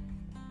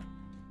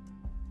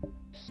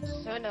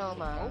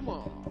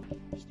 Sonoma.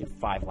 Just do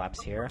 5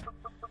 laps here.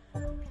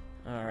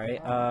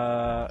 Alright,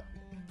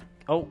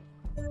 Oh.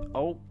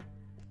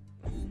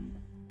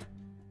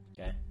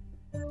 Okay.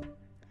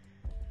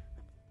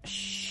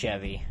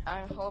 Chevy.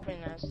 I'm hoping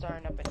I'm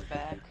starting up at the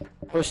back.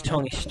 Where's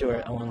Tony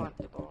Stewart? I want.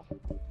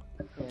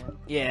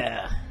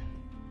 Yeah.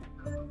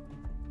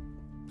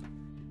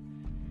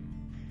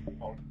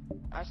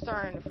 I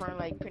started in the front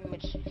like pretty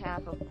much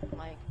half of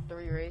like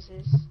 3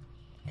 races,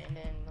 and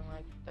then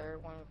like the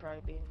 3rd one would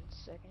probably be in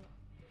the 2nd.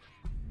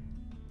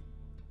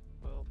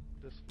 Well,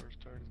 this first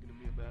turn is gonna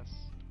be a mess.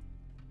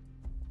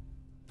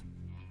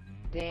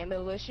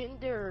 Demolition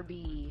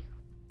Derby.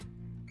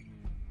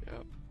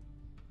 Yep.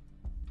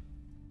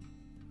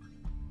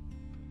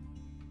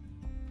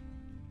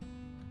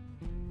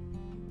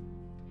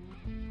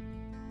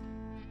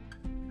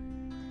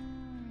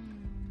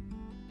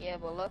 Yeah,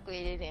 but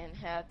luckily they didn't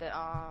have the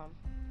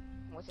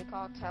what's it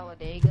called,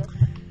 Talladega.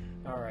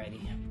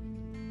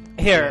 Alrighty.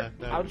 Here,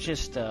 Yeah, I'll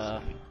just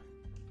hold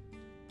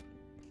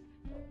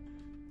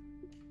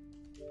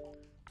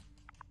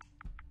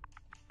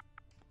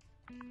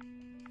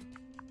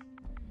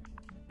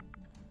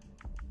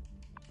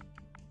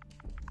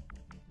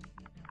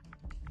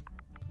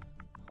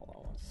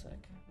on one sec.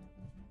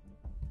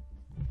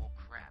 Well,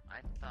 crap.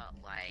 I thought,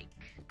 like,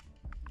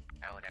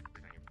 I would have to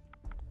click on your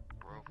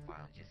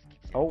profile and just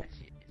keep saying Oh. what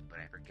shit is, but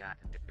I forgot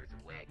that there's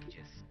a way I could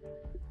just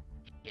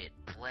hit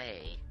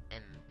play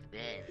and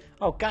then.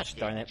 Oh gosh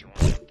darn it. join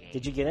the game.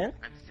 Did you get in?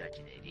 I'm such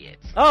an idiot.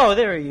 Oh,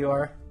 there you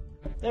are.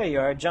 There you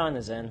are. John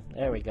is in.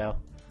 There we go.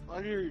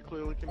 I hear you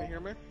clearly. Can you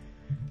hear me?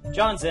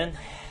 John's in.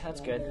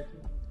 That's good.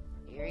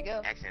 Here we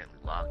go. Accidentally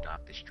logged off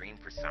the stream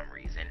for some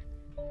reason.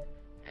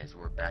 As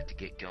we're about to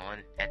get going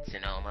at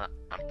Sonoma,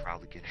 I'm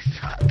probably gonna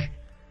suck.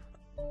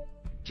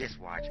 Just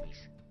watch me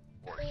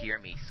or hear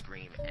me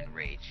scream and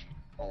rage.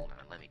 Hold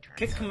on, let me turn.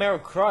 Kick this on.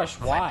 Camaro Crush.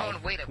 Oh, my Why?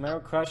 phone, wait a-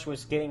 Camaro Crush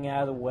was getting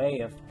out of the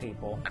way of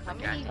people. I forgot.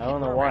 many I don't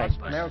know people why. watch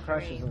Camaro my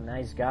Crush is a stream?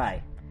 nice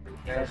guy.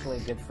 He's actually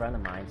a good friend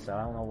of mine, so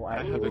I don't know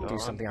why he would do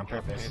something on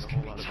purpose.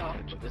 Paying a whole lot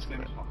of attention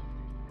to it.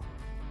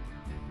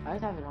 I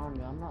just have it on,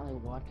 but I'm not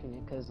like watching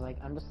it because like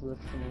I'm just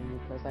listening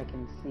because I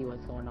can see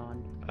what's going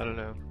on. I don't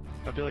know.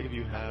 I feel like if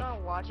you I'm have,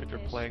 not watching if you're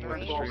his playing with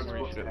the stream, streamer,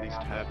 you so- should at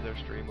least have their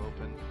stream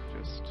open,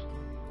 just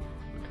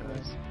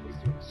because.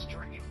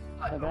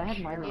 But I have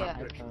mine on Yeah.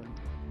 my iPhone.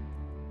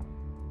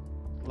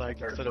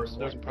 Like, instead of,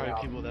 there's probably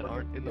people that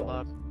aren't in the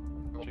live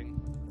watching,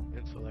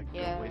 and so like,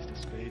 Yeah. don't waste of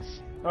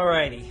space.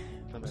 Alrighty.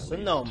 Them at least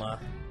Sonoma.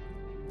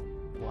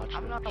 Watch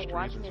I'm their not stream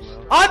watching as this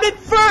well. I'm in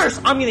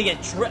first! I'm gonna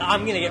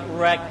get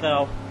wrecked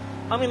though.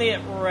 I'm gonna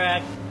get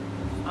wrecked.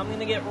 I'm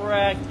gonna get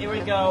wrecked. Here we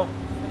go.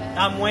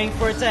 I'm waiting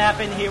for it to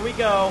happen. Here we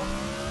go.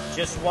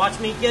 Just watch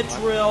me get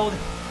drilled.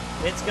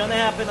 It's gonna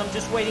happen. I'm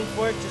just waiting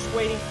for it. Just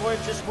waiting for it.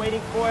 Just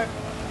waiting for it.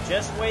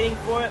 Just waiting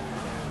for it.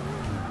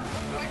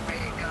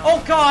 Oh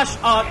gosh!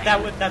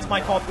 That's my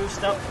call.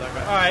 Boost up.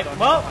 All right.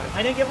 Well,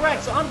 I didn't get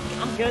wrecked, so I'm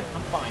good.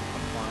 I'm fine.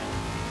 I'm fine.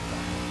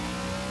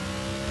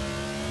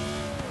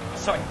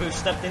 Sorry,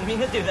 boost up. Didn't mean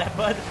to do that,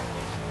 bud.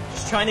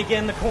 Just trying to get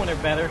in the corner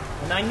better.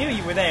 And I knew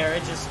you were there.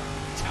 It just.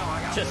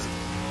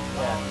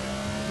 Yeah.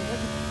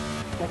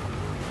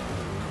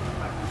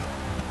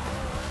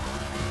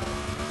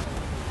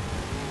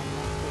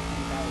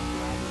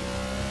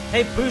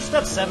 Hey, Boost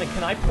Up 7,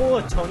 can I pull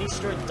a Tony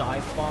Stewart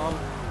dive bomb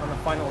on the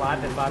final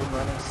lap if I'm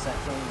running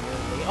second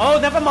year lead? Oh,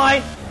 never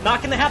mind!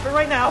 Not gonna happen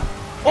right now!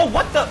 Oh,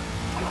 what the?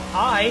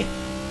 Hi!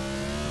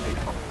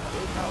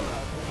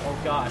 Oh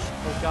gosh,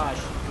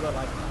 you are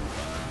like...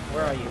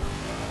 Where are you?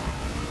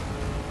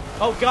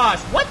 Oh gosh,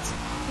 what?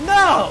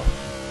 No!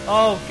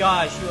 Oh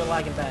gosh, you are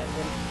lagging bad.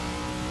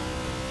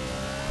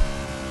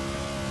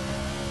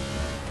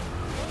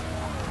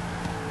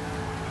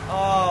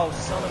 Oh,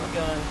 son of a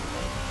gun.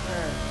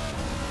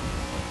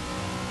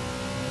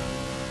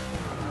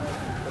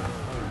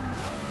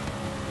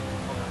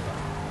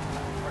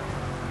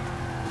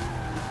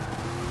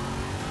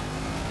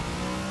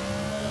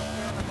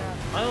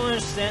 I don't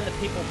understand the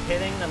people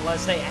pitting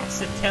unless they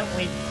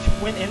accidentally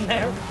went in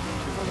there.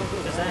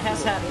 Because that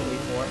has happened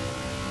before.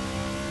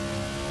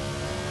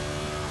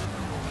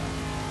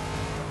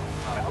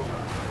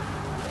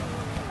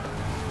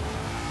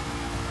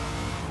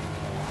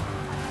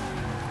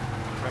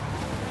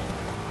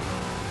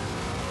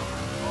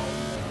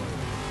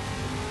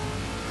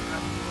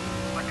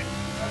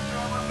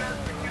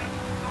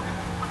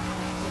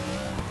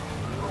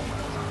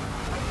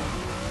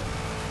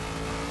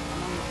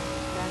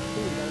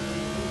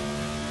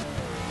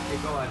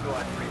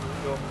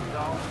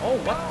 Oh,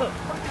 what the?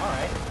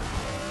 Alright.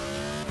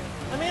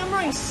 I mean, I'm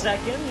running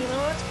second, you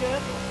know, that's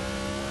good.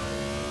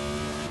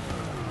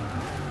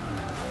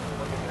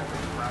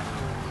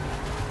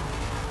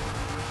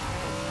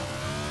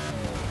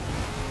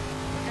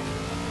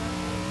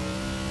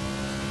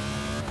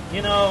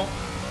 You know,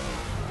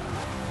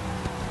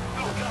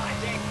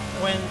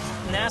 when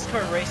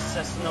NASCAR races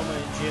at Sonoma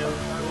in June,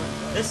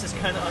 this is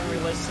kind of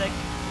unrealistic.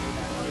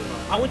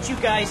 I want you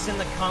guys in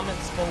the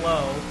comments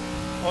below,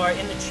 or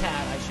in the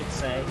chat, I should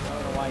say. I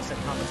don't know why I said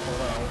comments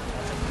below.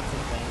 That's a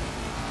YouTube thing.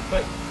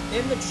 But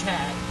in the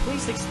chat,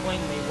 please explain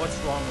to me what's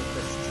wrong with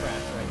this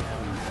track right now.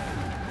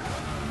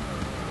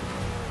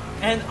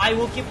 And I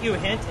will give you a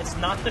hint. It's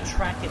not the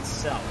track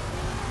itself.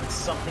 It's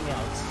something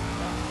else.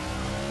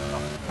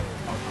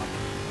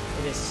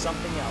 It is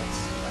something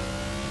else.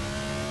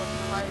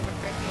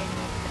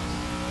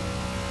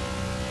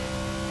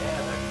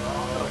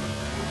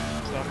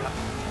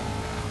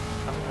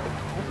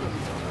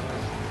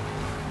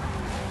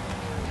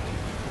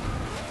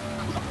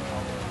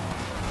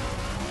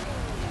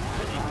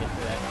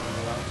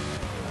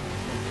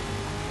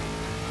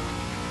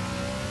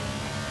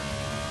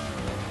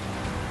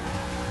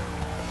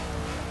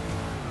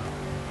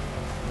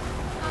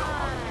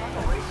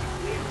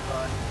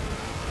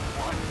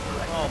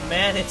 Oh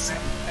man, it's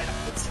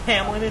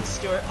Hamlin and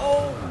Stewart.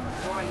 Oh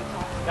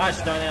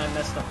gosh darn it, I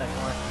messed up that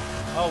car.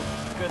 Oh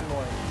good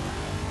lord.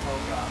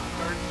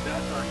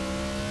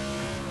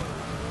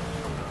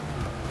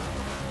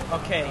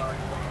 Okay,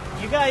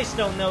 you guys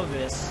don't know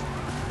this,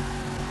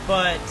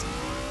 but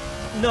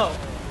no,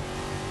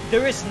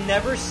 there is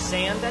never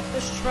sand at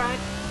this track.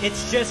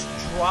 It's just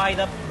dried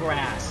up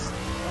grass.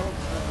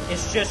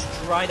 It's just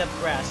dried up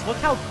grass. Look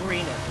how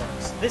green it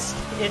looks.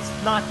 It's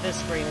not this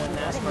green when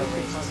NASCAR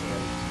races here.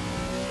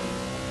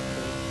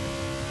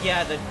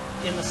 Yeah,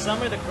 in the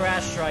summer the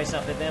grass dries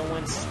up, and then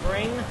when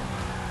spring,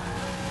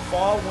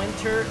 fall,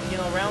 winter, you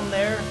know, around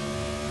there,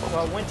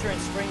 well, winter and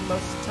spring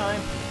most of the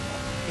time,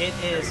 it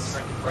is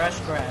fresh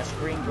grass,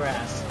 green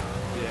grass.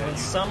 When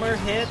summer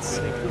hits,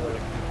 the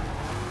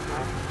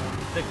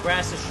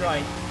grass is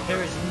dry.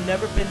 There has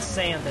never been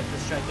sand at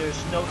this track.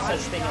 There's no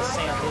such thing as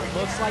sand. It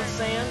looks like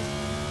sand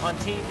on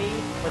TV,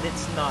 but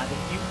it's not.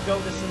 If you go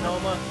to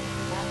Sonoma,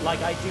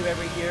 like I do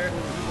every year,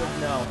 you would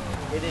know.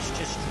 It is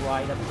just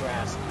dried up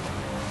grass.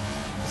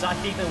 So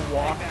I've even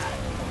walked.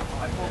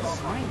 I've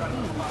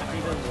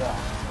even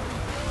walked.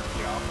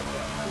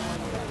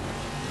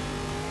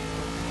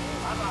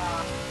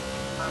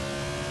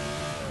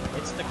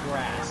 It's the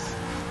grass.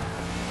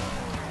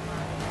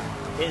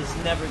 It is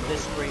never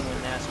this green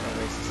when NASCAR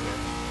races here.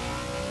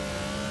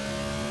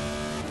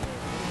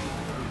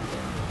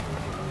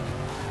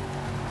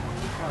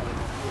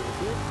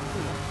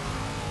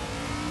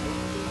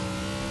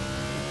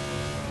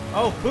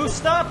 Oh,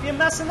 boost up! You're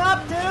messing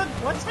up, dude!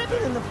 What's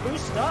happening in the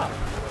boost up?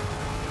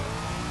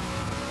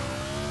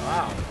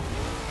 Wow.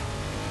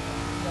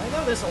 I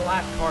know there's a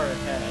lap car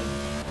ahead.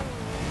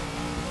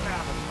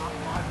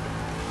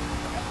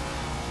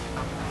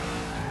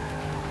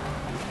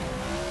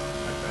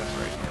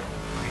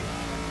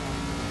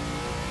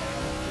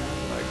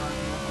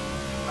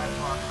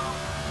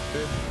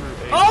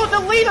 Oh, the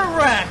leader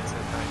wrecked!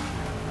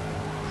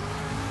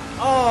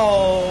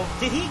 Oh,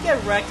 did he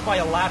get wrecked by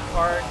a lap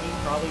car? He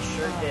probably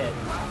sure did.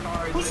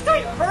 Who's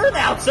doing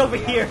burnouts over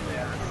here?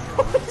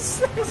 What is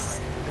this?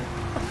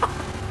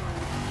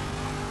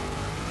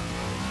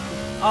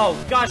 Oh,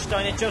 gosh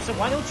darn it, Joseph,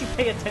 why don't you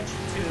pay attention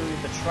to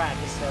the track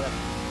instead of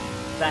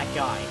that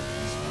guy?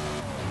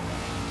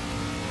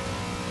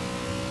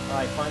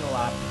 Alright, final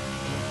lap.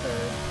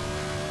 Third.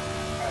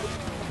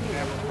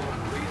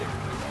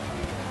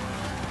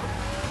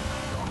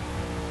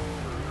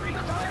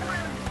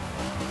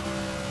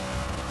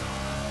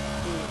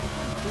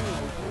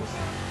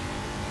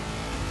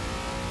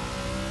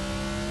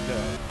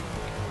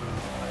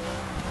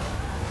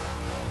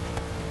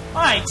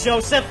 Alright,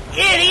 Joseph,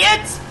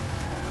 idiot!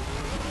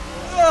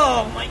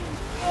 Oh my,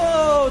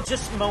 oh,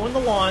 just mowing the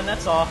lawn,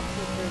 that's all.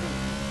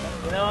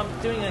 You know,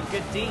 I'm doing a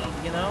good deed,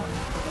 you know?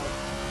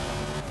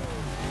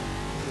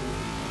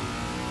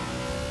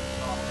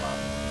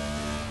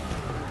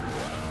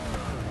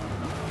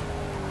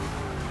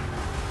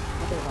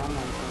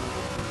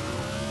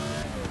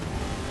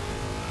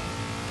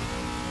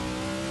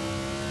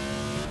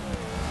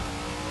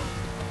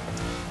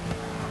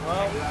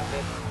 Well,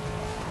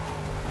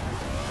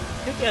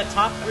 could get a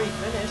top 3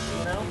 finish,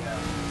 you know?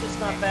 It's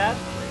not bad.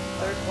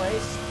 3rd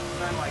place.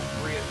 I'm like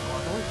 3 and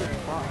 4.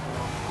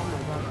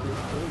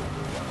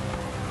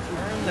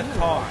 Turn the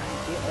car.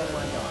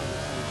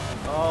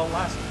 Oh,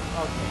 last.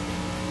 Okay.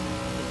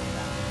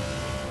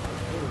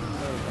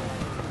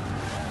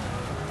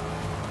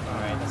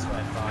 Alright, that's what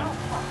I thought.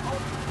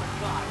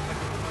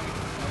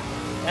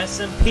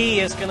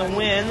 S&P is gonna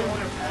win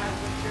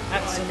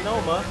at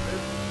Sonoma.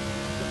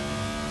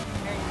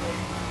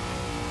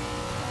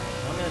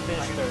 I'm gonna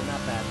finish 3rd,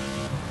 not bad.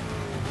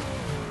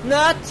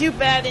 Not too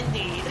bad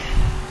indeed.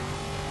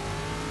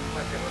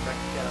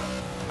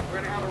 We're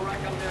gonna have a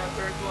wreck up there on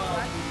turn 12.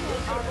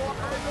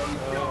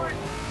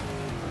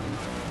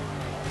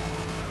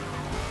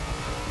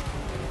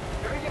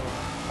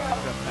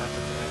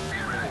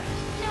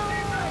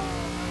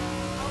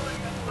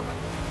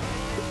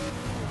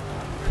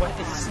 What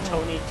is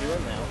Tony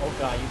doing now? Oh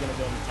god, you're gonna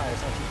go in the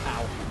tires, aren't you?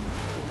 Ow.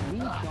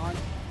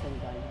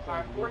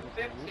 like,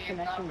 415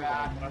 not connection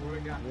bad, was but I would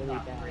have gotten really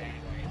top bad. 3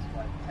 anyways.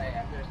 But hey,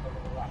 I finished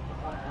over the lap.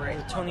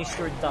 Great. Tony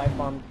Stewart dive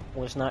bomb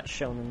was not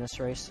shown in this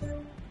race.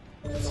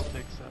 I'll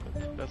take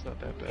 7. That's not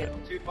that bad.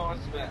 Get 2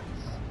 bonus spins.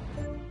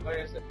 What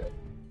is it?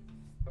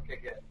 Okay,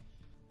 good.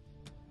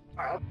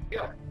 Alright, let's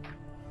go.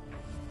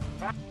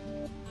 Alright,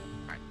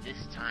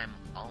 this time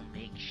I'll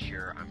make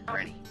sure I'm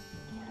ready.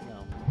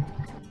 No.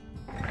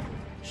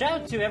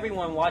 Shout out to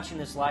everyone watching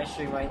this live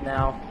stream right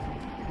now.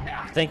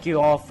 Thank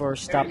you all for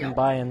stopping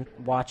by and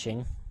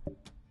watching.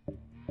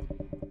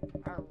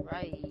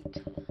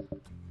 Alright.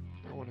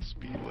 I want a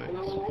speedway.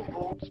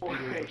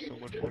 Speedways are so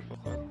much more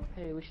fun.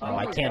 Hey, we should Oh,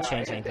 I can't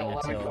change anything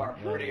until the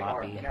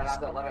lobby is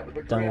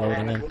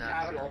downloading in.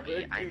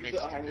 I missed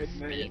the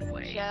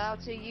speedway. Shout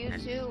out to you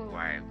That's too,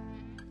 why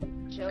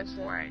Joseph.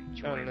 I I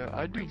enjoy don't know.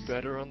 I do racing.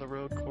 better on the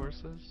road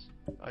courses.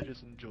 I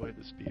just enjoy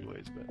the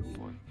speedways better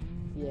more.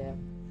 Yeah.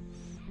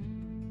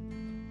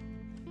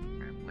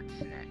 Alright,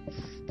 what's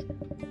next?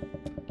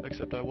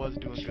 Except I was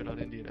doing good on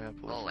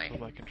Indianapolis Oh, wait.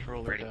 until my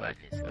controller Pretty died,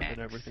 button is and X.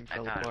 then everything I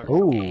fell thought it apart.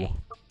 was Ooh. A.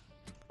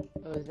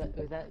 Oh, is that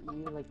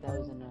you? Like, that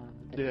was in,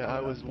 Yeah,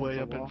 I was against way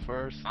the up in wall?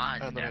 first,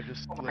 and then I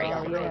just Oh, like,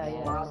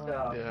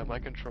 yeah. yeah, my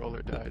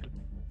controller died.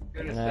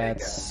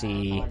 Let's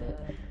see. Got it.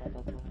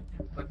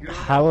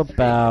 How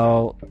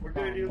about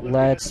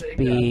let's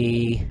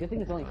be. Good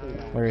thing it's only 3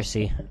 rounds. Where is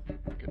he? I'm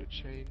gonna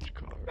change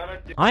car.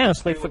 I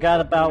honestly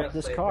forgot about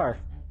this car.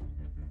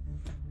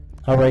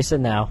 I'll race it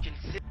now.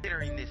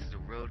 Considering this is a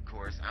road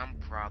course, I'm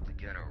probably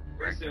gonna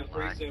wreck a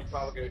lot.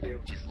 probably gonna do.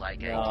 Just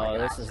like I No,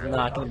 did this is last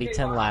not going to be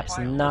 10 laps.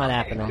 Not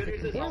happening.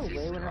 Is there a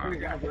way whenever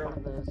you have one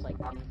of those, like,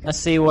 Let's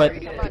see what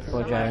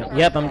we're driving.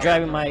 Yep, I'm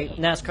driving my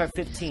NASCAR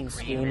 15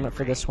 scheme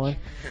for this one.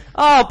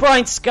 Oh,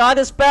 Brian Scott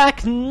is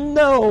back.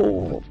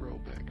 No.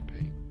 Throwback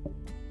paint.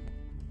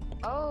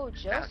 Oh,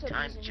 Joseph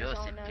time using his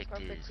own Joseph picked NASCAR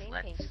his 15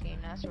 Let's paint scheme.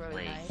 That's really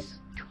Play nice.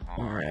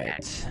 car Alright.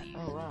 activities.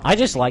 oh wow. I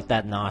just like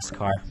that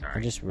NASCAR. I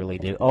just really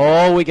do.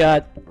 Oh, we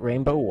got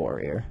Rainbow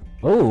Warrior.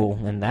 Oh,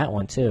 and that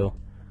one too.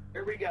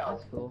 Here we go.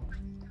 That's cool.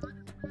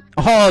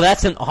 Oh,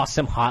 that's an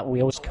awesome Hot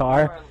Wheels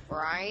car.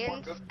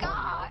 Brian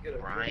Scott.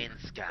 Brian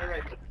Scott.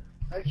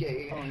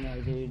 Okay. Oh no,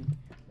 dude.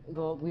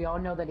 Well, we all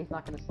know that he's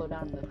not gonna slow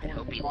down in the corner.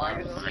 hope he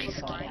loves my Brian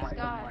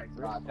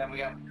Scott. Then we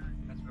got.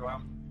 Let's go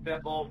on.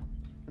 Pitbull.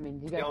 I mean,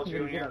 you guys Dale can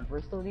really Jr. get a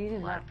Bristol, dude,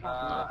 and not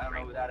I don't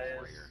know who that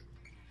is.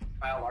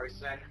 Kyle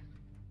Larson.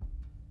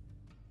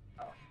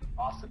 Oh,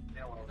 Austin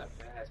Dillon. That's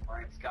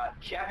Brian Scott.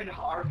 Kevin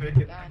Harvick.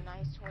 Got a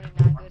nice 29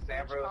 good Sam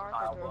bench Rose, car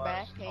Kyle for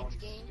throwback Busch, paint Tony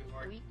scheme.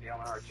 Stewart, Sweet. Dale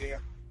Earnhardt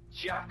Jr.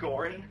 Jeff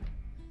Gordon.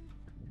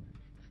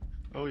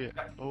 Oh yeah,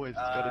 always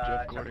got a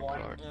Jeff Gordon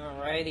car.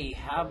 Alrighty,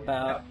 how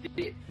about...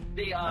 I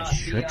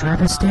should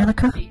drive a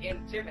Danica?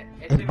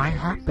 It might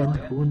happen,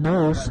 who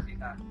knows?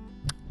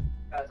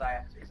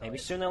 Maybe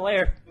sooner or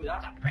later.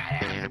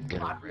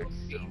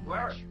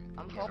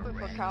 I'm hoping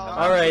for Kyle.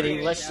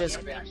 Alrighty, let's just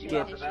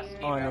get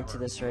on into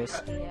this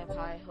race. We have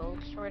high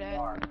hopes for that.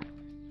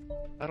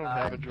 I don't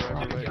have a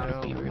driver right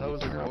now. I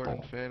was a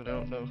Gordon fan. I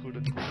don't know who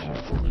to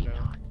cheer for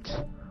now.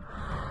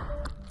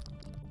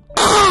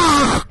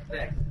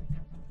 Six.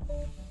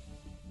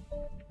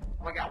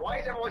 Oh my god, why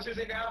is everyone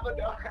choosing now? But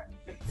no.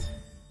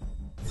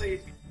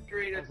 Please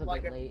create That's it a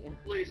like bit a. late.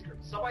 Please,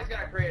 somebody's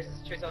gotta create a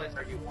Chase Elliott's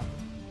RG1.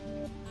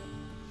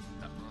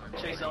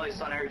 Chase Elliott's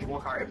son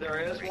RG1 car. If there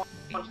is one,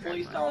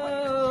 please tell me.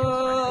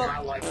 I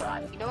like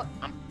that. You know what?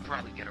 I'm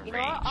probably gonna You know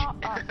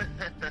what?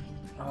 rage.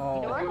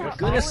 Oh,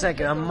 goodness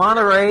second.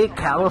 Monterey,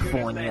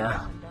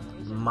 California.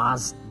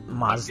 Mazda.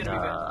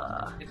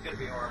 It's gonna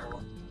be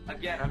horrible.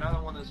 Again,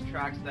 another one of those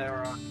tracks that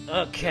are on.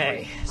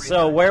 Okay,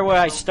 so where will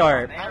I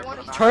start? I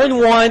want to Turn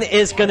 1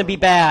 is gonna be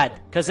bad,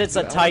 because it's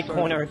a tight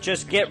corner.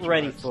 Just get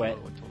ready for it.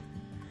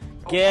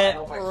 Get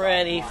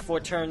ready for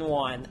turn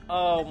 1.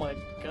 Oh my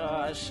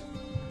gosh.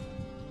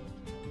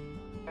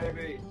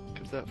 Maybe.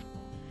 Cause that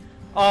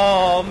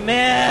Oh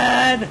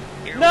man!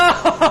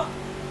 No!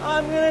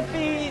 I'm gonna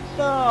be...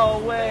 No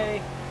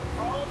way.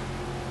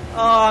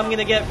 Oh, I'm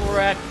gonna get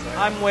wrecked.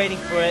 I'm waiting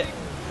for it.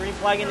 Green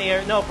flag in the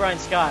air. No, Brian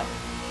Scott.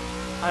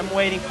 I'm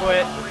waiting for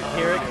it.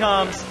 Here it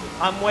comes.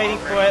 I'm waiting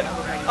for it.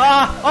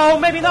 Ah! Oh,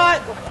 maybe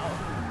not!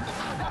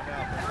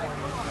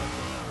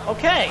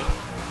 Okay.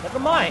 Never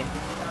mind.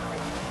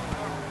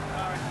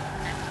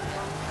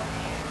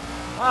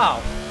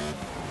 Wow.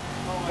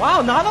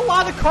 Wow, not a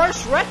lot of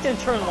cars wrecked in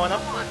turn 1.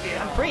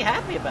 I'm pretty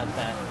happy about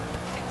that.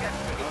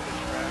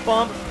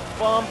 Bump,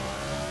 bump.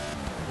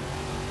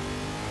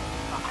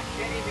 I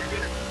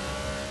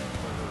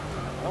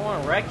don't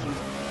want to wreck you.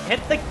 Hit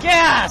the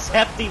gas!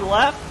 Hefty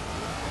left.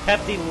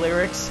 Hefty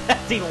lyrics.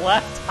 Hefty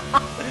left.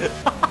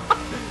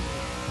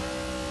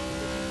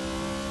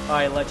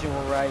 Alright, Legend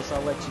will rise.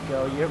 I'll let you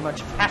go. You're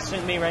much faster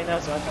than me right now,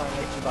 so I'm trying to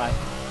let you by.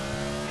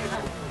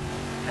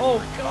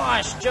 Oh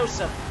gosh,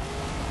 Joseph.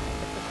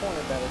 Hit the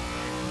corner better.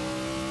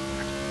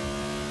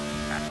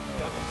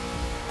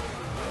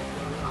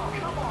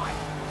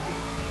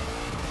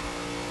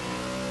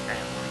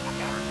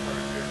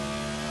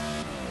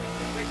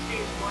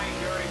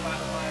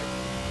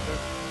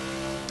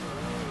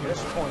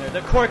 This corner,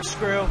 the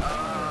corkscrew.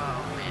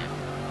 Oh man.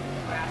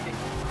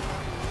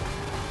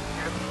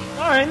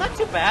 Alright, not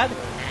too bad.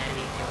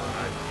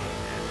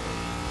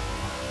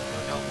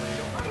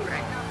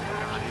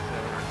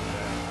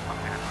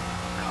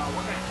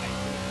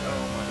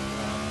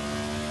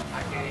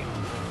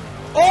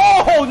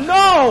 Oh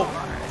no!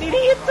 Did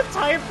he hit the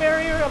tire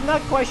barrier? I'm not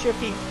quite sure if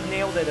he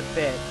nailed it a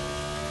bit.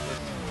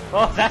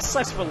 Oh, that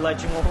sucks for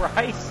Legend will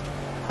Rise.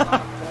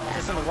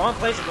 Just in the wrong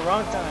place at the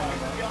wrong time.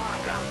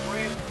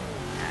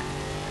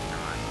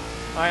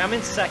 Alright, I'm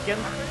in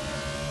second.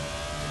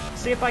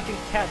 See if I can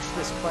catch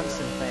this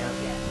Clemson fan,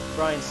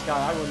 Brian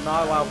Scott. I will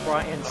not allow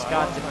Brian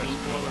Scott to beat me.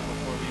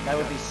 That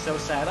would be so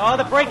sad. Oh,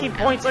 the braking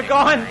points are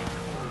gone!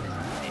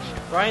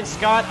 Brian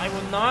Scott, I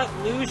will not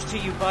lose to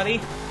you,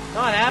 buddy.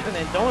 Not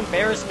happening. Don't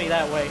embarrass me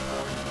that way.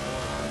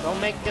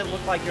 Don't make it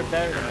look like you're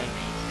better than me.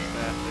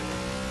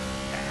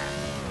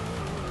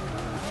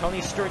 Tony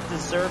Stewart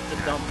deserved to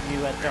dump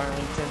you at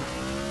Darlington.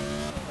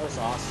 That was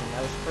awesome.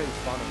 That was pretty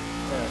funny.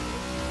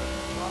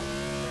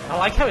 I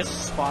like how his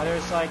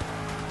spotter's like,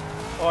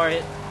 or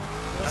it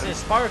was his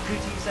spotter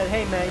Kuti said,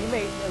 "Hey man, you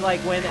made," like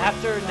when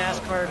after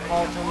NASCAR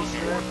called Tony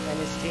Stewart and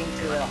his team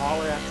to the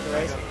holler after the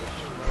race,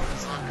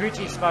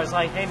 Kuti's spotter's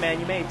like, "Hey man,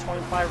 you made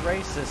 25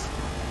 races."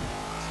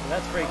 So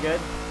that's pretty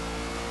good.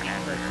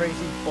 The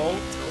crazy Bolt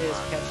is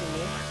catching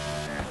me.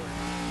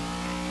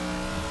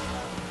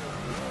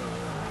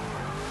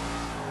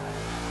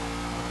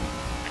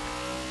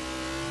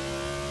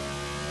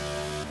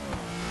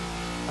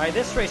 Alright,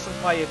 this race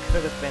looked like it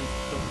could have been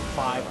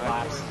 5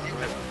 laps. I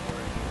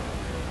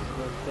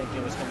didn't think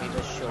it was going to be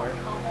this short.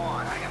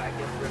 Alright,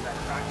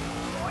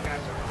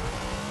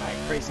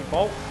 Crazy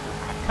Bolt.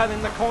 Cut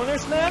in the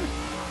corners, man.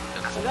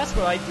 So that's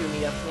what I do in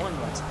the F1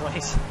 Let's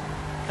Plays.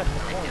 Cut the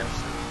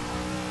corners.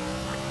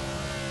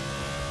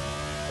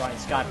 Brian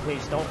Scott,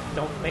 please don't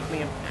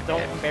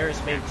embarrass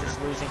me just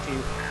losing to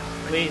you.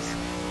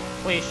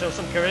 Please show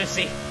some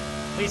courtesy.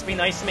 Please be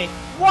nice to me.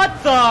 What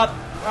the?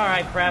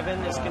 Alright,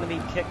 Pravin is going to be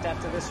kicked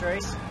after this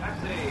race.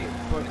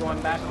 We're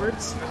going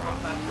backwards.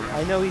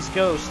 I know he's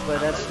Ghost,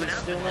 but that's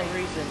still no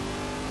reason.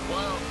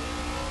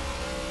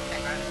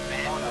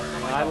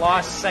 I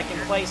lost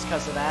second place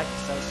because of that,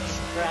 because I was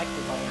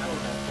distracted by another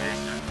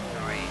first.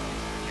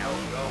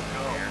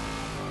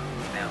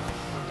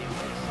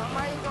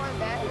 Somebody's going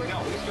backwards.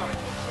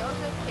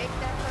 Joseph kicked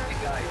that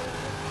person.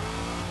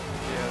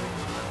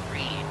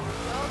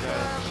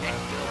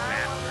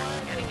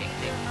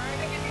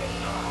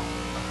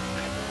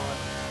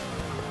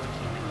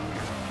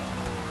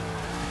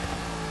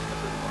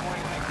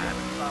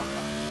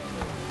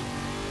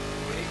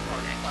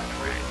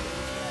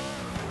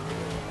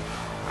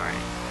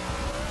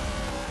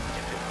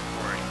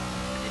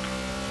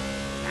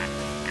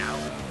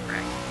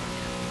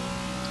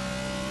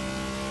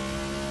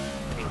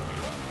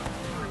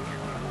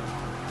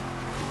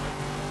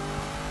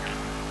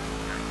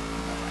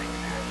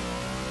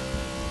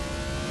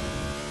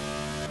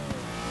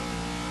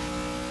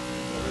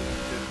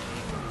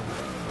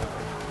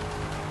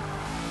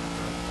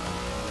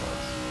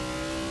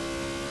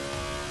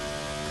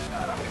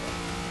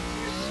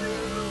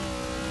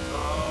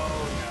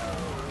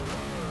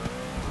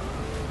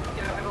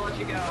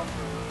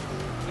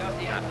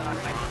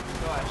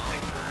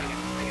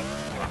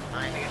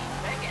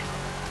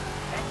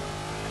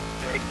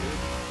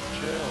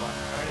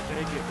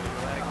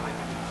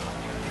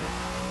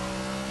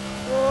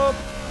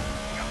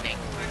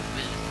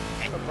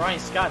 Brian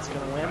Scott's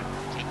gonna win.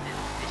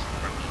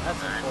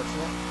 That's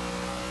unfortunate.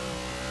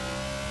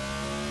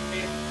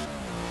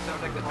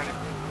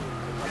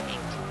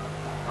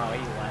 Oh, he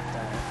laughed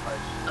at it.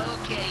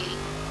 Okay.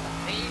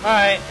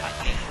 Alright.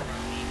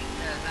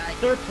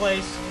 Third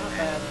place, not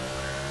bad.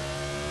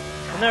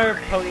 Another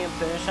podium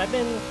finish. I've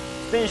been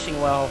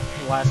finishing well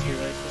the last few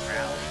races. So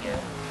yeah.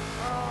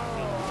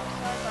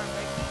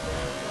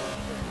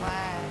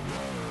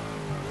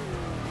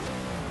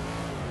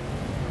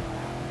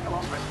 I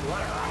lost my spoiler.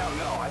 I don't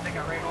know. I think I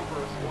ran over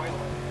a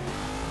spoiler.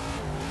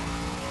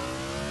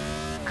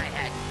 I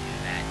had to do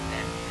that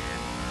then.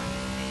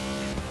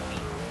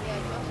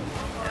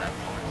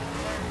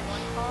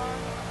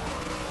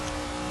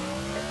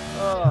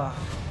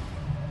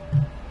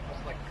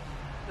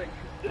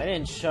 I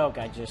didn't choke,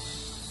 I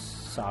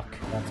just suck,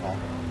 that's all.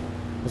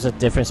 There's a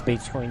difference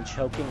between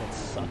choking and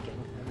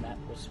sucking, and that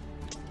was,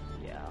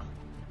 yeah,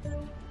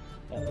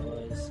 that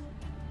was.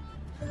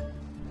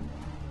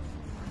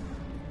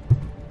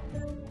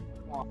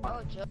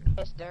 Oh,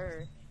 just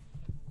dirt.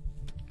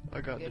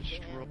 I got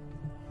destroyed.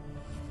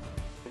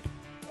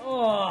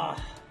 Oh.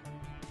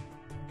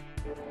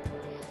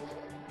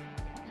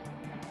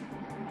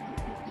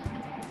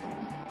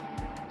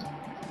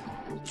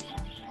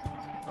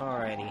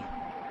 Alrighty.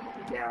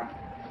 Yeah.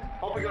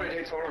 Hope we go to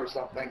Daytona or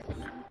something.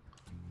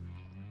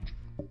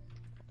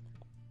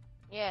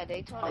 Yeah,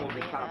 Daytona Oh,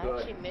 again. kinda I good.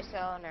 actually missed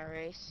out on that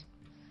race.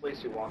 At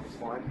least you walk is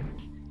fine.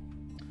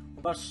 What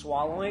about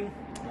swallowing?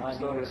 I'm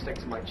still gonna stick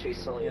to my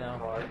Chase Elliott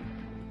car.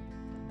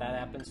 That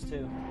happens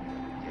too.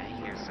 Did I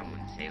hear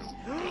someone say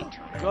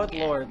Daytona? Good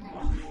again? lord.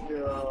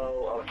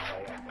 No,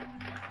 okay.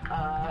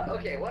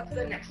 Okay, what's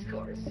the next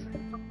course?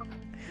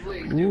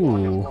 Please Ooh. do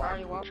Watkins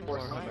Already Glen. walking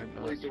this line.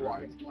 Please do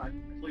Watkins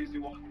Glen. Please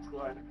do Watkins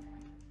Glen.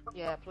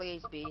 Yeah,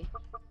 please be.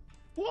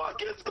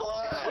 Watkins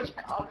Glen! Switch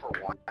up for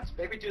once.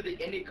 Maybe do the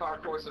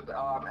IndyCar course of,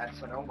 at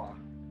Sonoma.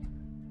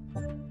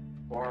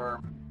 Or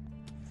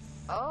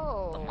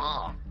Oh.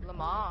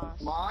 Lamar.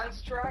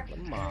 Mons track?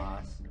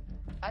 Moss.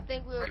 I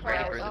think we were Get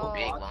ready probably. for the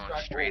big long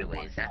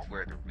straightaways. That's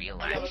where the real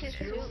At least action it's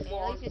is. two.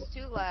 At least it's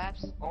 2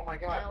 laps. Oh my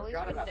god, At I least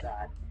forgot we about did-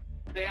 that.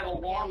 They have a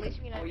long. at least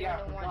we're not oh yeah, I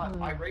doing the forgot.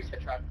 one. I raced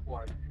that track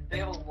before. They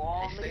have a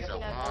long. This They is have a a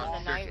not long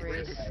doing the night circuit.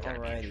 race. This is gonna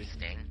be Alrighty.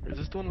 interesting. Is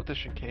this the one with the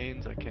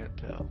chicanes? I can't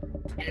tell.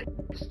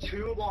 It's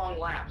 2 long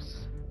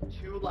laps.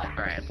 2 laps.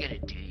 Alright, I'm gonna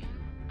do you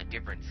a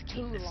different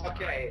scheme this time.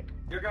 Okay,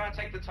 you're gonna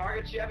take the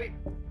target, Chevy?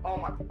 Oh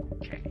my.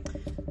 Okay.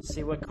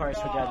 See what cars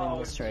we got in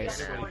this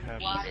race. Everybody have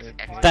Jesus, it.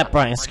 X- That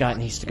Brian Scott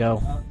needs to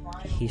go.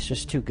 He's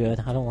just too good.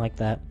 I don't like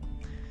that.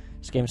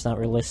 This game's not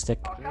realistic.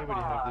 Oh, Does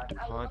anybody have the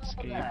DuPont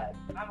scheme?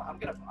 I'm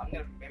gonna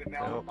maybe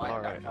mail Nope, mine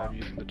alright, back. I'm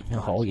using the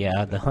DuPont. Oh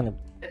yeah, the 100.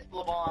 It's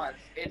Le Mans.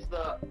 It's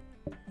the.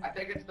 I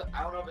think it's the.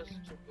 I don't know if it's.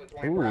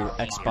 the Ooh, 24 hours.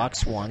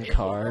 Xbox One It's a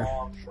car.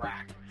 long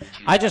track.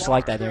 I just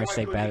like that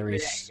interstate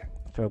batteries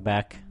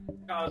throwback.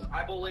 Because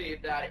I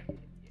believe that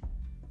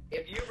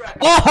if you recommend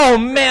Oh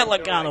man,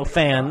 Logano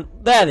fan,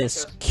 that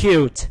is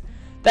cute.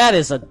 That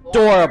is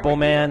adorable,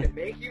 man.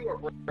 Make you or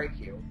break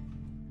you.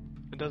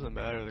 It doesn't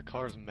matter, the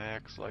car's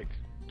max, like,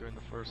 during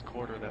the first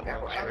quarter of that Yeah,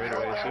 long well,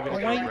 straightaway, so even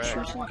if Why it you wrecks,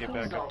 choosing you get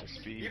back up to So,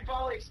 speed. you're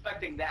probably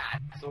expecting that,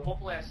 so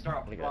hopefully I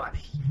start We up got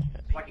front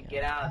so I can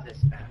get out of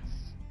this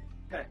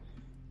mess.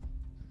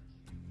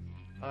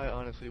 I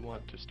honestly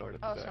want to start at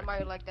Oh, the back.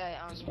 somebody like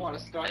that. Just want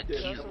to A start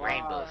this. cute Joseph,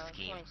 rainbow 20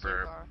 scheme seat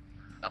for car.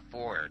 a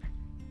Ford.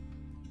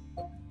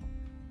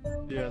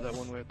 Yeah, that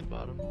one way at the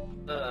bottom.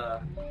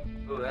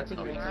 Ooh, that's a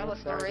good Alright,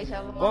 let's go race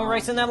at Le Going Mans.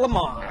 racing at Le Mans.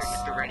 Alright,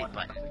 get the ready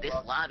button. This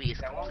lobby is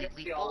That one gets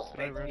completely the all full.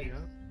 Did I ready up?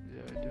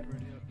 Yeah, I did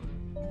ready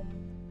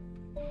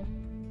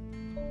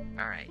up.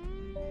 Alright.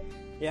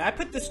 Yeah, I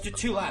put this to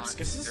 2 laps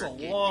because this is a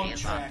long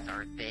Circuit track. handbox,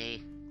 aren't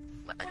they?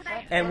 Let's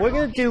And we're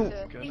gonna do.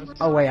 Goodness.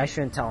 Oh wait, I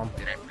shouldn't tell him.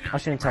 Did I pronounce I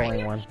shouldn't it tell right?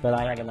 anyone, but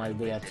I have an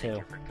idea Is it a too.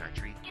 different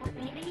country?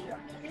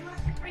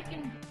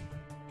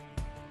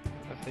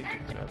 I think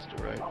it's pronounced it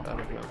right. I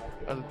don't know.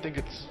 I think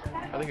it's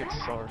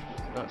Sarf,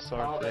 not Oh,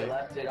 Sarf. they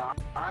left it on.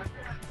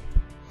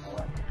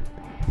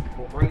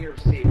 Well, bring your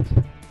seat.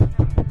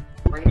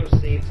 Bring your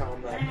seats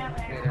on the. You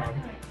know.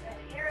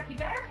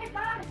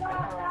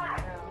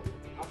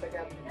 I'll pick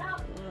up.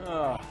 Ugh.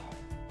 Oh,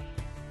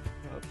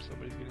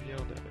 somebody's getting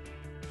yelled at.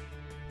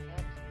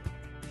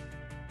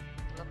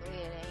 Luckily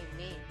it ain't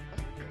me.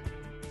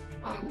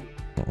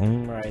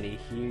 Alrighty,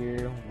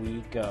 here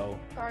we go.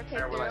 Car take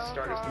There, when their I own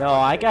started- car. No,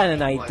 I got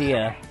an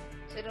idea.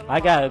 To the I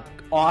got lawn. an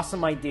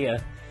awesome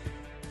idea.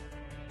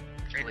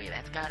 Straightaway,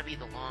 that's gotta be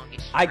the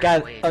longest I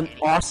got straightaway an in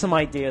any- awesome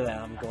idea that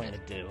I'm going to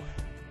do.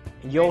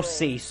 You'll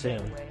see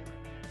soon.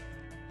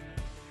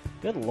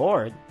 Good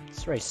lord,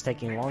 this race is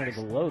taking longer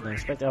to load than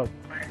expected. Oh,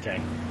 okay.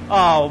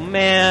 Oh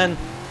man.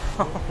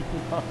 Oh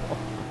no.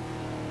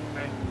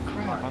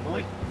 Crap, I'm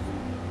late.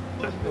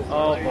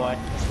 Oh boy,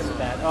 it's gonna be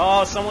bad.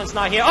 Oh, someone's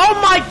not here. Oh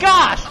my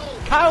gosh!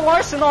 Kyle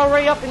Larson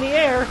already up in the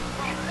air.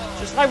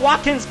 Just like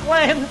Watkins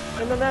Glen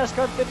in the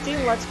NASCAR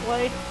 15 Let's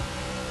Play.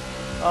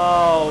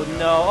 Oh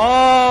no.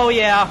 Oh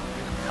yeah.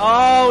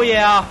 Oh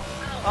yeah.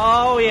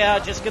 Oh yeah.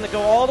 Just gonna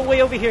go all the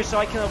way over here so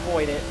I can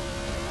avoid it.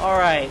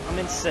 Alright, I'm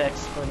in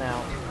 6th for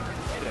now.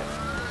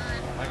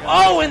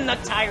 Oh, in the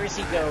tires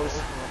he goes.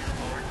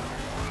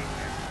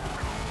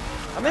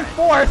 I'm in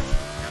 4th.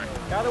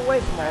 Got away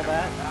from all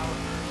that.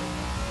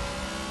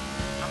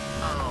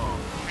 Oh,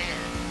 man.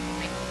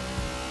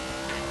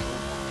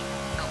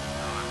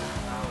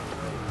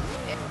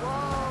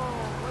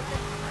 Whoa, what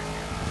the-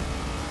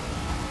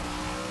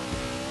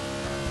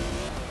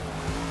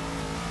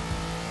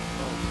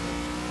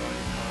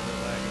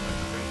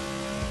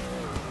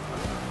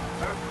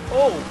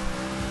 Oh!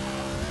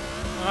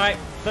 Alright,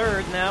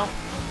 3rd now.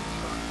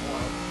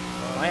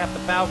 I have to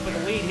bow for the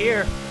lead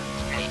here.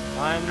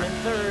 I'm in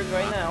 3rd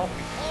right now.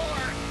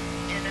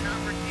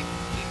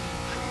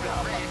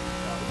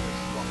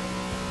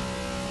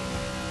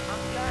 I'm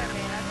sorry,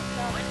 man. I just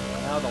saw it.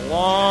 Now the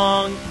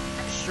long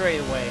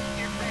straightaway.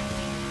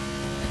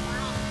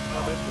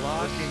 Oh, they're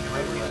blocking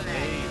whoever's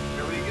made.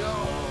 Here we go.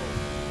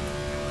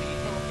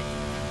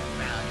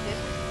 This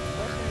is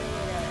what's the new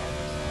way I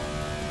ever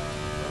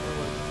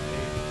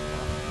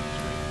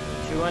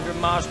saw. 200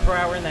 miles per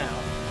hour now.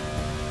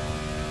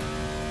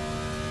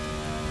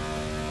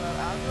 Well,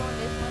 I was going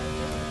this way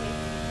just in case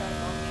you try to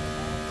bump me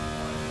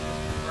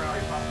We're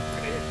probably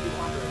gonna hit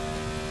 200.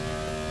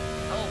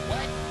 Oh,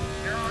 what?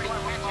 You're already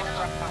catching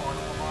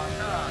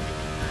up.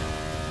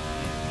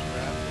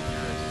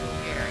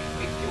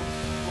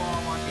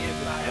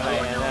 Oh,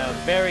 yeah, a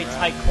very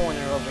tight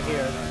corner over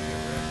here.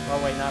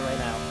 Oh wait, not right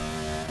now.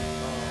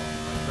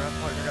 Draft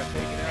partner got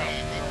taken out.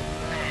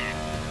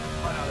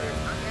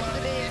 There's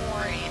the big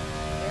one.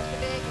 There's the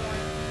big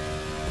one.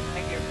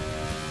 Thank you.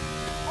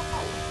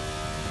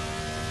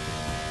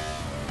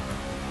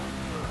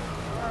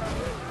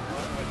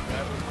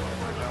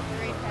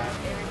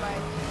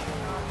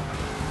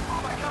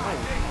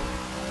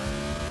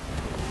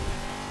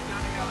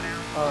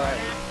 Alright.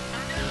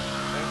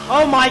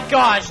 Oh my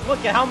gosh!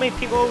 Look at how many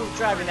people are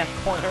driving that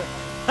corner.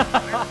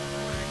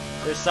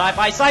 There's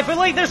sci-fi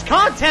league, there's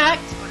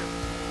contact!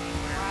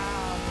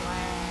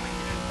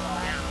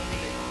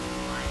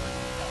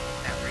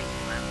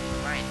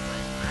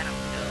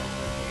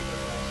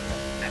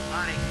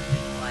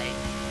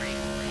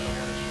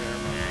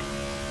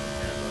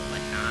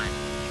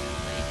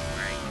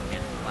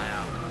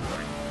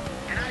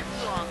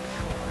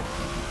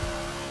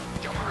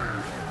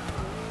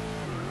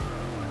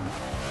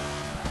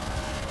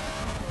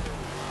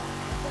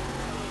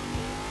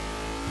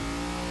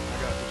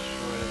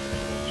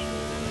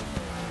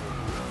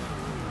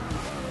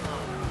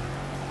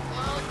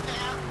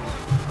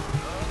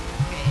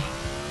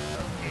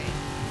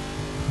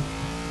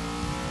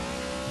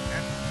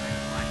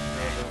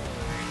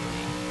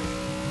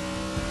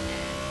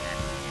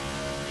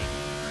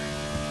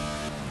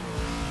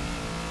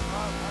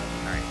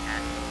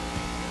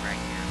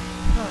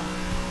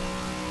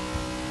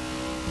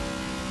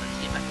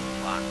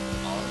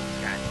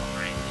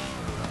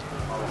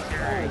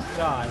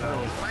 God. That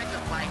was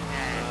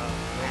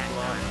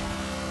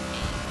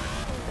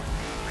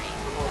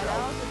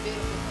a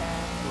beautiful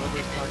pass.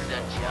 Whoever's talking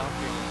about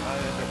blocking, I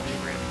end up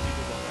being random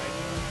people behind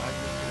you. I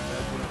just can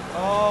imagine.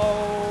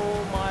 Oh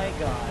my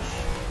gosh.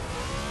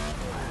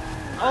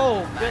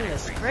 Oh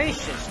goodness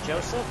gracious,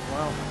 Joseph.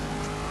 Well.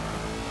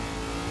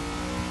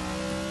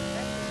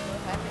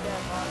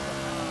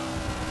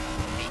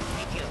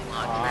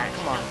 Oh,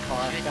 come on,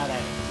 car. I got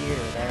that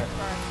gear there.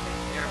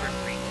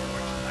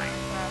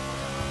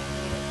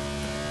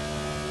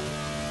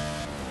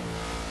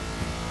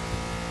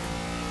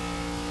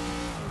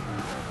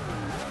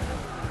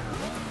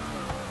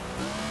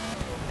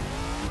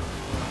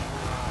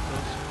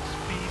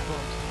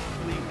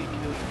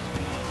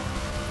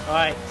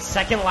 Alright,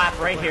 second lap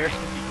right here.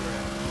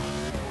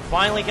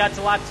 Finally got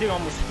to lap 2,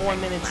 almost 4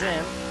 minutes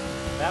in.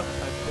 About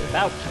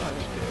done.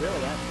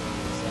 Really, at 4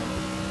 minutes in.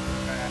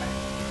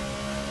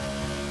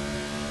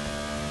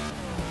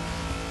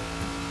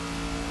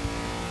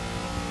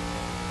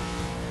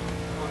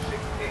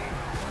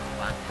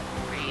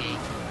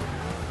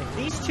 If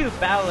these two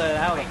battle it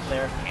out up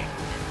there.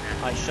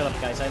 Alright, shut up,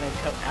 guys. I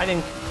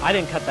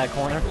didn't cut that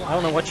corner. I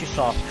don't know what you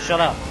saw. Shut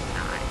up.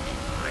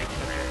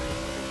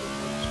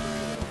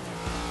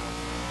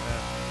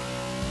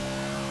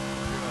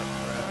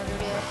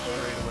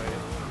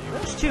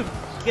 Those two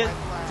get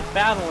to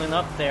battling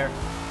up there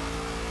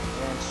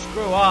and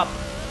screw up.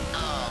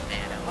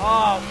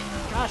 Oh,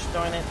 gosh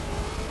darn it.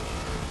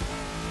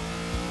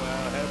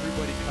 Wow,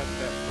 everybody cut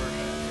that first.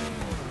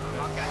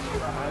 I'm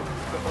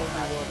the only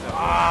one that...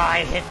 Ah,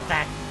 I hit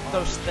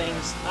those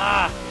things.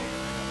 Ah.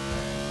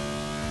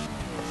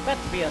 It's about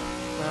to be a...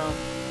 well...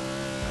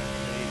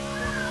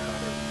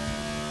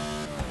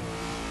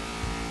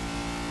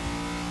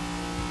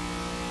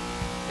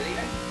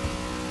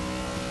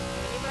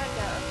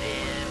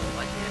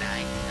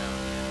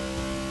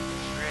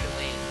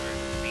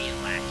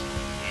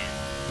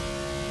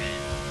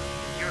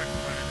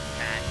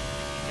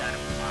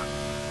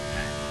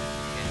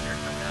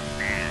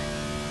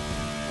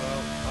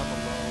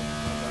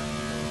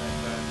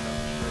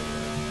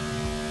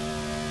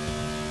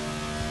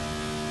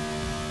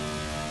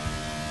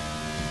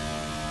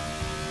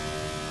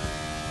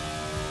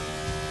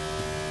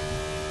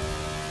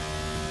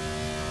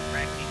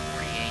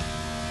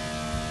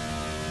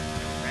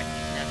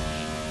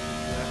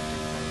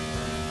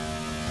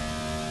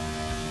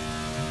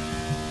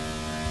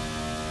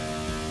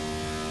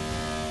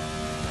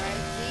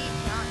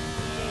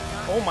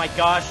 Oh my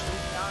gosh.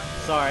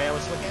 Sorry, I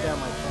was looking down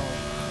my phone.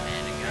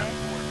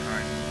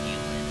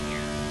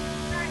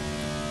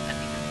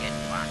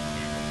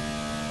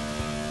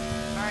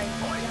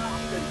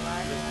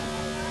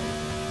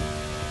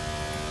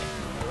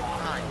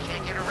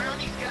 Can't get around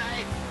these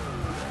guys.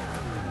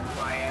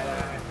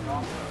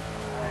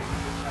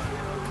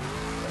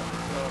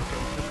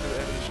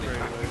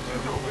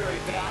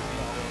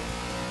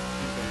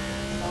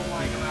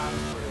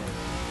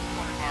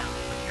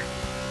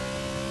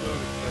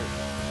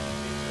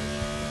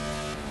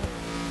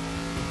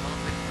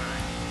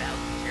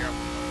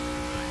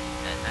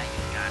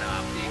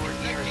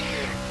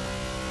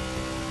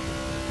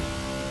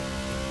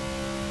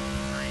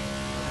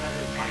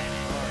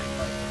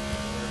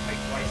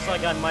 Looks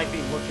like I might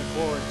be looking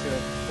forward to a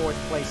 4th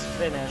place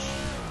finish.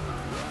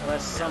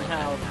 Unless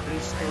somehow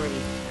these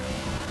three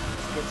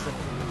gets the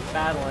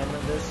battle in.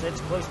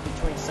 It's close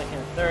between 2nd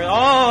and 3rd.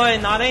 Oh,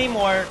 and not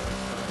anymore!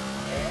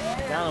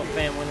 Dono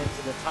fan went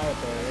into the tire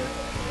barrier.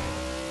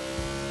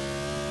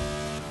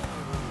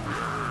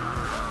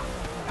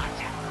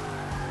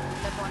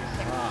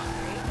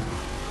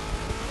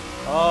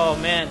 Oh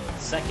man,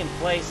 2nd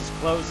place is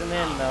closing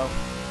in though.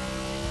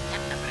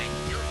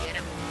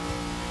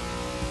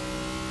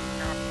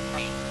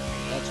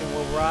 Legend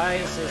will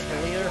rise as the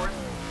leader.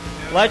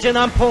 Legend,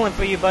 I'm pulling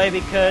for you, buddy,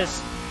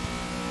 because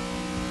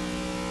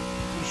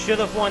you should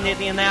have won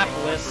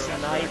Indianapolis,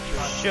 and I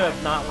should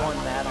have not won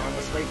that,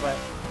 honestly, but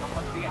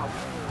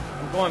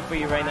I'm going for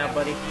you right now,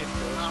 buddy.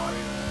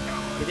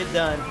 Get it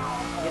done.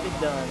 Get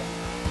it done.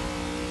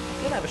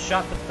 Gonna have a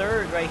shot for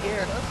third right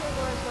here.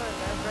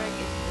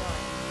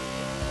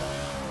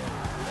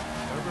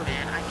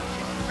 Man, I can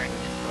just wreck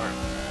this car.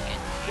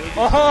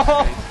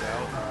 Oh!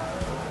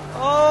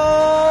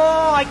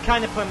 Oh! I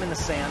kind of put him in the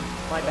sand.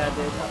 My bad,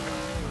 dude.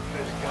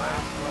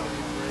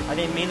 I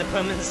didn't mean to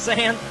put him in the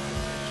sand.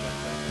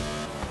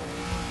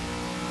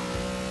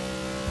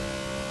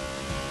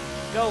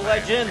 Go,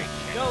 Legend!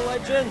 Go,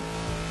 Legend!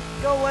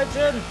 Go,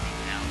 Legend!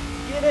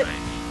 Get it!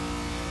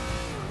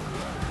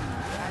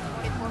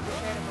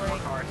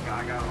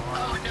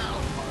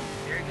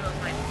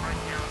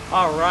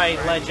 Alright,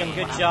 Legend,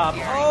 good job.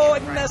 Oh, I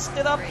messed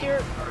it up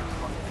here.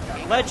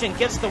 Legend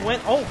gets the win.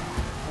 Oh,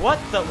 what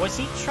the? Was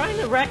he trying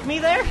to wreck me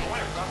there?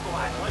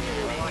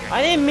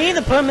 I didn't mean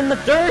to put him in the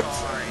dirt.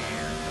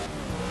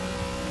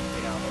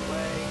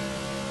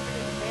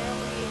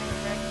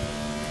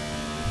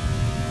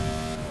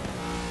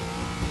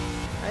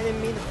 I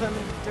didn't mean to put him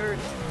in the dirt.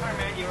 Sorry,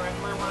 man, you were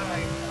in my mind.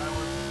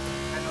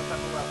 I know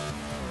something left.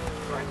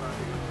 Sorry,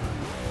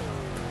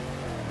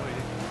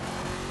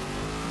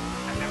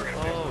 I'm never gonna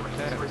finish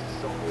this race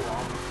is so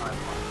long.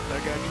 That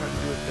guy tried to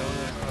do a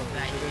donut across the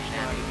finish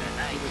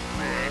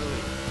line.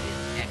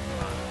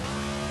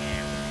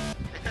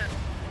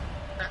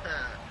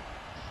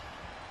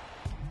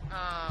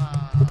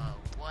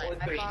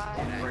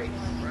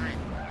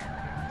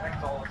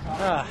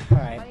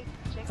 Alright.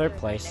 Third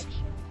place.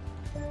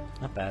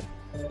 Not bad.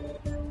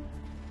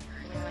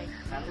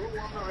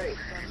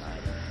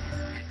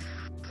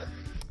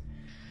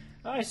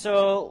 Alright,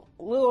 so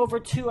a little over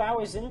 2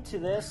 hours into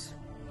this.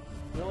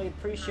 Really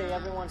appreciate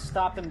everyone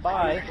stopping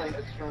by.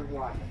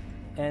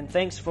 And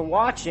thanks for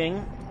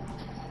watching.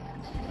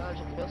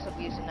 Joseph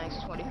used a nice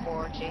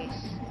 24 chase.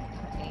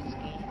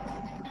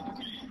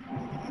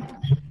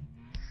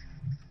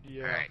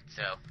 Yeah. Alright,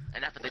 so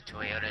enough of the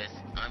Toyotas.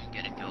 I'm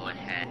gonna go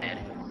ahead.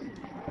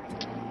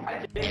 I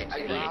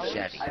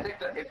think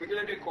that if we're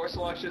gonna do course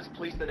selections,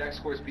 please the next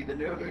course be the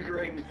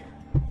Nürburgring.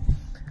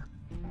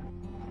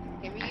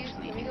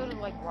 Can we go to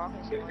like Rock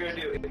and If we're gonna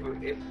do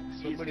if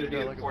he's Somebody gonna do got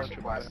the like a course bunch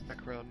of request,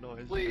 background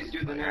noise. please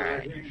do the You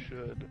Nürburgring.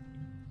 should.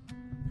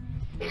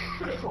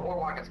 Or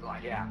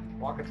Watkins-Glen, yeah.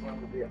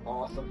 Watkins-Glen would be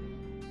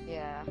awesome.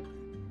 Yeah.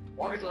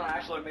 Watkins-Glen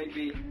actually may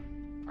be.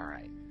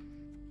 Alright.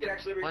 It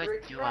actually be What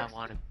great do tracks. I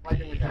want to Like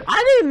be? in the-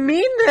 I didn't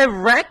mean to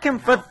wreck him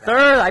for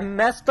third. I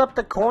messed up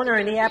the corner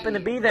and he happened to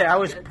be there. I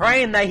was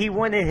praying that he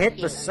wouldn't hit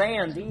the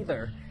sand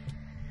either.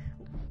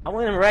 I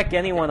wouldn't wreck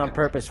anyone on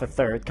purpose for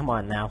third. Come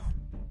on now.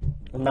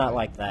 I'm not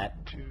like that.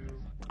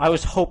 I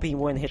was hoping he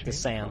wouldn't hit the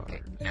sand.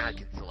 Okay, now I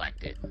can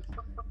select it.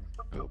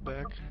 Go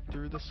back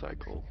through the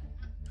cycle.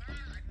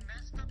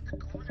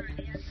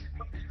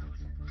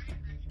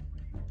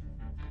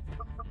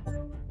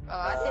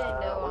 I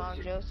didn't know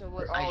Joseph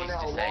was. I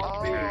just decided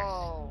to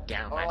Oh.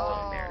 down my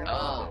phone there.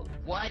 Oh,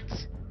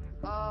 what?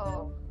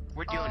 Oh.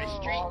 We're doing a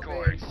street Long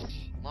course.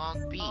 Beach.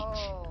 Long Beach.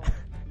 Oh.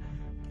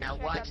 Now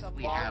watch,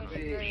 we have a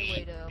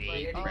big,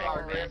 big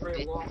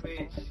breakfast. Long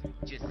Beach.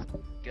 It's just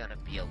gonna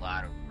be a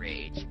lot of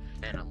rage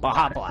and a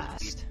Baja lot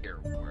Blast. of bitter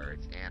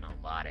words and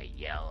a lot of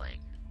yelling.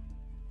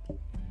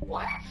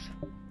 What?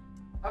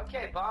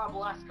 Okay, Bob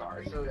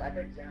Lascar. So I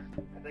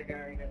think I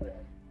already know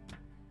that.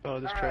 Oh,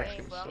 this Alright,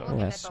 track's Well, I'm gonna looking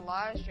Yes. at the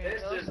live stream.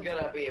 This is Joseph-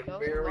 gonna be a Joseph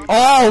very. lost-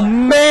 Oh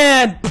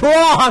man,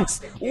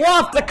 Bronx!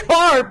 Off the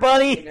car,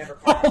 buddy!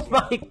 Oh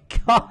my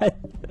god!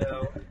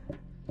 So,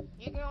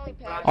 You can only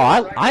pass.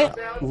 Oh, I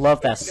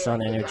love that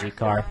Sun Energy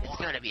car. It's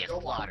gonna be a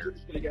slaughter.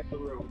 Who's gonna get the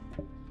room?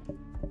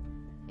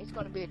 It's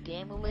gonna be a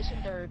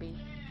demolition derby.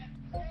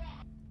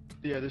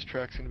 Yeah, this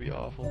track's gonna be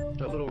awful.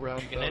 That little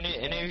roundabout.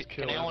 Can just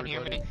kill anyone hear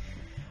everybody. me?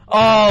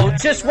 Oh,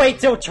 just wait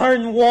till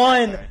turn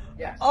 1!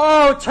 Yes.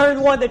 Oh, turn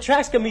 1, the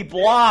track's gonna be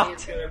blocked!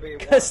 It's gonna be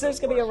Because there's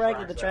gonna be a wreck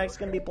and the track's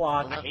gonna be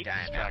blocked. I hate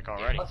this track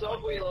already. Let's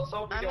hope we don't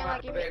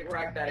have a big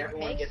wreck that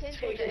everyone gets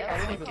taken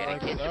out. Get a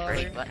kiss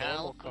Freddy button.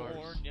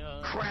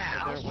 California.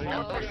 Crap! They're waiting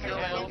No, for there's it no to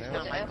way happen it's now.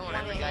 on my phone.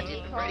 I forgot to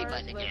hit the Freddy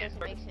button again. Doesn't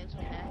make sense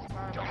when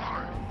NASCAR.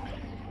 Darn.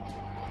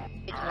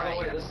 By the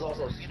way, this is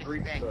also I'm gonna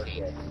street spectate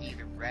circuit. to see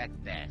the wreck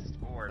fest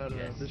or I don't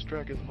know. just This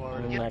track is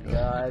hard. Oh my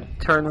god.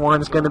 Turn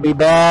 1's gonna be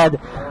bad.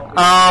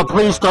 Oh,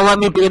 please don't let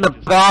me be in the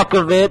back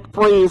of it.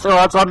 Please, or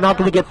else I'm not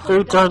gonna get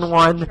through turn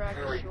 1.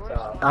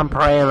 I'm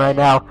praying right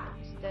now.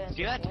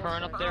 See that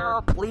turn up there?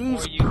 Oh,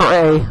 please before you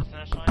pray. get to the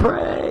finish line?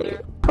 Pray.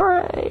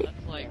 Pray.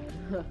 That's like,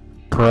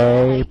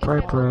 Pray,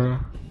 pray, pray.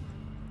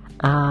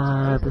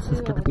 This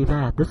is gonna be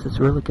bad. This is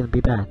really gonna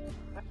be bad.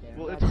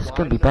 Well, it's This is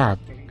gonna be wide, bad.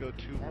 so you can go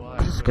too wide,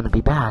 This is but- gonna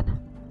be bad.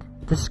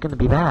 This is gonna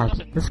be bad.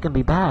 This is gonna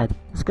be bad.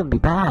 This is gonna be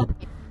bad.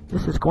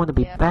 This is going to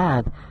be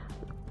bad.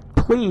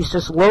 Please,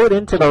 just load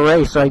into the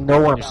race so I know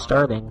where I'm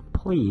starting.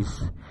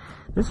 Please.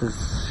 This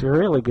is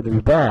really gonna be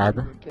bad.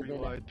 Too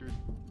wide through.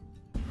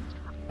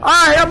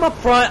 Alright, I'm up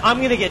front.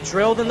 I'm gonna get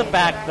drilled in the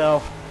back,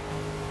 though.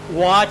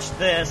 Watch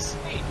this.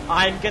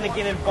 I'm gonna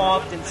get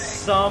involved in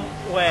some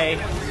way.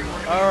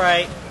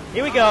 Alright,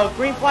 here we go.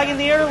 Green flag in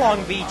the air,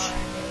 Long Beach.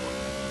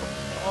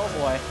 Oh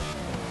boy.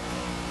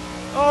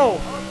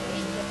 Oh!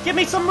 Give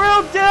me some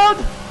room,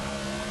 dude!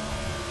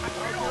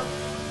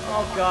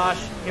 Oh gosh.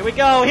 Here we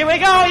go. Here we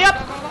go. Yep.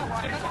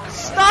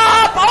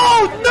 Stop!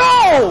 Oh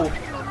no!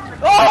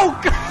 Oh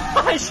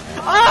gosh!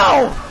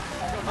 Oh!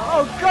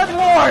 Oh good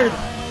lord!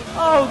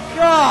 Oh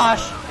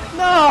gosh!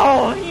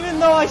 No! Even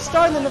though I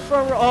started in the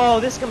front row. Oh,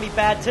 this is gonna be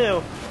bad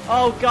too.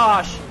 Oh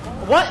gosh!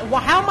 What?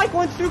 How am I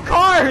going through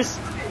cars?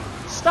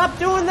 Stop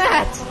doing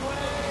that!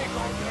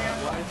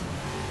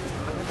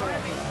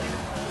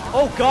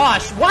 Oh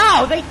gosh!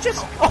 Wow! They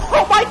just.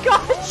 Oh my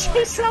gosh!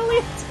 Chase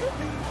Elliott!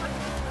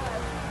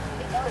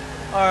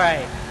 All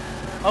right.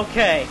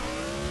 Okay.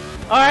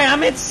 All right.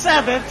 I'm in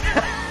 7th.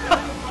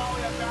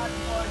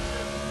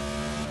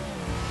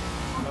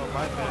 Oh,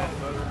 my bad,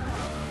 brother.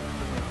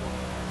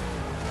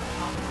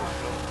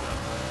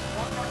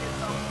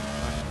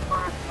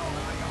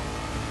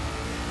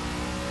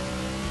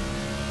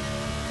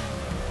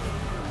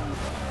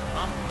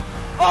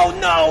 Oh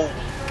no!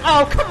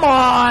 Oh come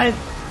on!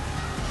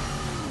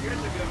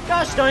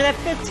 Gosh darn, that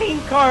 15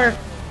 car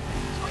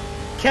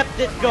kept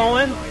it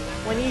going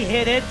when he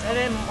hit it, and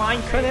then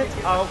mine couldn't.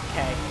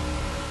 Okay,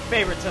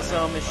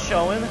 favoritism is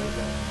showing.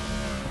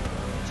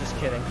 Just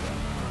kidding.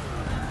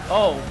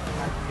 Oh,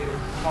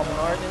 Paul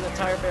Menard in the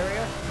tire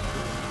barrier.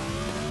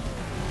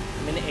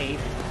 I'm in 8th.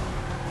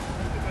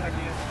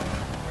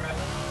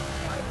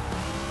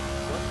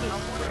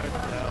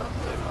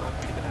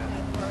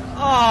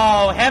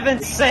 Oh,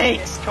 heaven's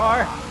sakes,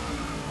 car!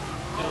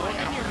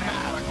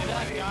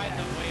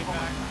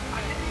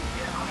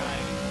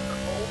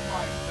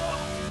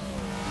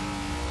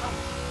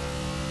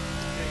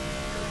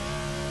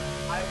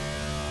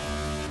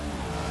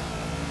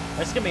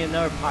 There's gonna be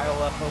another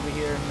pile up over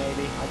here,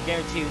 maybe. I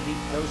guarantee you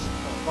those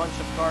a bunch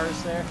of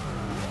cars there.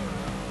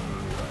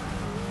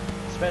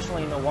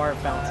 Especially in the water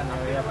fountain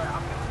area.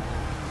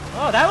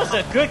 Oh, that was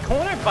a good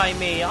corner by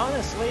me,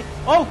 honestly.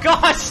 Oh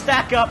gosh,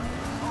 stack up!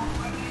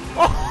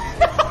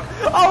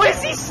 Oh, oh,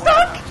 is he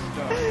stuck?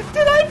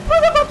 Did I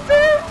put him up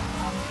there?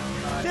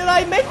 Did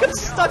I make him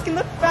stuck in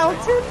the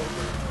fountain?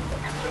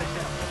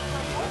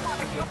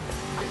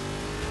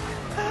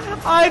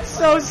 I'm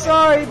so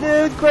sorry,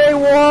 dude. Grey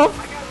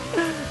Wolf.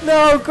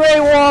 No, Grey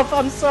Wolf.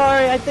 I'm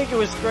sorry. I think it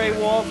was Grey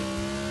Wolf.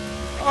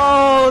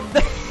 Oh,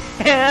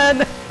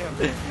 man.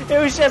 It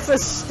was just a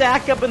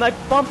stack up and I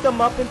bumped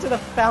him up into the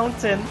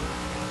fountain.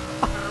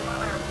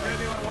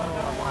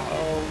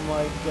 Oh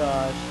my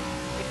gosh.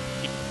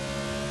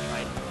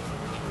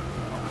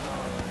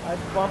 I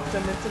bumped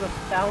him into the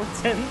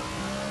fountain.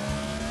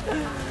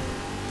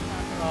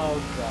 Oh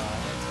god.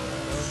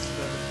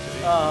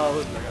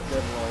 Oh,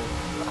 good lord.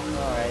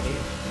 Alrighty.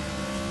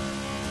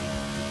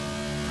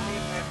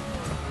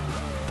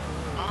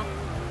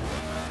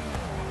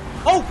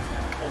 Oh!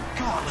 Oh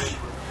gosh!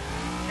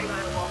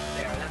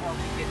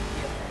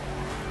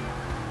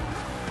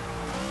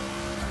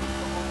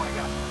 Oh my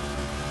god.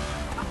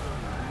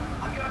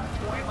 I'm going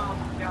 20 miles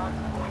down.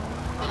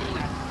 I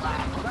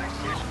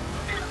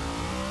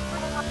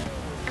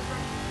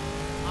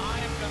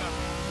am gonna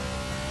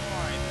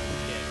destroy this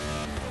kid.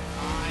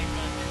 I'm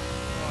gonna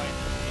destroy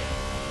this kid.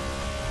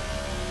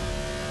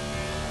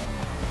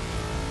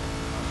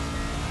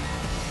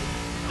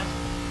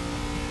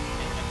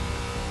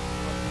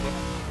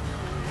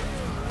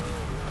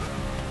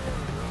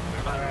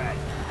 Alright.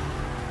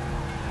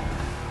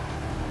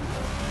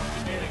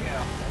 Here we go.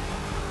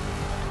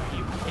 Are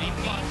you kidding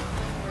me?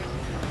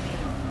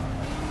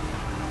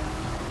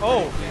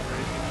 Oh!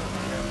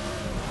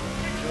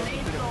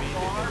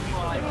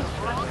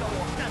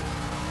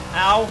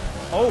 Ow!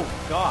 Oh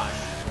gosh!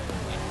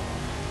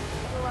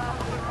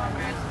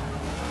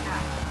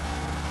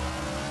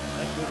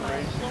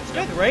 It's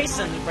good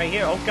racing right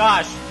here. Oh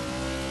gosh!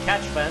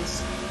 Catch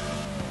fence.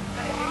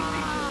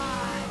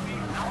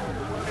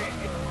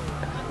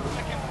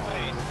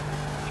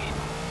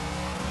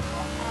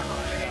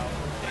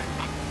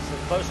 It's a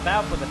close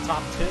battle for the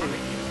top 2.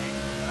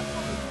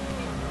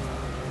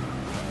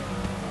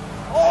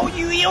 Oh,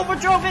 he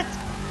overdrove it!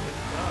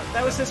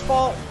 That was his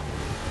fault.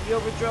 He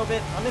overdrove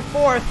it. I'm in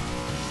 4th.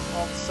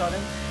 All of a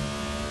sudden.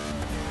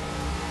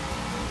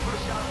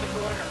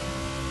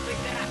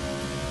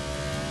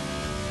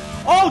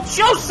 Oh,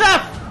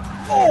 Joseph!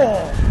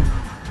 Oh!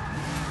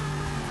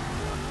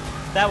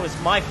 That was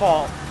my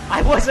fault.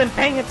 I wasn't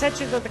paying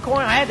attention to the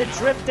corner. I had to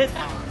drift it.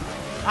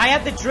 I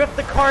had to drift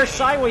the car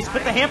sideways,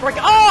 put the handbrake.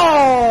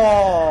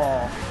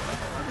 Oh!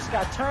 I just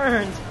got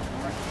turned.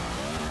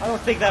 I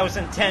don't think that was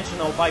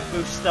intentional by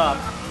Boost Up.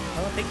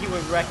 I don't think he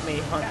would wreck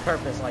me on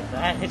purpose like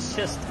that. It's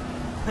just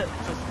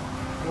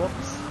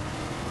whoops.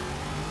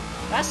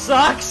 That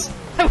sucks!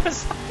 I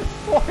was up to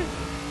 4th.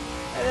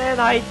 And then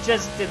I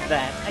just did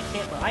that. I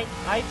can't,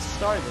 I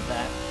started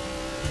that.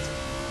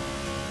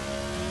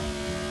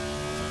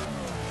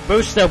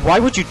 Boost Up, why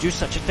would you do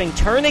such a thing?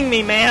 Turning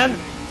me, man!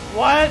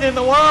 What in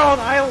the world?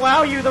 I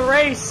allow you to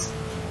race!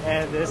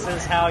 And this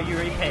is how you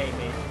repay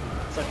me.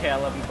 It's okay, I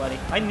love you, buddy.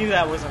 I knew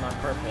that wasn't on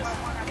purpose.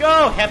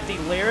 Go, hefty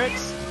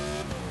lyrics!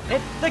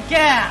 Hit the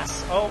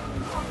gas! Oh.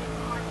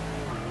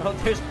 Oh,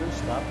 there's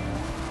Boost Up.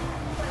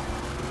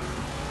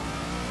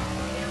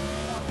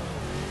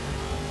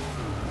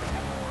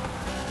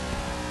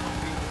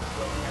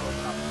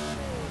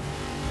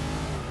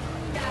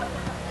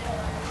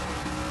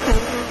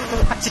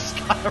 I just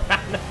got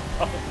around the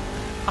boat.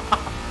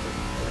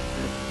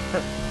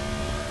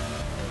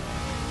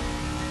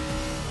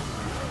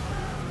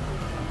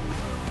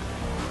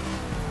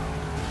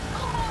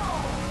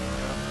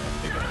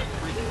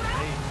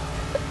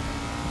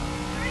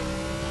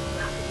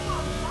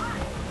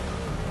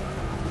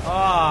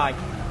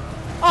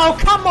 Oh,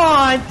 come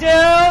on,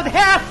 dude!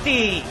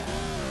 Hefty!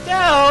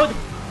 Dude!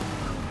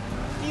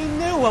 You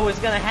knew what was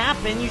gonna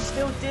happen, you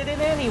still did it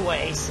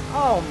anyways.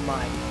 Oh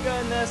my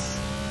goodness.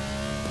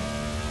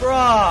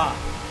 Bruh.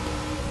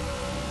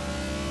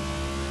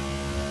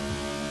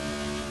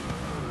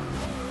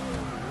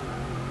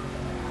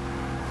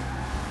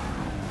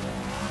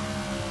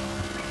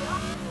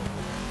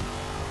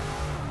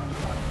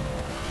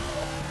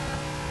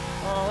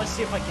 Oh, let's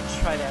see if I can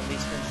try to at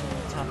least finish in the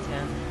top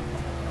 10.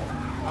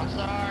 I'm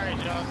sorry,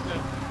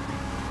 Justin.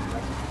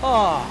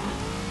 Oh,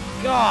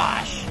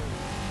 gosh.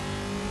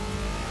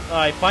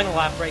 Alright, final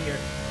lap right here.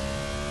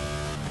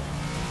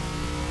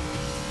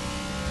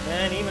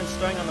 Man, even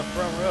starting on the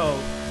front row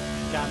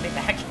got me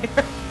back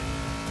here.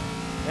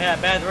 Yeah,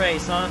 bad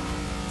race, huh?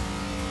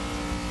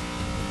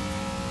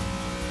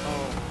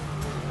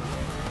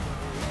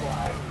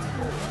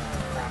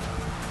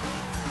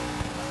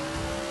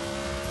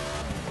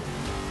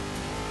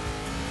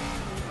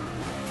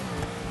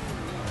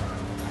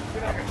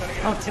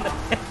 Oh, to the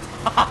pit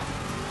top.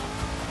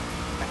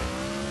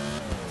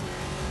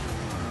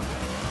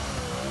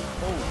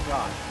 Oh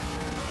gosh.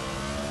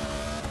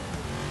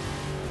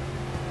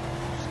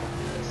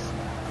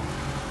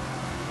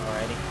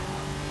 Alrighty.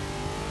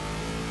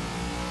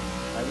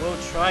 I will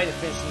try to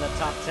finish in the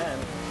top 10.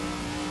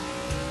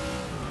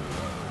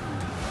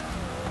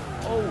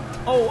 Oh,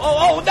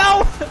 no!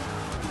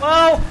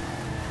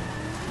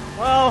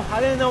 Well, I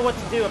didn't know what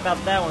to do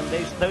about that one.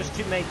 Those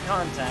two made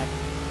contact.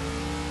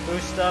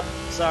 Boost up.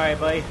 Sorry,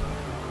 buddy.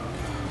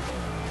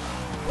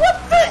 What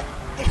the?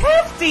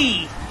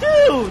 Hefty!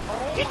 Dude!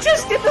 You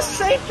just did the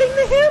same thing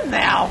to him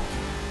now!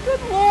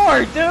 Good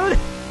lord, dude!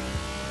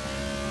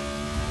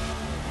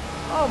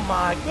 Oh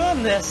my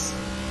goodness!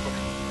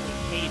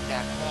 He hates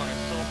that corner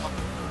so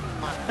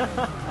much.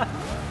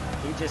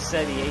 He just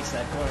said he hates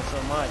that corner so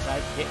much,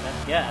 I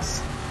can't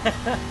guess.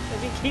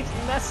 Because he keeps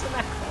messing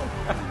that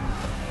corner.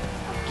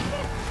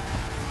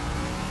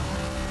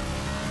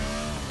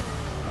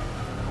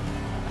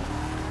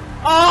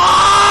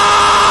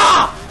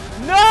 Ah!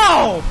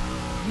 No!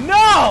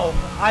 No!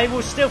 I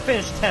will still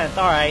finish 10th,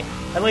 alright.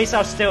 At least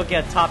I'll still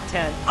get top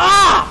 10.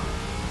 Ah!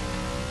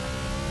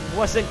 It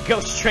wasn't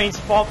Ghost Train's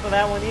fault for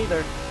that one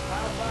either.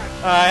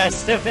 I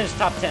still finished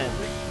top 10.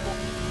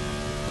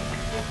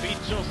 Beat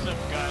Joseph,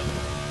 guys.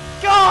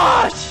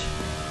 Gosh!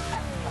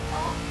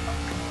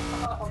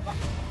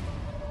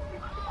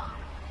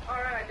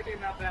 Alright, I mean,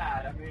 not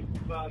bad. I mean,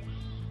 but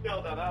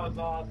still, though, that was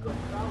awesome.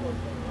 That was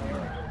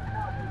hilarious.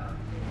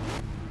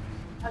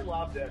 I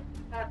loved it.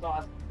 That's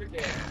awesome. Good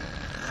game.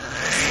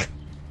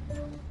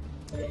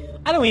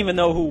 I don't even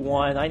know who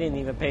won. I didn't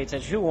even pay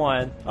attention. Who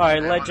won?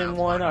 Alright, Legend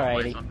won.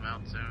 Alrighty.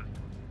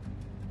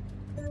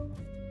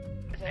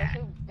 That's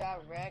who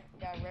got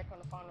wrecked on the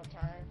final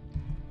turn.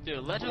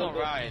 Dude, Legend will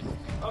rise.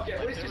 Okay,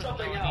 please do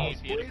something else.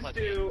 Please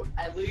do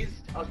at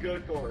least a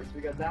good course,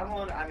 because that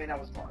one, I mean, that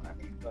was fun. I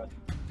mean, but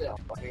still,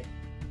 I mean,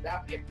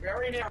 that is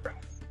very narrow.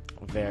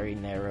 Very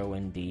narrow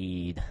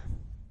indeed.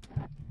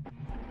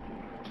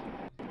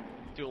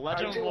 Dude,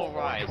 Legend will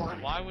rise.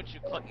 Why would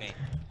you clip me?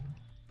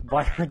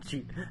 Why would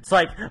you? It's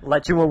like,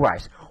 Legend will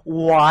rise.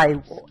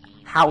 Why?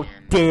 How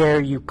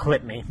dare you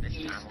clip me?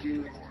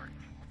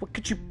 What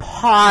could you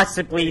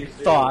possibly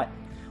thought?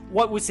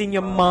 What was in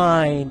your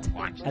mind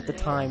at the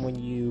time when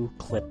you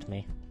clipped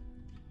me?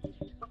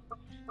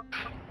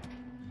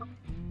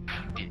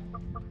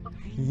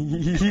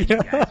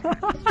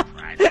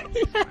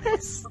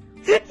 Yes!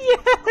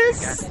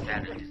 Yes!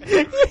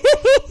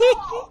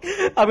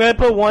 I'm gonna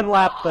put one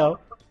lap though.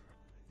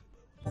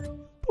 Put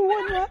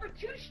one lap. For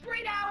 2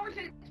 straight hours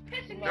and it's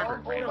pissing me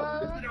Never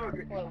off.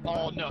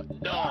 Oh no,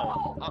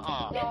 no,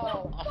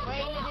 No,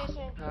 rain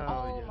edition.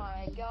 Oh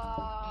my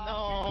god.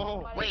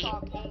 No, wait.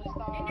 no.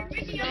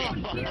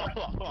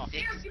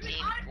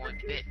 16-point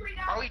bit.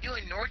 Are we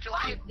doing North I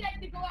July?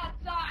 said to go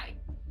outside.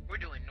 We're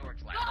doing North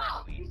July, No,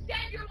 aren't we? you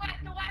said you're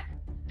the last.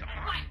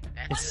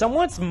 Is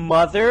someone's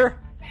mother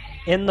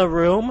in the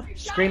room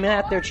screaming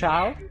at their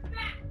child?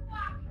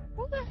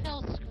 Who the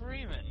hell's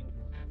screaming?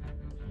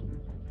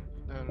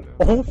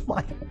 Oh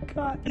my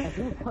god.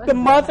 The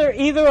mother,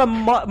 either a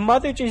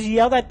mother just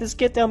yelled at this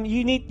kid, them,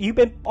 you've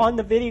been on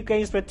the video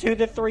games for 2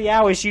 to 3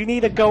 hours, you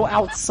need to go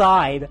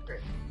outside.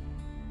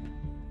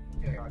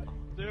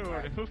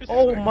 Dude, who's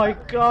Oh my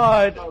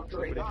god.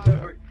 Okay,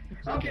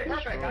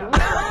 perfect.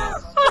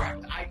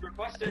 I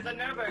requested the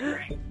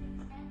Nürburgring.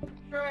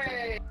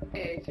 Great.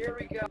 Here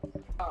we go.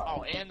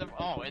 Oh, in the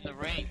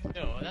rain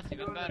too. That's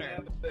even better.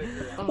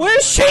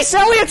 Where's Chase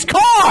Elliott's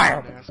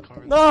car?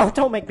 No,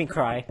 don't make me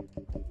cry.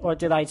 Or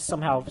did I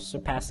somehow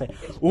surpass it?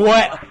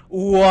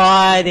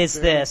 What is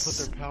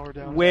this?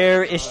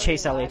 Where is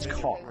Chase Elliott's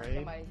car?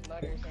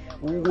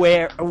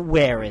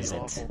 Where is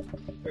it?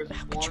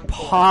 How could you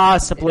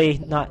possibly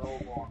not...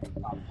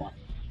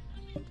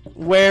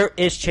 Where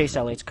is Chase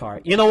Elliott's car?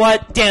 You know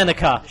what?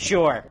 Danica,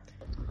 sure.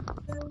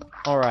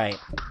 Alright.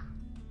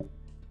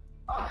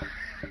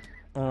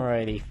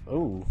 Alrighty.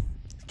 Ooh,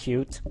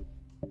 cute.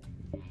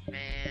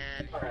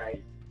 Man.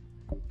 Alright.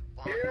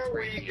 Here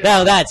we go.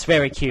 Now that's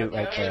very cute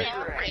right there.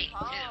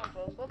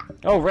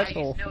 Oh, Red I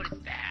Bull. just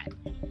noticed that.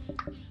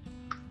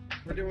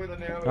 We're doing the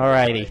new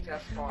Alrighty.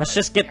 test car. Let's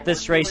just get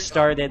this race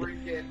started.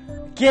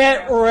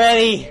 Get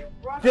ready!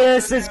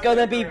 This is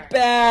gonna be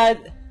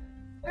bad!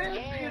 And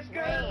it's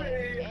rain.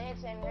 And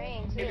it's in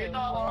rain, If you too.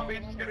 thought Long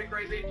Beach was gonna be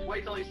crazy,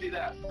 wait till you see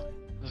this.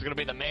 This is gonna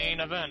be the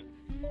main event.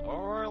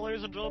 Alright,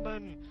 ladies and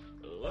gentlemen,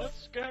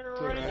 let's get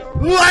ready to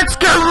Let's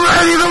get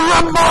ready to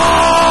rumble!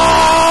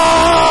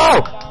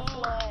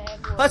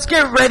 Let's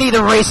get ready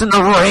to race in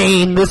the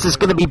rain. This is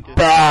gonna be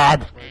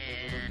bad.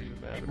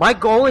 My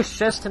goal is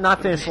just to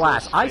not finish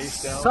last. I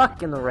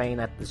suck in the rain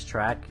at this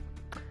track.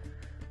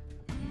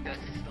 This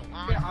is the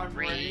long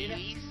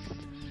race.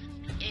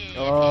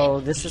 Oh,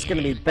 this is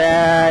gonna be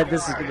bad.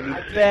 This is gonna be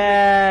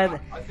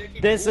bad.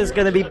 This is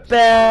gonna be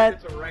bad.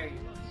 It's a rain.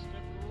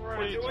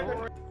 We're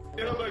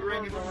doing the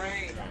ring in the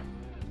rain.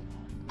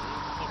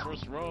 the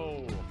first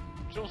row.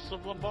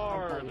 Joseph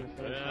Lombard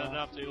and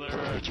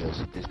after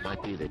Joseph, this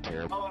might be the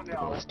terrible. Oh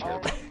no. Most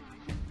terrible.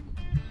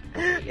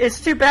 It's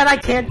too bad I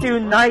can't do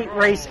night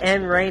race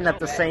and rain at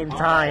the same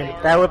time.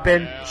 That would have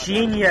been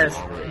genius.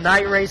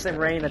 Night race and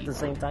rain at the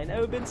same time.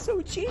 That would have been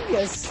so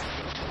genius. It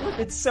would have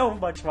been so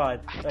much fun.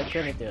 I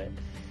couldn't do it.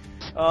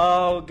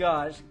 Oh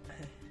gosh.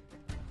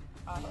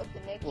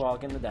 Well, I'm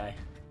gonna die.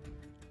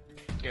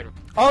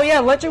 Oh yeah,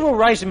 Legend will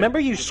Rise. Remember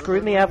you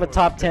screwed me out of a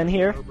top 10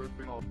 here?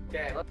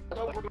 Okay, let's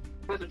hope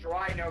we're the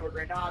dry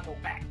Nürburgring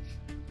match.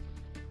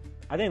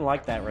 I didn't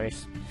like that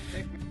race.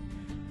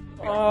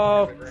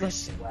 Oh,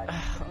 this,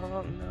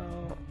 oh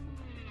no.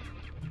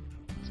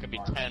 It's gonna be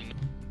 10.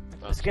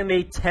 It's gonna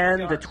be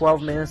 10 to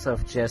 12 minutes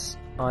of just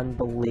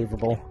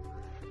unbelievable.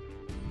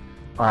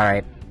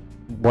 Alright.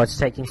 What's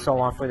taking so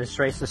long for this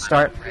race to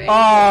start?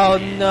 Oh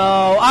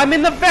no! I'm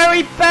in the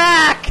very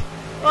back!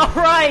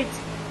 Alright!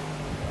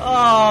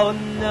 Oh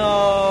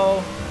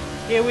no!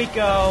 Here we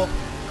go.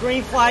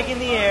 Green flag in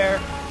the air.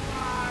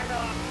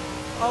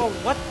 Oh,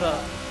 what the?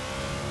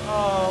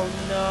 Oh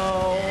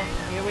no.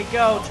 Here we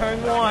go,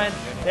 turn one.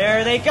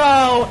 There they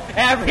go!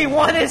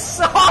 Everyone is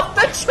off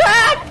the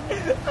track!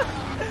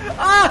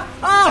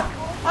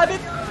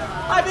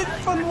 I've been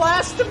from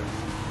last to...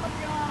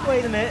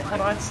 Wait a minute,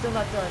 hold on, still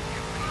not done.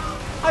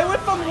 I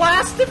went from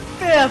last to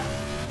fifth!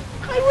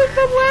 I went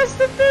from last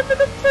to fifth in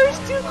the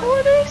first 2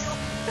 corners!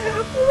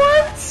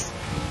 What?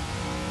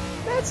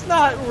 That's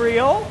not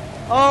real.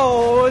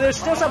 Oh, there's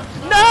still some...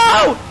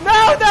 No!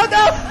 No, no,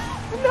 no!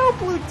 No,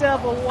 Blue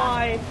Devil,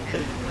 why?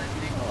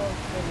 Oh,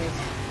 goodness.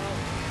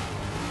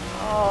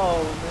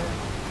 Oh, man.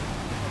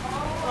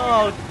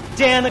 Oh,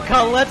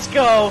 Danica, let's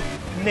go.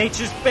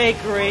 Nature's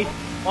Bakery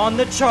on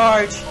the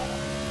charge.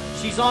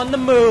 She's on the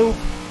move.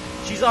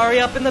 She's already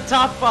up in the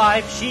top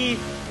 5. She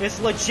is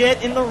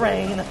legit in the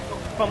rain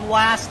from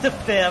last to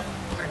 5th.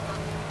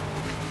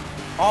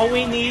 All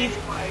we need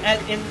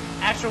in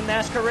actual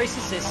NASCAR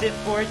races is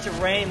for it to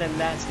rain, and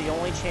that's the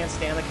only chance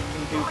Danica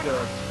can do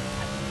good.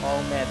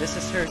 Oh man, this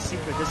is her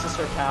secret. This is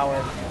her power.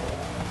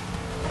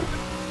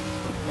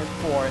 In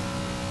 4th.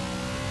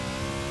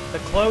 The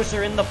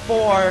closer in the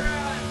 4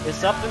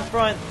 is up in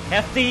front.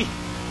 Hefty,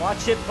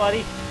 watch it,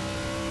 buddy.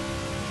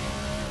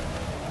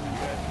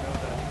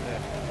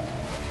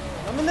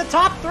 I'm in the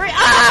top 3.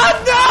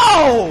 Ah,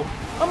 no!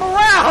 I'm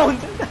around!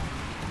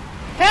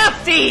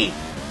 Hefty!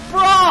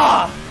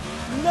 Brah!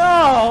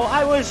 No!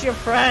 I was your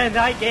friend.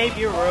 I gave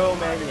you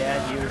room, and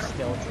yet you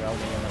still drilled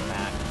me in the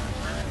back.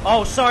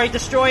 Oh, sorry,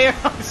 Destroyer.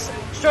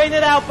 Straighten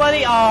it out,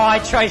 buddy. Oh, I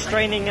tried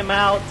straightening him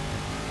out.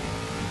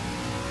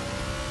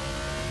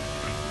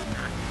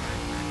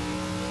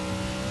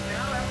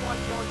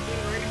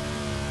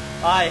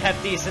 I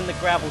Hefty's in the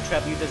gravel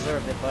trap. You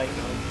deserved it, buddy.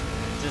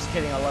 Just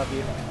kidding. I love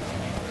you.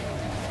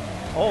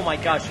 Oh my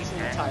gosh, she's in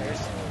the tires.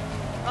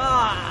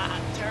 Ah,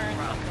 turn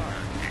the car.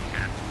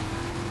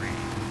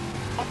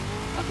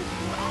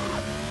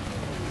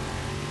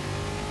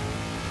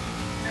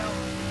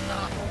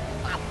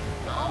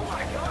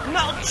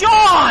 No,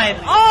 John!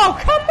 Oh,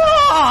 come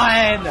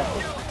on!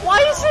 Why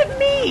is it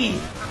me?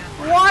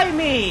 Why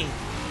me?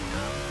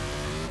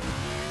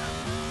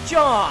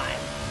 John!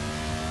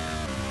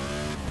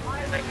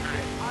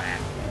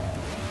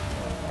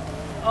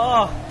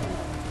 Oh.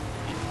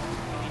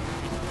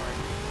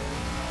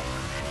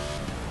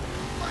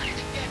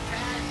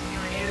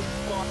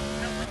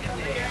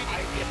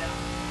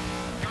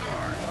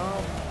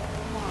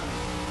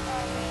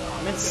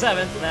 I'm in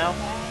 7th now.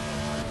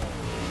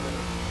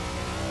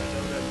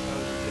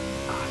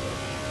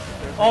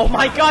 Oh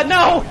my god,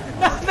 no!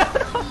 No, no,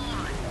 no!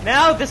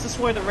 Now this is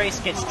where the race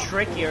gets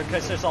trickier,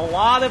 because there's a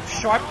lot of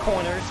sharp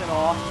corners and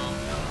all.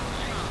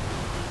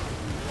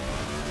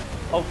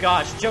 Oh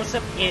gosh,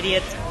 Joseph,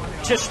 idiot.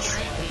 Just...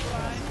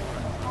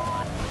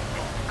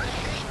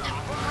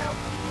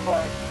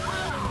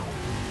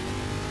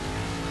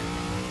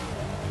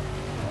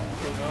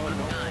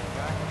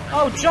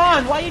 Oh,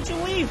 John, why did you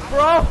leave,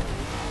 bro?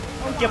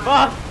 Don't give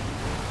up.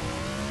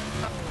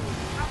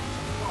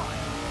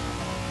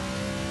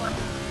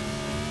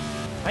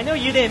 I know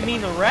you didn't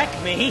mean to wreck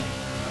me.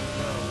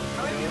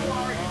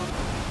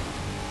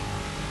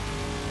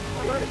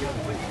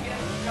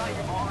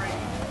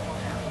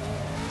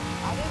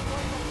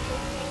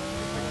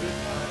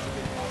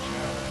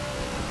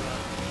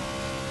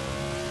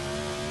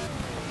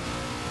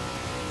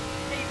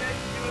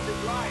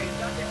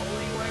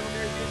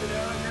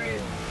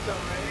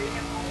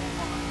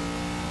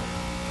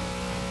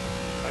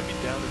 I'd be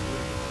down to do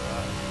it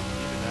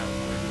even now.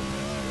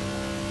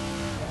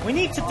 We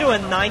need to do a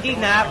 90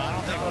 nap.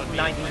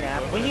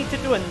 We need to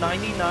do a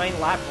 99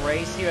 lap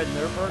race here at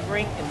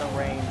Nürburgring in the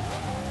rain.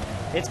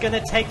 It's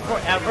gonna take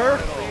forever,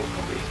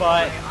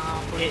 but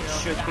it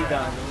should be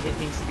done. It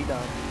needs to be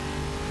done.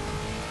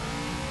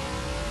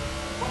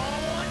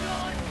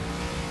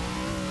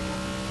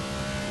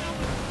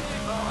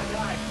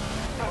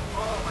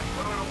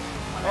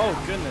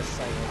 Oh goodness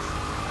sakes.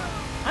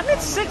 I'm in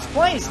 6th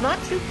place,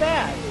 not too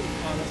bad,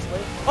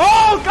 honestly.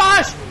 Oh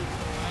gosh!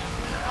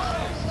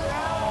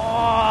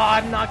 Oh,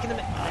 I'm not gonna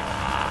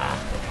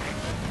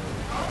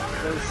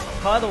those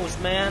puddles,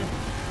 man.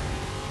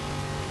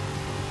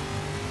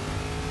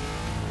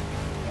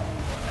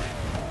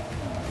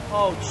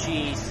 Oh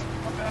jeez.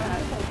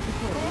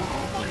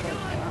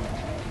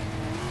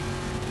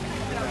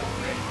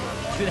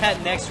 Do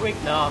that next week?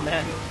 No,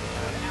 man.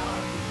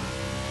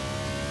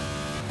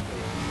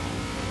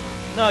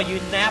 No, you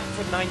nap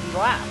for 90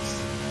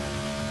 laps.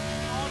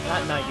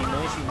 Not 90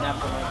 minutes, you nap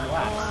for 90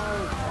 laps.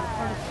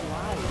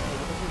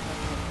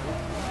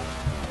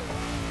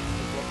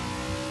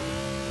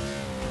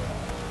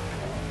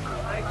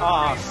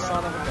 Oh,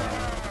 son of a gun.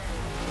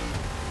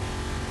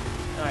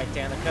 Alright,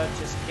 Danica,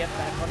 just get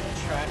back on the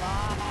track.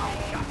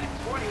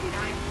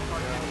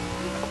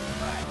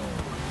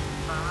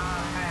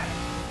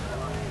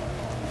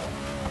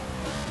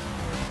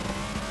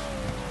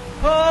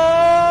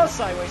 Oh,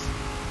 sideways.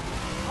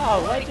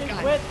 Oh, legend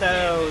quit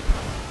though.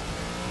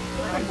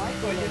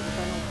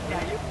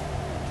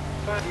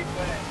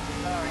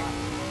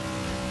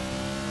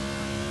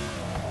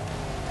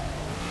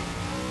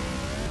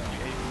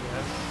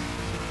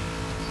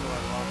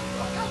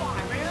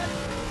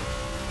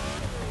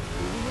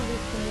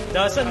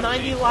 Does a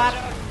 90 lap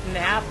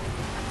nap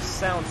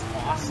sounds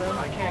awesome?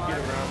 I can't get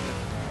around it.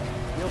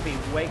 You'll be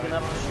waking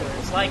up for sure.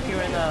 It's like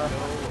you're in a...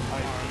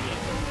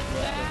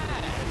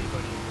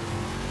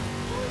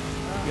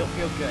 You'll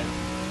feel good.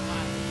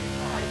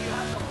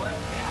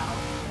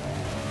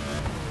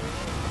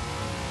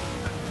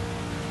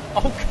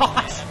 Oh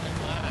gosh!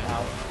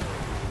 Ow.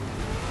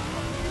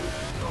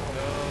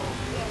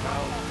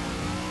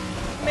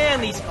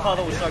 Man, these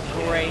puddles are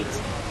great.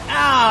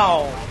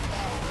 Ow!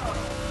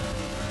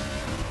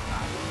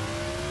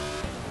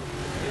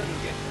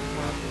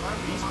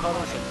 These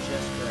puddles are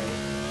just great.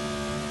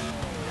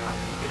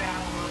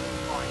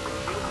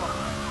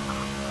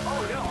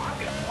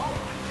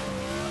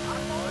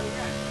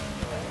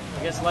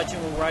 I guess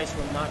Legend Rice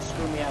will not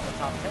screw me out of the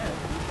top 10.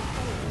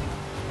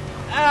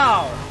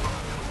 Ow!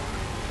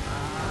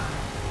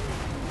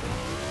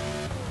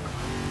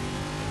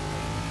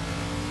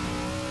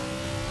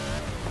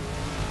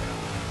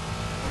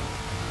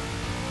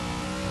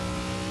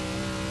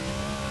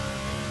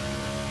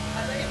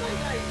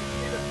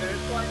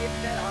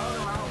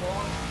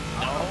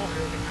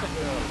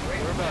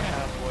 We're about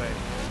halfway.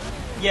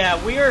 Yeah,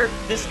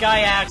 this guy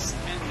asks,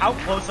 how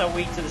close are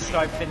we to the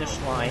start finish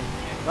line?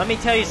 Let me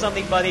tell you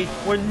something, buddy.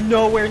 We're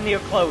nowhere near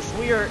close.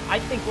 I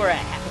think we're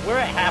at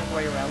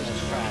halfway around this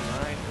track.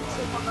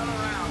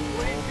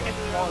 It's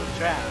a long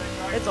track.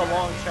 It's a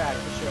long track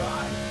for sure.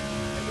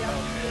 Do you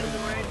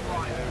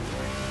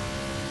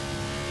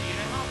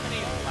know how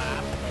many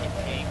laps it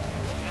takes? Do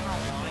you know how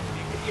long it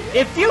takes?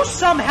 If you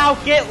somehow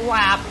get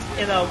lapped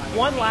in a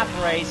 1-lap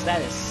race,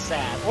 that is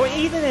sad. Or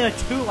even in a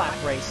 2-lap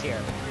race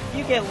here. If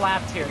you get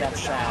lapped here,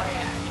 that's sad.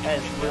 That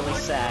is really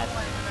sad.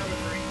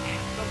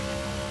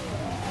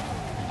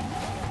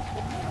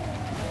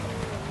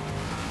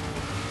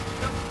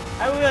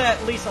 I would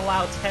at least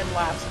allow 10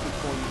 laps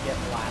before you get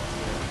lapped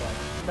here, but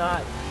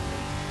not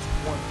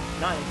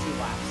in 2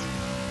 laps,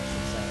 I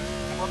should say.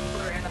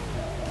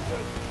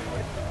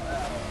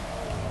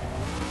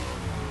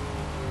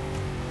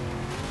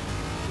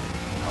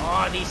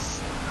 Oh, these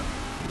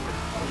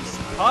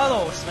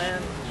puddles,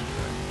 man.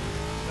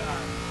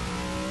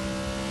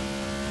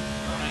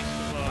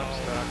 I'm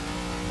stuck.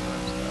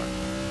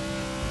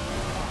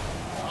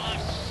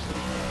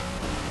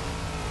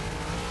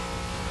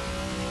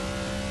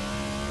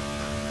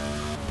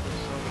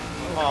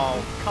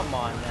 Oh, come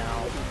on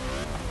now.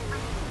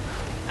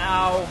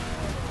 Ow.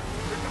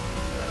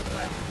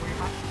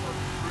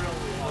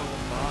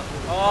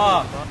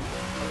 Oh.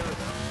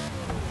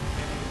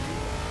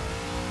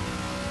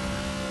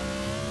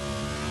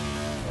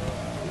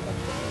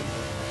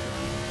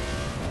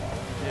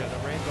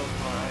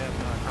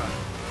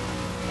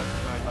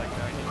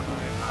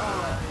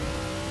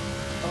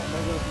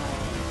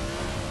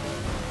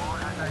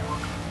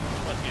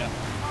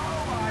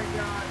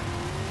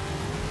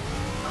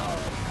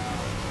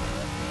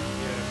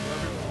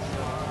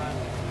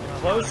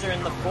 Closer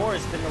in the 4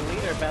 has been the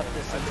leader about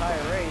this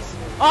entire race.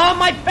 Oh,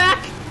 my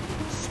back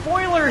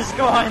spoiler is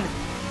gone!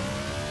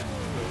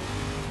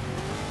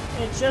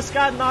 It just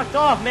got knocked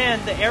off.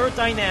 Man, the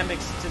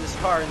aerodynamics to this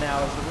car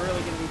now is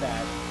really going to be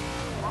bad.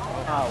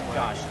 Oh,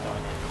 gosh darn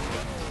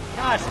it.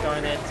 Gosh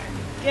darn it.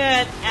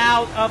 Get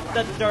out of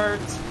the dirt.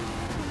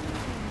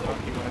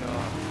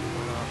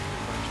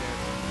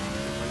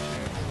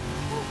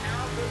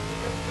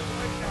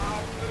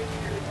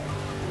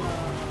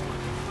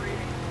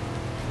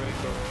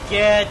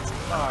 Get...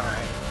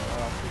 Alright.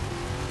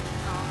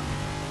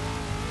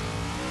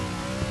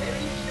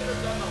 Maybe you should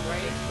have done the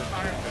race to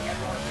try to get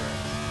one there.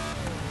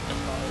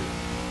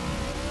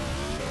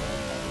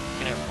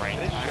 Gonna have rain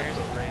tires.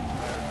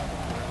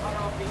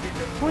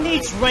 Who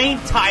needs rain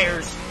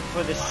tires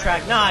for this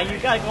track? Nah, you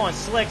gotta go on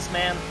slicks,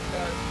 man.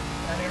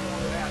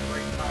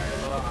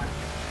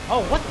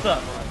 Oh, what the?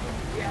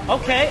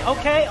 Okay,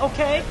 okay,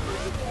 okay.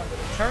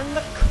 Turn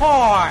the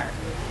car.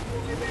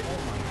 Oh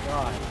my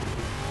god.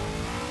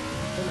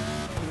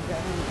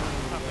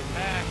 Coming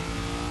back.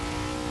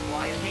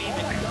 Well, I came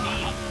in the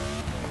heat.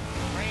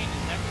 Rain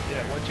is everywhere.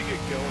 Yeah, once you get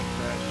going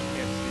fast, you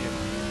can't see it.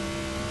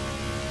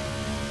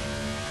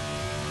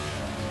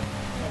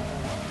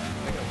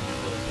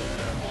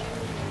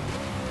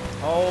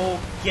 Oh,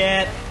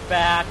 get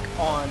back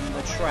on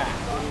the track.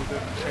 Oh,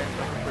 good chance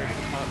I can break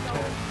the top 10.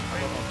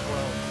 I'm up on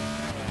 12.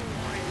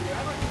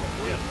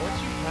 Yeah, once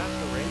you pass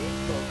the rating,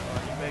 you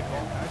make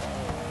all kinds of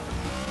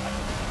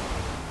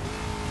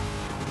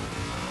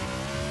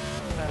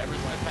Ever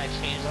since I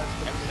changed,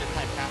 ever since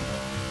I passed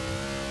it.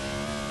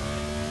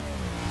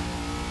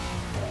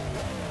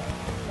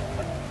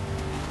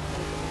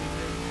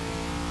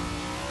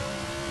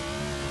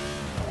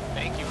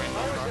 Thank you, Rainbow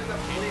Car,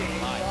 for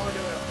changing my life.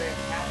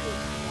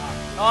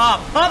 Ah,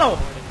 puddle!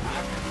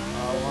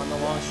 Oh, on the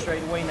long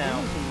straightaway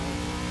now.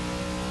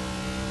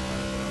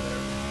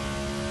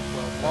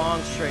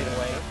 Long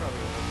straightaway.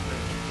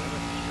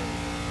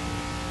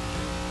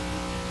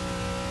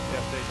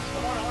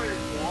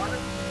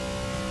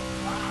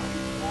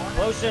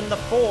 Closer in the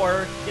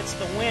 4 gets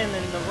the win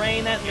in the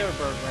rain at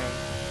Nürburgring.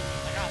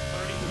 I got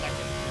 30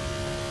 seconds.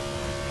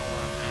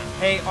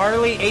 Hey,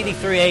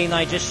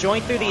 Arlie8389, just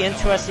join through the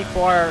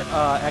N2SC4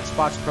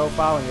 Xbox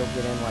profile and you'll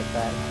get in like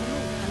that.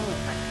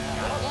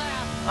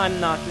 I'm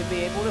not going to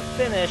be able to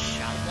finish.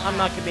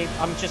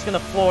 I'm just going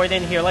to floor it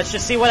in here. Let's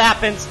just see what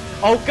happens.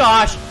 Oh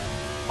gosh.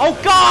 Oh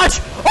gosh.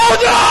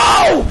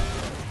 Oh no!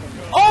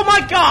 Oh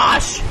my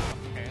gosh!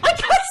 I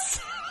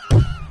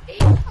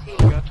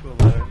got to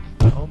 11.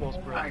 I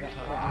almost broke the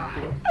top.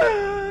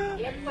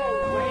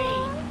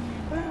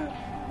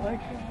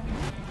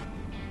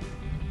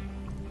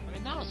 I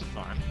mean, that was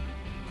fun.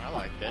 I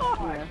liked it.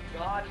 Yeah.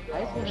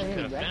 I Could just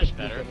have finished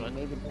better, but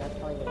maybe that's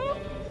why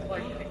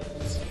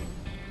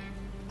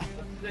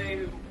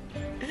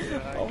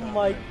Oh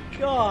my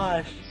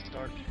gosh.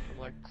 Start from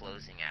like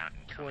Closing out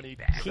and 20 coming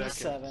back.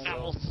 seconds. That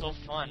was so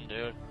fun,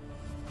 dude.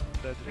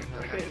 That didn't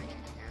happen.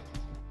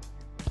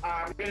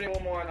 I'm gonna do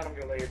one more and then I'm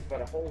gonna leave,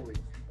 but holy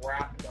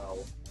crap, though.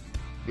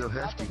 Yo, I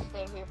have Hefty. to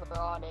stay here for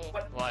all day.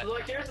 But, What?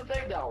 look, here's the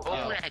thing, though.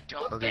 Hopefully I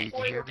don't Let's get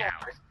get here now.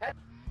 cars.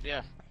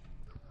 Yeah.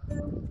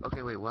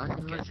 Okay, wait, what?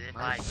 Because if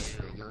I do,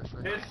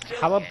 It's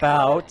just How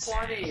about...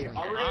 funny.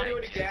 Are we gonna do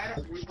it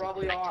again? We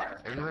probably are.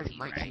 everybody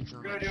might keep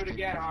We're gonna do it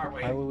again, aren't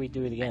we? Why would we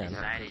do it again?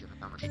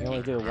 You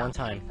only do it one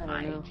time.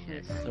 I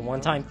It's a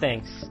one-time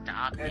thing.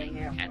 stopping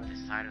at the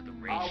side of the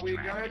Are we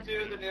racetrack. gonna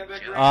do the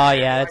Nürburgring? Oh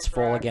yeah, it's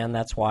full again.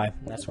 That's why.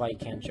 That's why you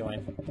can't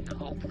join.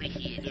 Hopefully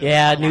he is.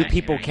 Yeah, new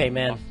people came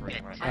in.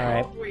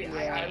 Alright.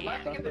 I'd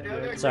like to get the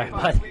Nürburgring, Sorry,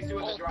 but bud. please do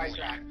it in the dry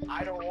track.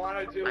 I don't want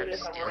to do it in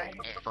the rain.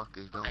 Fuck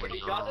is going If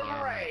it does in the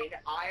on? rain,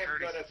 I am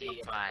gonna be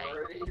Courtesy by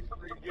pretty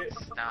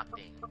freaking...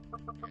 stopping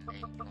and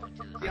then going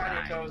to the Get on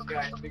your side toes,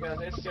 guys, because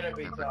it's gonna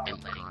be tough.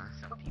 and letting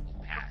some people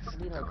pass.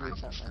 we like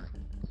restart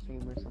my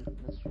stream or something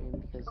to stream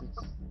because it's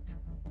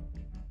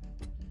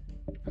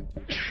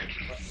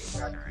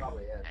That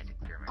probably is. I had to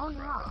clear my oh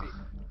throat. yeah.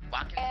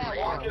 Walking Yeah, through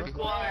Walk is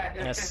quiet.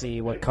 Let's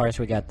see what cars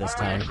we got this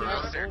time. full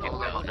circuit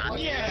mode on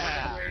the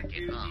Yeah.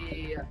 circuit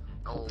mode.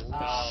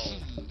 Oh,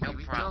 No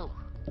problem.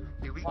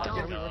 Here we Watch go.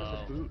 it.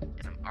 No. And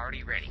I'm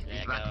already ready. There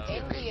you About to go.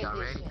 get Indie ready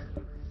already. edition.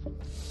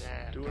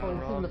 Doing Oh, the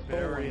it's in wrong the full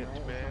variant,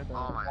 one, man.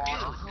 Oh my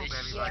Dude, god.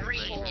 this The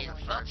everybody's screen ready is for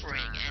the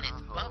buffering and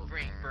it's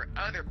buffering for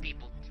other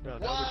people. No, Whoa!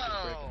 nobody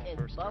should break the It's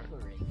first time.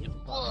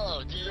 buffering.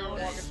 Whoa, dude.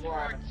 Walk is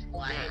quiet.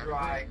 Like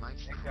Dry.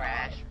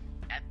 crash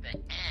at the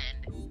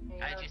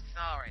end. I just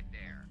saw right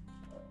there.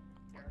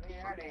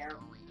 I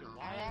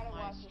gotta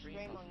watch the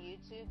stream on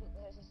YouTube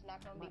because it's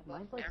not gonna be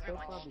Mine's buffed. like so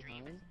far Everyone's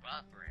stream behind. is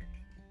buffering.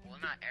 Well,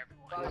 not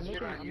everyone.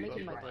 I'm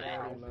making my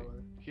priority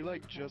lower. He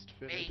like just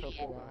finished up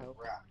a while.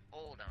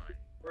 Hold on.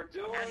 We're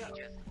doing How do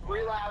you just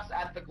 3 laps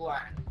at the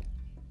Glen.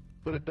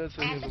 But it does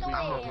say he has a weak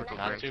point.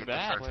 Not too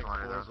bad. Like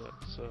Forza,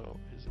 so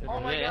his Oh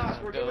my internet.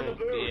 gosh, we're doing the Go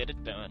booth. get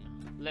it done.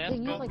 Let's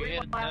Hey, go like, get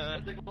it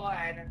done. The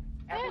Glen,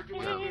 and we're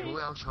doing the Who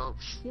booth. else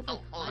hopes? You have,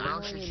 Oh, like, who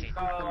else should see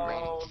the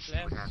ratings? Let's We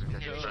haven't done go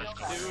the first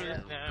do one. this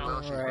Who now.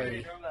 else should Right.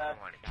 rate?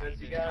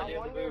 Because you gotta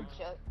do the booth.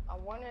 I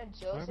wanted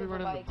Why are Joseph we to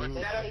running the like booth?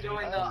 Instead of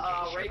doing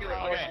the regular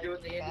course, Okay. you're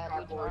doing the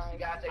IndyCar course. You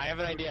gotta take I have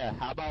an idea.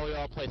 How about we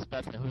all play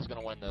Spetsnaz? Who's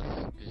gonna win this?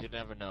 Because you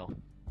never know.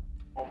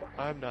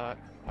 I'm not.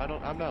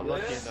 I'm not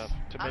lucky enough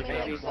to I make mean,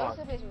 it like, far.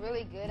 Joseph is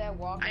really good at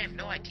walking. I have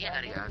no idea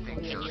how to Yeah, I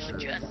think Joseph.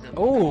 just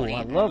Oh,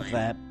 I love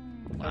that.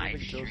 I don't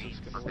think Joseph's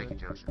gonna I'm thinking win.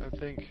 Joseph. I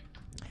think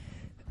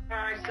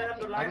Alright, set up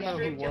the I live don't know who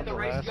stream, won get the the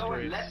race last going,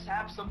 race. let's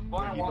have some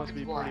fun and he walk must be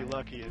the pretty line.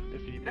 lucky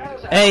if he made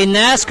it. Hey,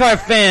 NASCAR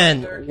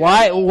fan,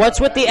 what's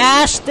with the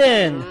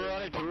Ashton?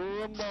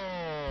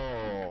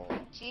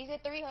 She's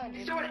at 300.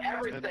 He's doing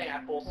everything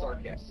at full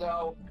circuit,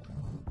 so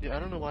Yeah, I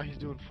don't know why he's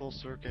doing full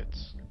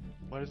circuits.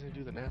 Why doesn't he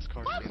do the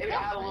NASCAR maybe circuit?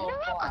 have a little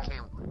I fun.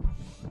 can't.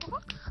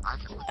 I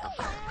can with the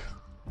fuck.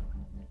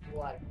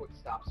 We'll add quick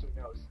stops, who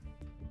knows.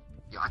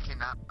 Yo, I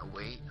cannot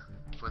wait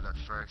for the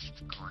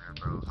first corner,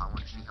 bro. I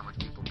want to see how much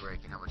people break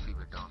and how much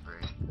people don't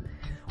break.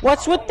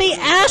 What's with the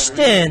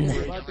Ashton?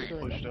 He's getting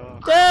pushed off.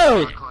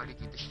 Dude, Car to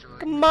get destroyed.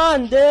 come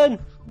on, dude.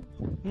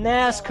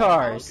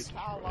 NASCARs.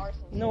 Kyle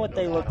Larson. You know what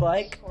they look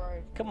like.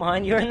 Come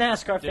on, you're a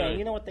NASCAR fan. Dude,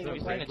 You know what they have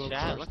look you seen like. the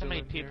chat? Look how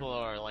many people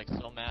are like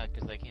so mad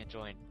because they can't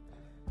join.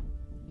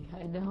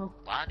 I know.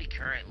 Bobby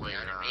currently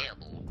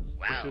unavailable.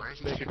 Wow. We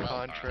could make a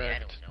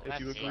contract. If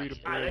you agree to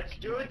Alright, break, let's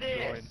you do can this.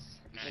 join.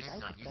 This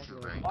is on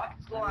YouTube, right?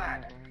 What's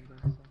flag?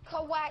 We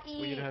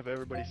Kawaii. need to have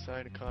everybody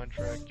sign a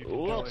contract. You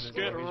can Let's join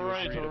get as long as you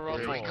ready agree to to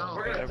break rumble.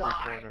 We're gonna every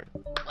die. corner.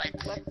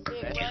 Let's Let's do do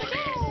this.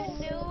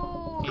 it.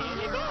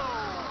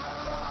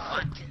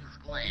 Watkins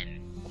Glen.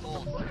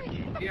 Full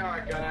circuit. We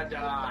are gonna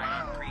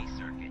die. Free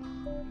circuit.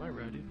 Am I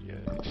ready? Yeah.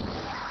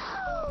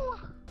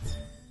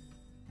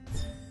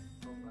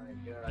 Oh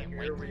my god,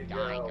 here we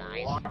go.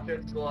 guys.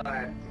 Watkins Glen.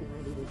 I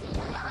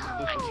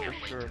This is can't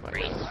for wait sure to my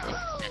race.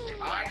 best. This is such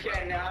a I fun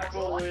cannot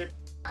believe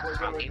we're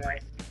doing Okay, this.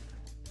 right.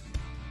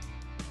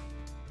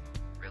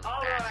 Really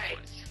Alright. fast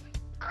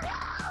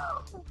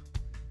ones.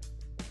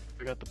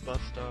 We got the bus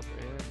stop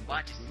and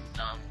Watch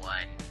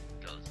someone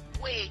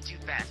goes way too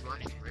fast on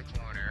the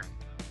corner.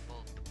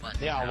 Pull the bus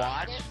Yeah, out.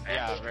 watch.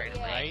 Yeah, Straight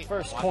yeah. away.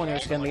 First Watch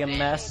corner's it. gonna be a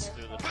mess.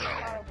 Do the It's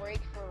not a break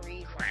for a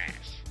reason.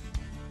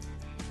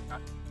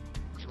 Crash.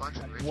 Just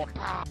watching Richmond.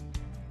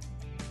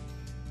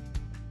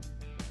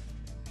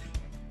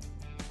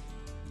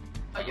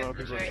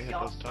 Robbie's gonna hit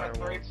those tire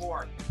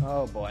walls.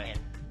 Oh boy.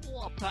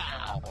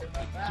 Pow.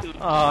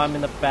 Oh, I'm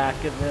in the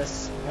back of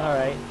this.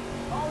 Alright.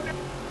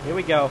 Here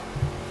we go.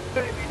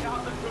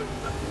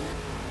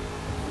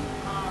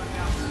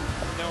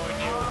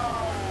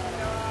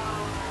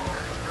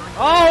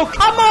 Oh,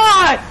 come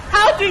on!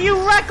 How do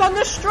you wreck on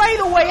the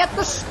straightaway at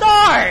the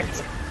start?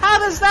 How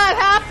does that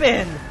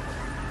happen?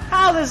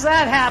 How does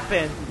that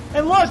happen?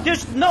 And look,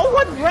 there's no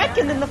one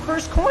wrecking in the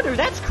first corner.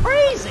 That's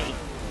crazy.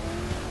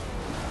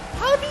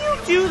 How do you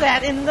do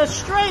that in the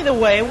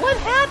straightaway? What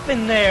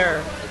happened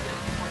there?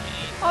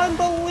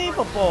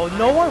 Unbelievable.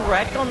 No one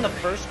wrecked on the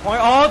first corner.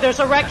 Oh, there's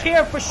a wreck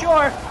here for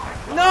sure.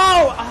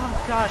 No!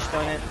 Oh, gosh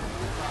darn it.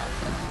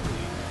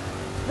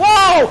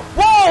 Whoa!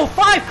 Whoa!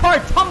 5-car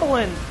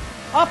tumbling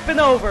up and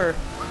over.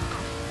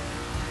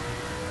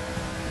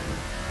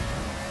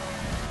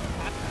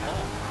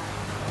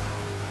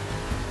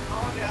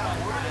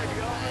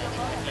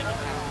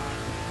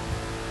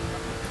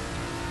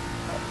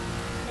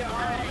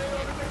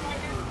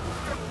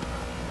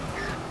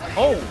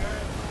 Oh!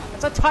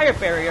 That's a tire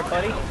barrier,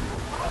 buddy.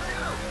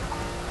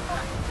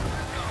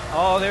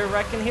 Oh, they're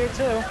wrecking here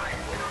too.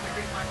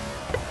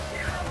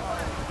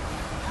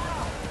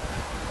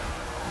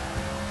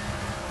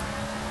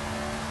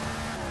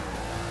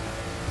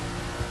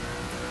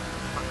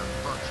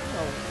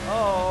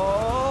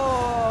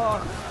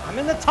 Oh, I'm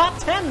in the top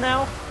 10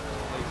 now.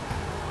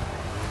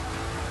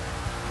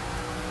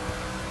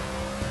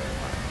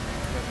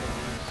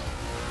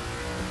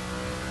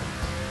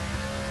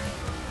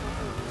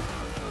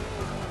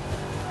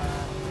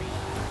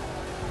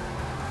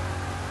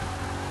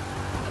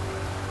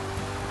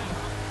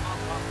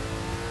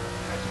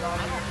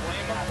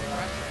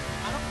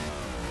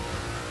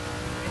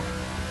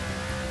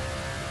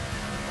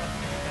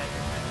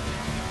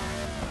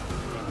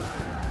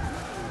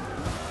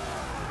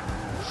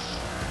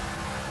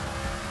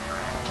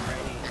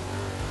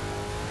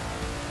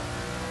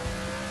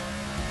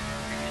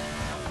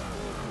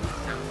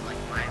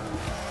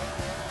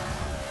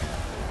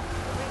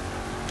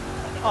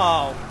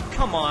 Oh,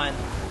 come on.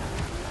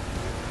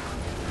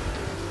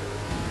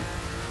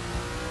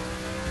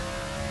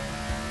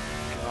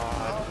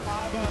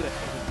 God, who the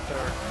hell is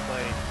third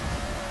place?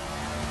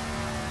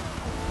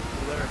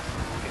 Lyrics.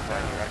 Get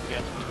down here, I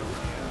guess.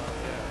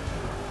 Yeah.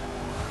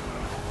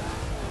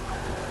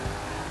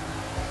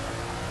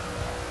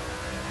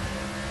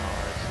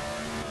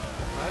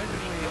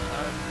 Surprisingly,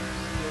 I'm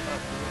still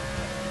up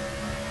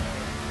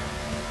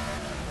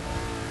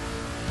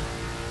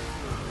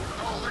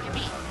Oh, look at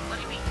me. Look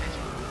at me. Catch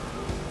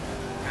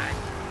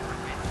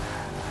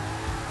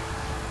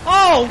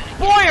Oh,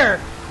 Boyer!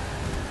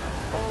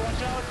 Oh,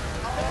 watch out!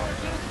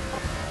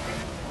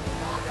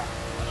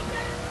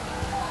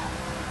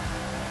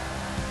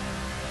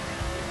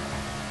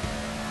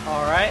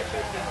 All right.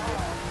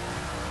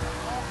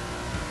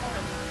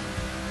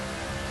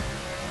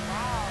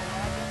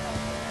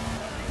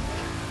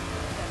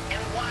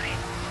 And why is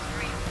the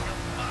stream so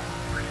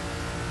fucking?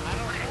 I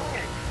don't know.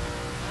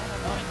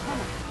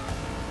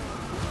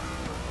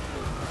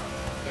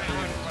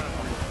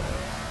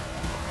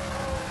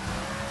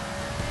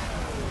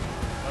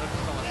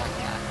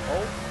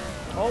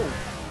 Oh.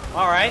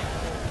 All right.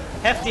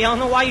 Hefty, I don't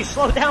know why you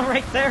slowed down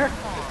right there. It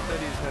said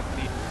he's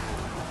hefty.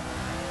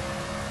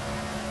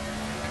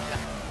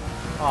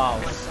 Oh.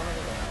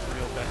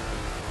 Real bad.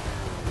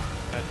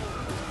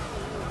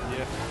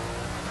 Yeah.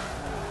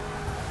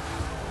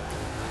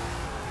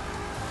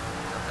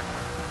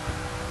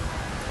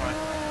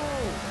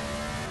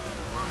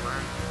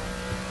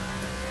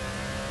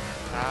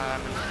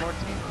 I'm in sport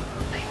team.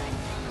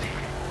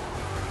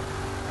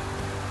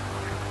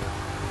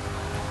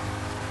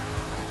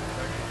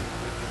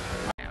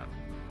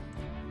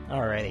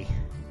 Alrighty.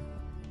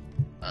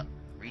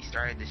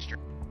 Restarted the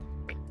stream.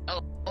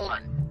 Oh, hold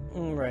on.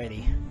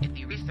 Alrighty. If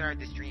you restart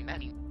the stream, that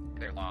means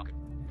they're logged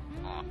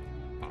off.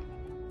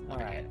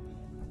 Alright.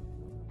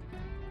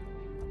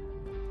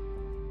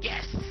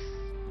 Yes!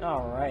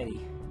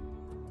 Alrighty.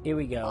 Here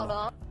we Hold go.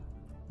 on.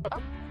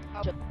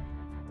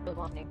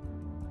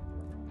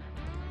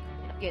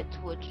 Get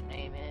Twitch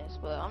name is,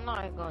 but I'm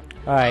not going to.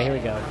 Alright, here we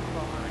go.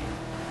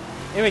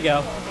 Here we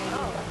go.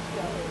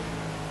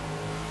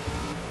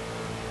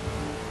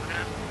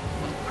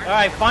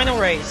 Alright, final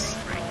race.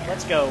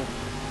 Let's go.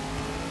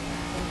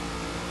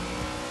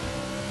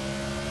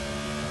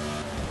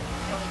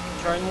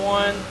 Turn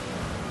one.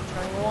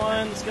 Turn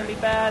one. It's gonna be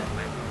bad.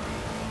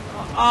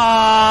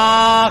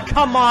 Ah,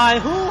 come on.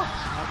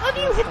 How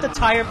do you hit the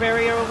tire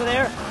barrier over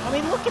there? I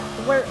mean, look at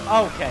where.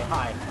 Okay,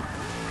 hi.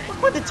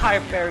 Look where the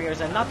tire barrier is,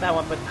 and not that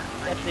one, but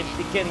at the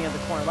beginning of the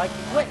corner. Like,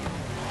 what?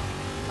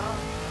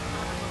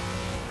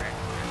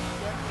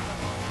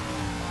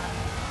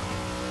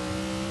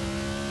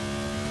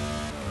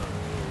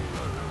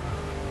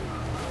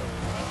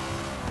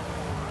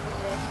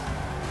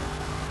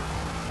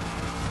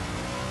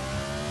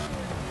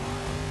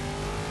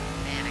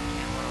 Man, I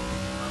can't roll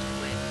the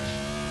switch.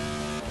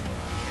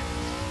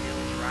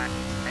 Still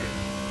driving.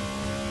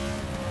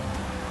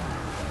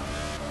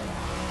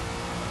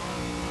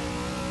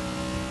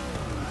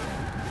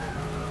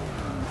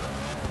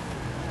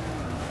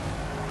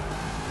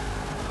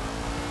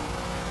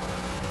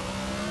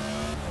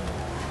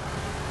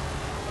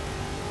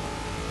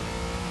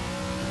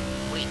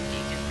 Wait, did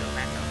you just go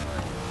back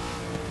online?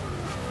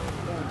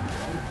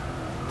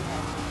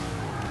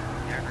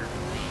 Never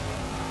believe.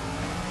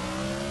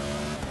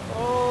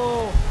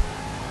 Oh.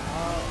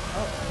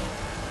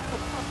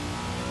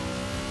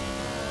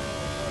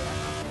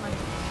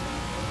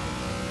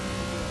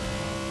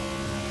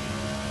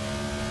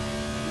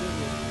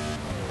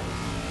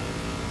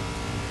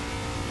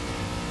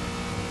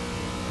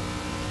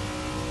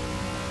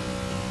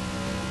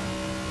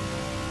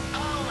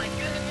 Oh my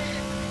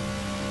goodness!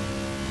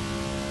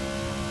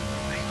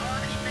 I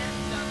already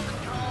messed up the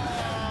draw.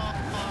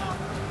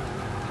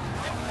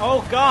 Oh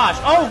gosh.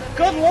 Oh,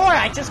 good lord.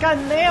 I just got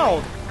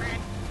nailed.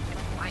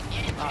 My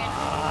engine, my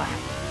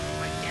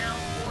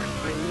downforce,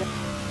 my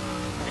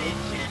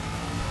engine.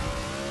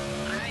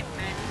 I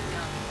messed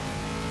up.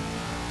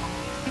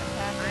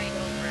 I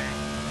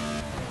crashed.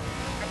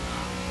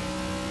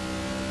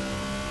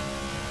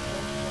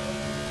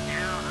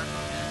 Now I'm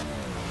good.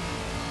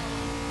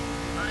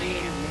 I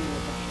am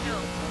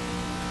still.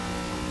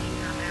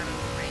 I'm out of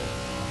the race.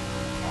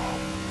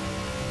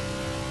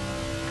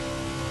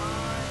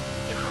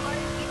 If somebody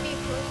keep me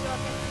close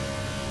up.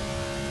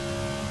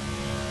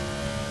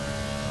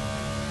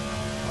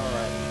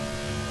 Alright.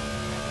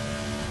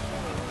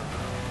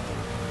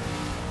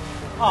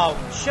 Oh,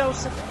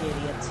 Joseph,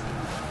 idiot.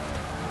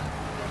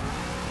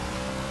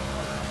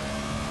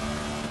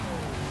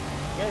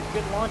 Get a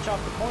good launch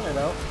off the corner,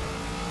 though.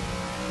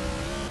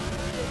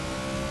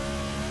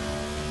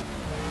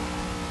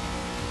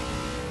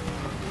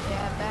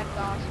 Yeah, back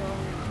also.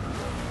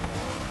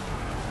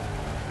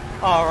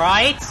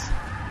 Alright.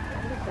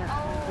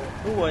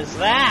 Who was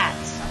that?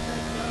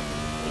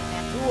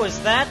 Who was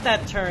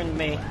that turned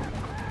me?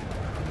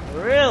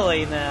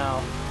 Really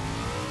now?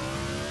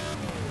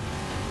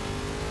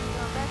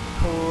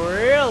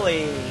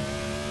 Really?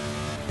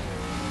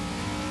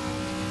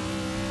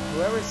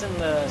 Whoever's in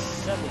the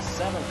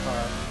 77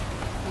 car.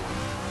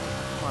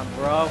 Come on,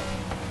 bro.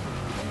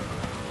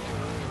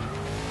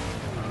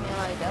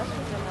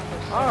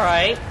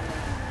 Alright.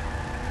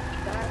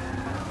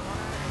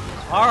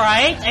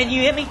 Alright, and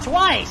you hit me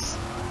twice!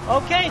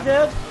 Okay,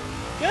 dude.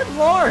 Good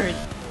lord.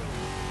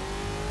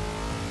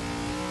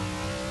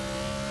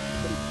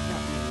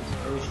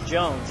 It was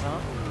Jones, huh?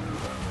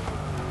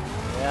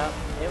 Yeah,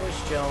 it was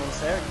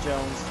Jones. Eric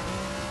Jones.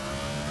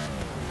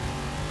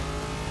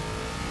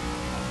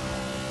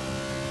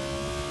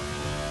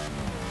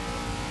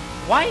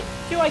 Why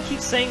do I keep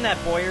saying that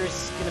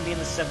Boyer's gonna be in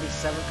the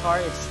 77 car?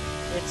 It's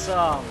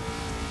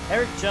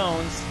Eric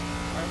Jones.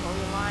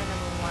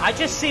 I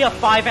just see a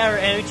 5-hour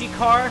energy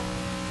car,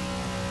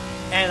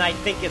 and I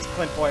think it's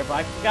Clint Boyer, but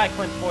I forgot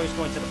Clint Boyer's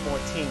going to the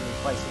 14,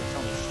 replacing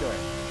Tony Stewart.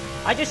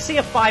 I just see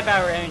a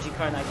 5-hour energy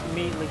car, and I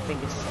immediately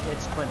think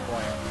it's Clint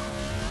Boyer.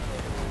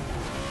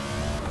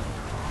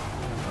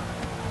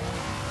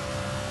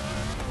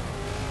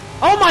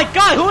 Oh my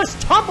God! Who is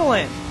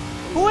tumbling?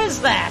 Who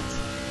is that?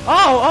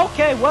 Oh,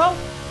 okay. Well,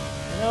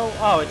 no.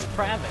 Oh, it's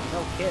Pravin.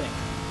 No kidding.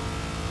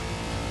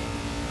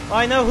 Oh,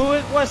 I know who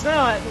it was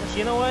now.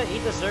 You know what? He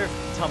deserved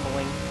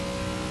tumbling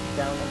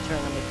down in turn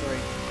number 3.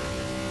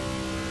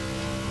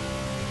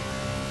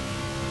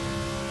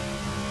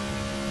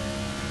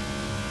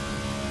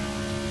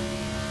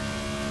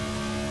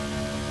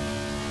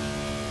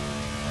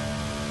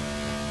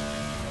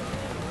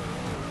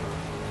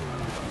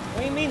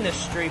 What do you mean the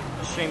stream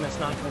is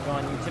not going to go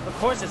on YouTube? Of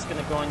course it's going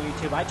to go on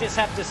YouTube. I just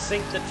have to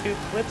sync the 2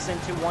 clips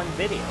into one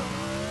video.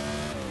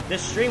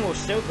 This stream will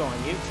still go on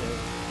YouTube.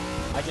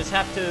 I just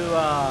have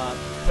to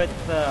put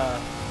the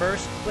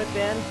first clip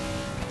in,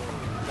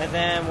 and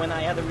then when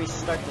I have to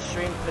restart the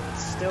stream,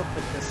 still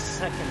put the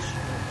second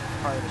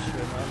part of the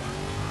stream in.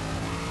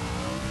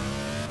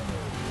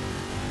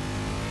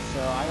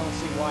 So I don't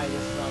see why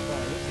this is not going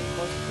on YouTube. Of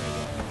course it's going to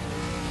go on YouTube.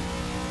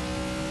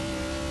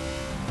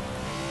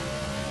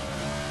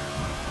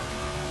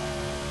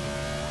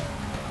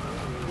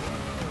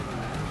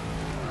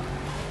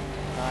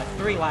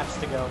 3 laps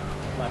to go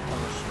left on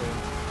the stream.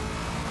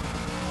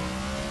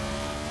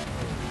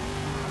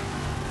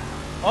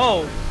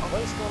 Oh!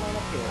 What is going on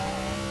up here?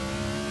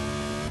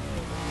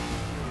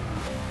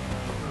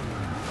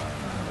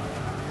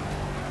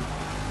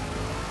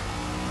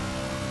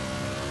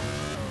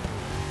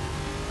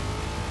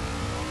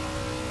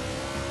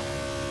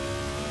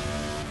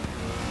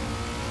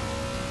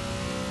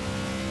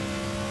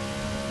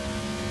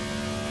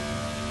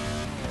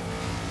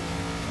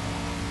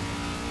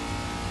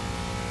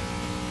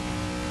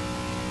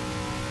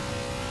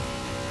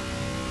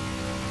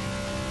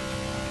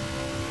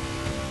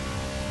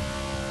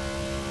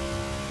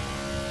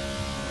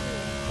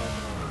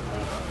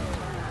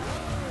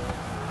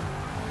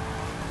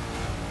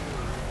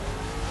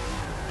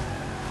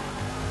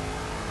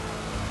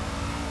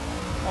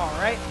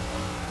 Alright.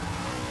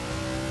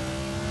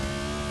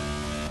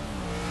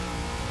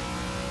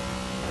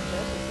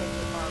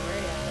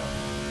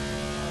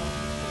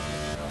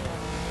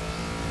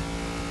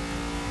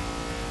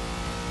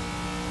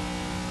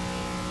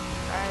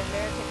 Alright,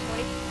 American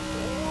 24.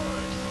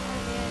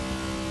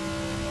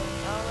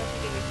 I'll let you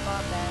get your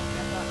spot back.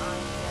 That's what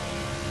honestly I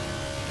am.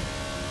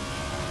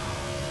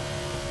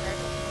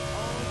 American 24.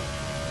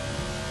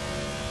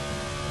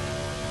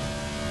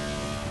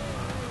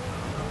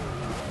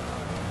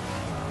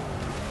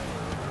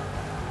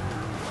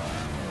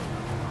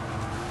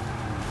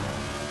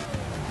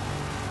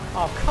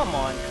 Oh, come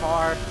on,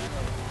 car.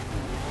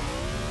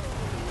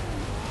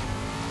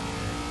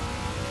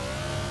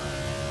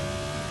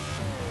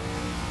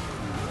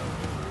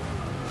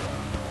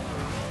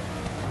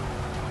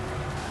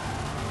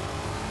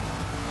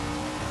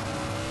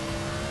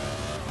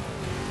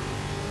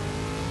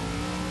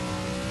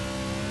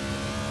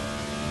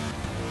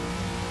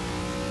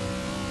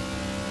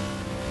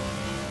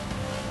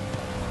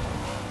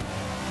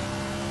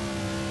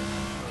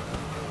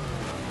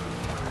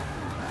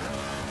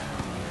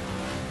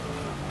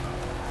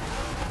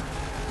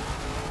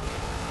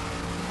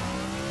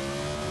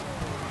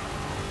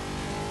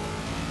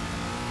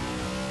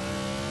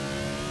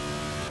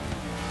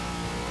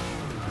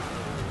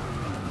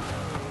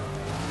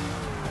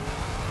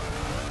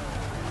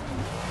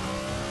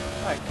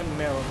 Alright,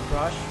 Camaro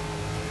Crush.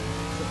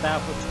 It's a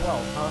battle for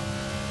 12, huh?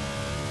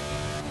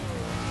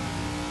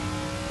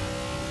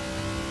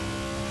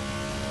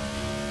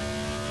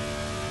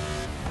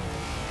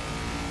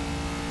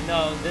 No,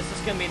 this is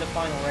gonna be the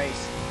final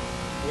race.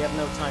 We have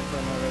no time for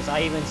another race.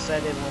 I even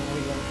said it when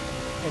we were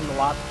in the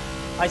lobby.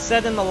 I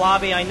said in the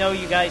lobby, I know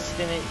you guys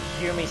didn't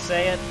hear me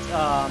say it,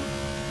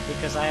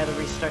 because I had to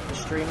restart the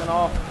stream and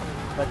all,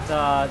 but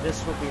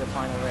this will be the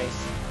final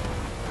race.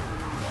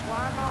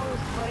 Why am I always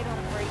late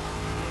on break?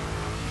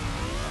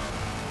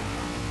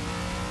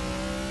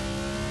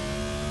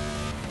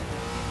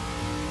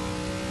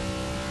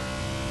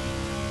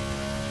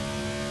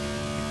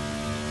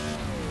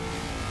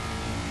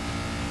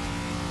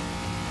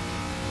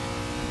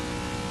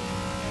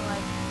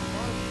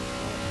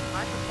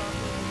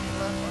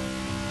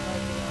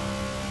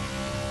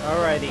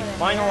 Alrighty,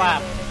 final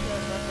lap.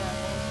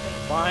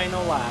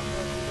 Final lap.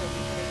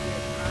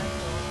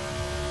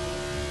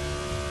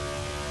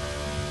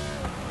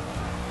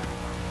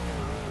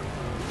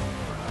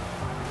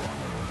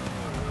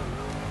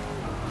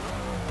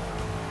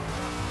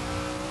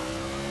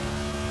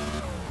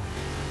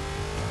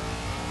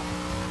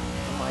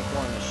 Am I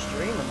going to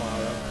stream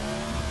tomorrow?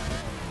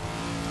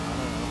 I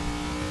don't know.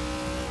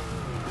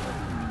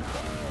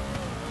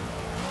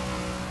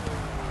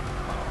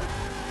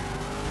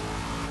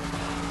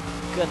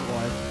 Good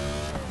lord.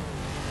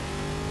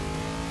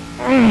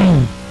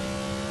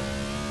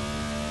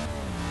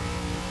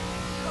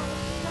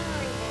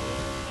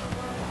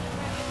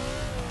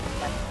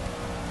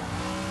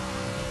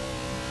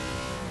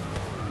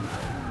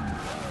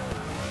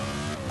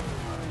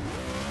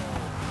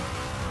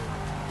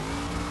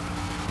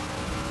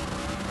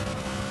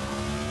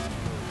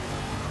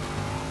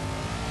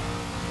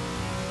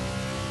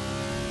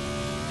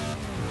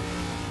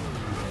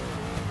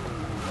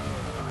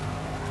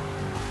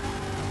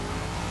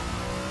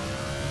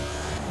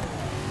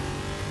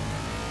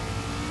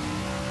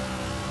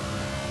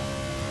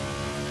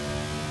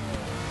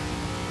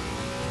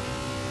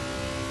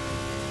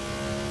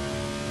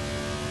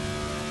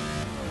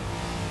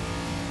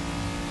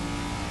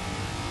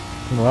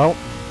 Well.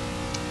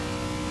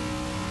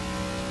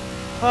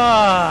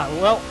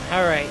 Well,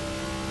 alright.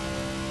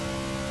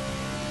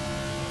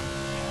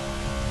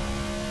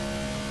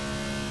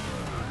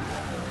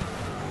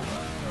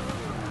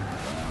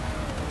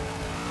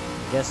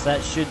 Guess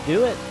that should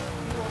do it.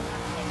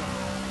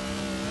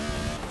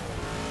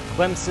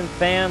 Clemson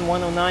Fan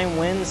 109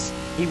 wins.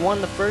 He won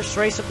the first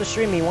race of the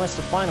stream. He wants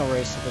the final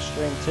race of the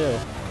stream, too.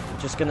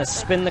 Just gonna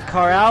spin the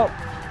car out.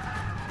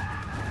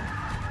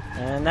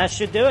 And that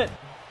should do it.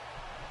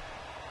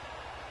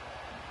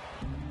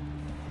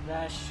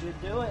 That should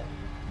do it.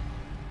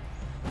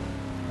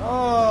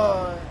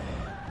 Oh.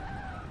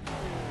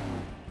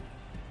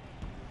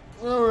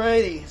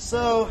 Alrighty,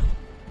 so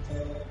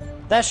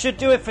that should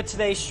do it for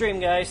today's stream,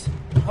 guys.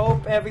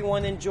 Hope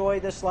everyone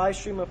enjoyed this live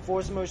stream of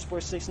Forza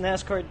Motorsport 6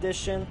 NASCAR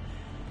Edition.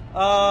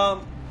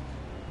 I'm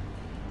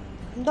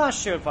not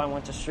sure if I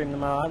want to stream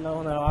them out. I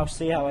don't know. I'll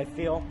see how I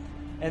feel.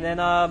 And then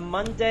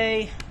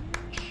Monday.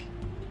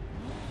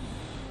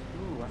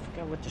 Ooh, I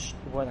forgot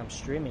what I'm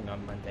streaming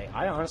on Monday.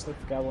 I honestly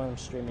forgot what I'm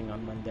streaming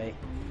on Monday.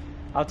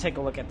 I'll take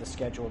a look at the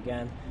schedule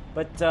again.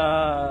 But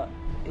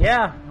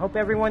yeah, hope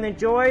everyone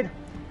enjoyed.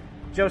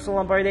 Joseph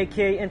Lombard,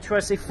 aka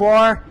Interesting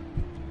Floor.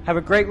 Have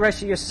a great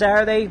rest of your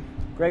Saturday.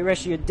 Great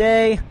rest of your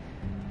day.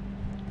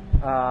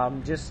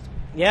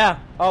 Yeah.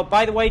 Oh,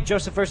 by the way,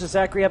 Joseph vs.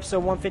 Zachary episode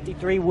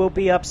 153 will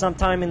be up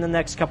sometime in the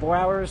next couple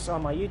hours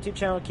on my YouTube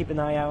channel. Keep an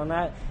eye out on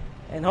that.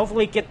 And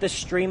hopefully get the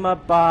stream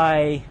up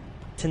by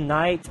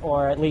tonight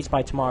or at least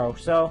by tomorrow.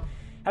 So,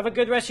 have a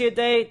good rest of your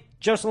day.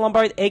 Joseph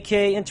Lombard,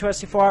 aka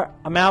Interesting Floor.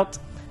 I'm out.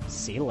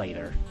 See you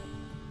later.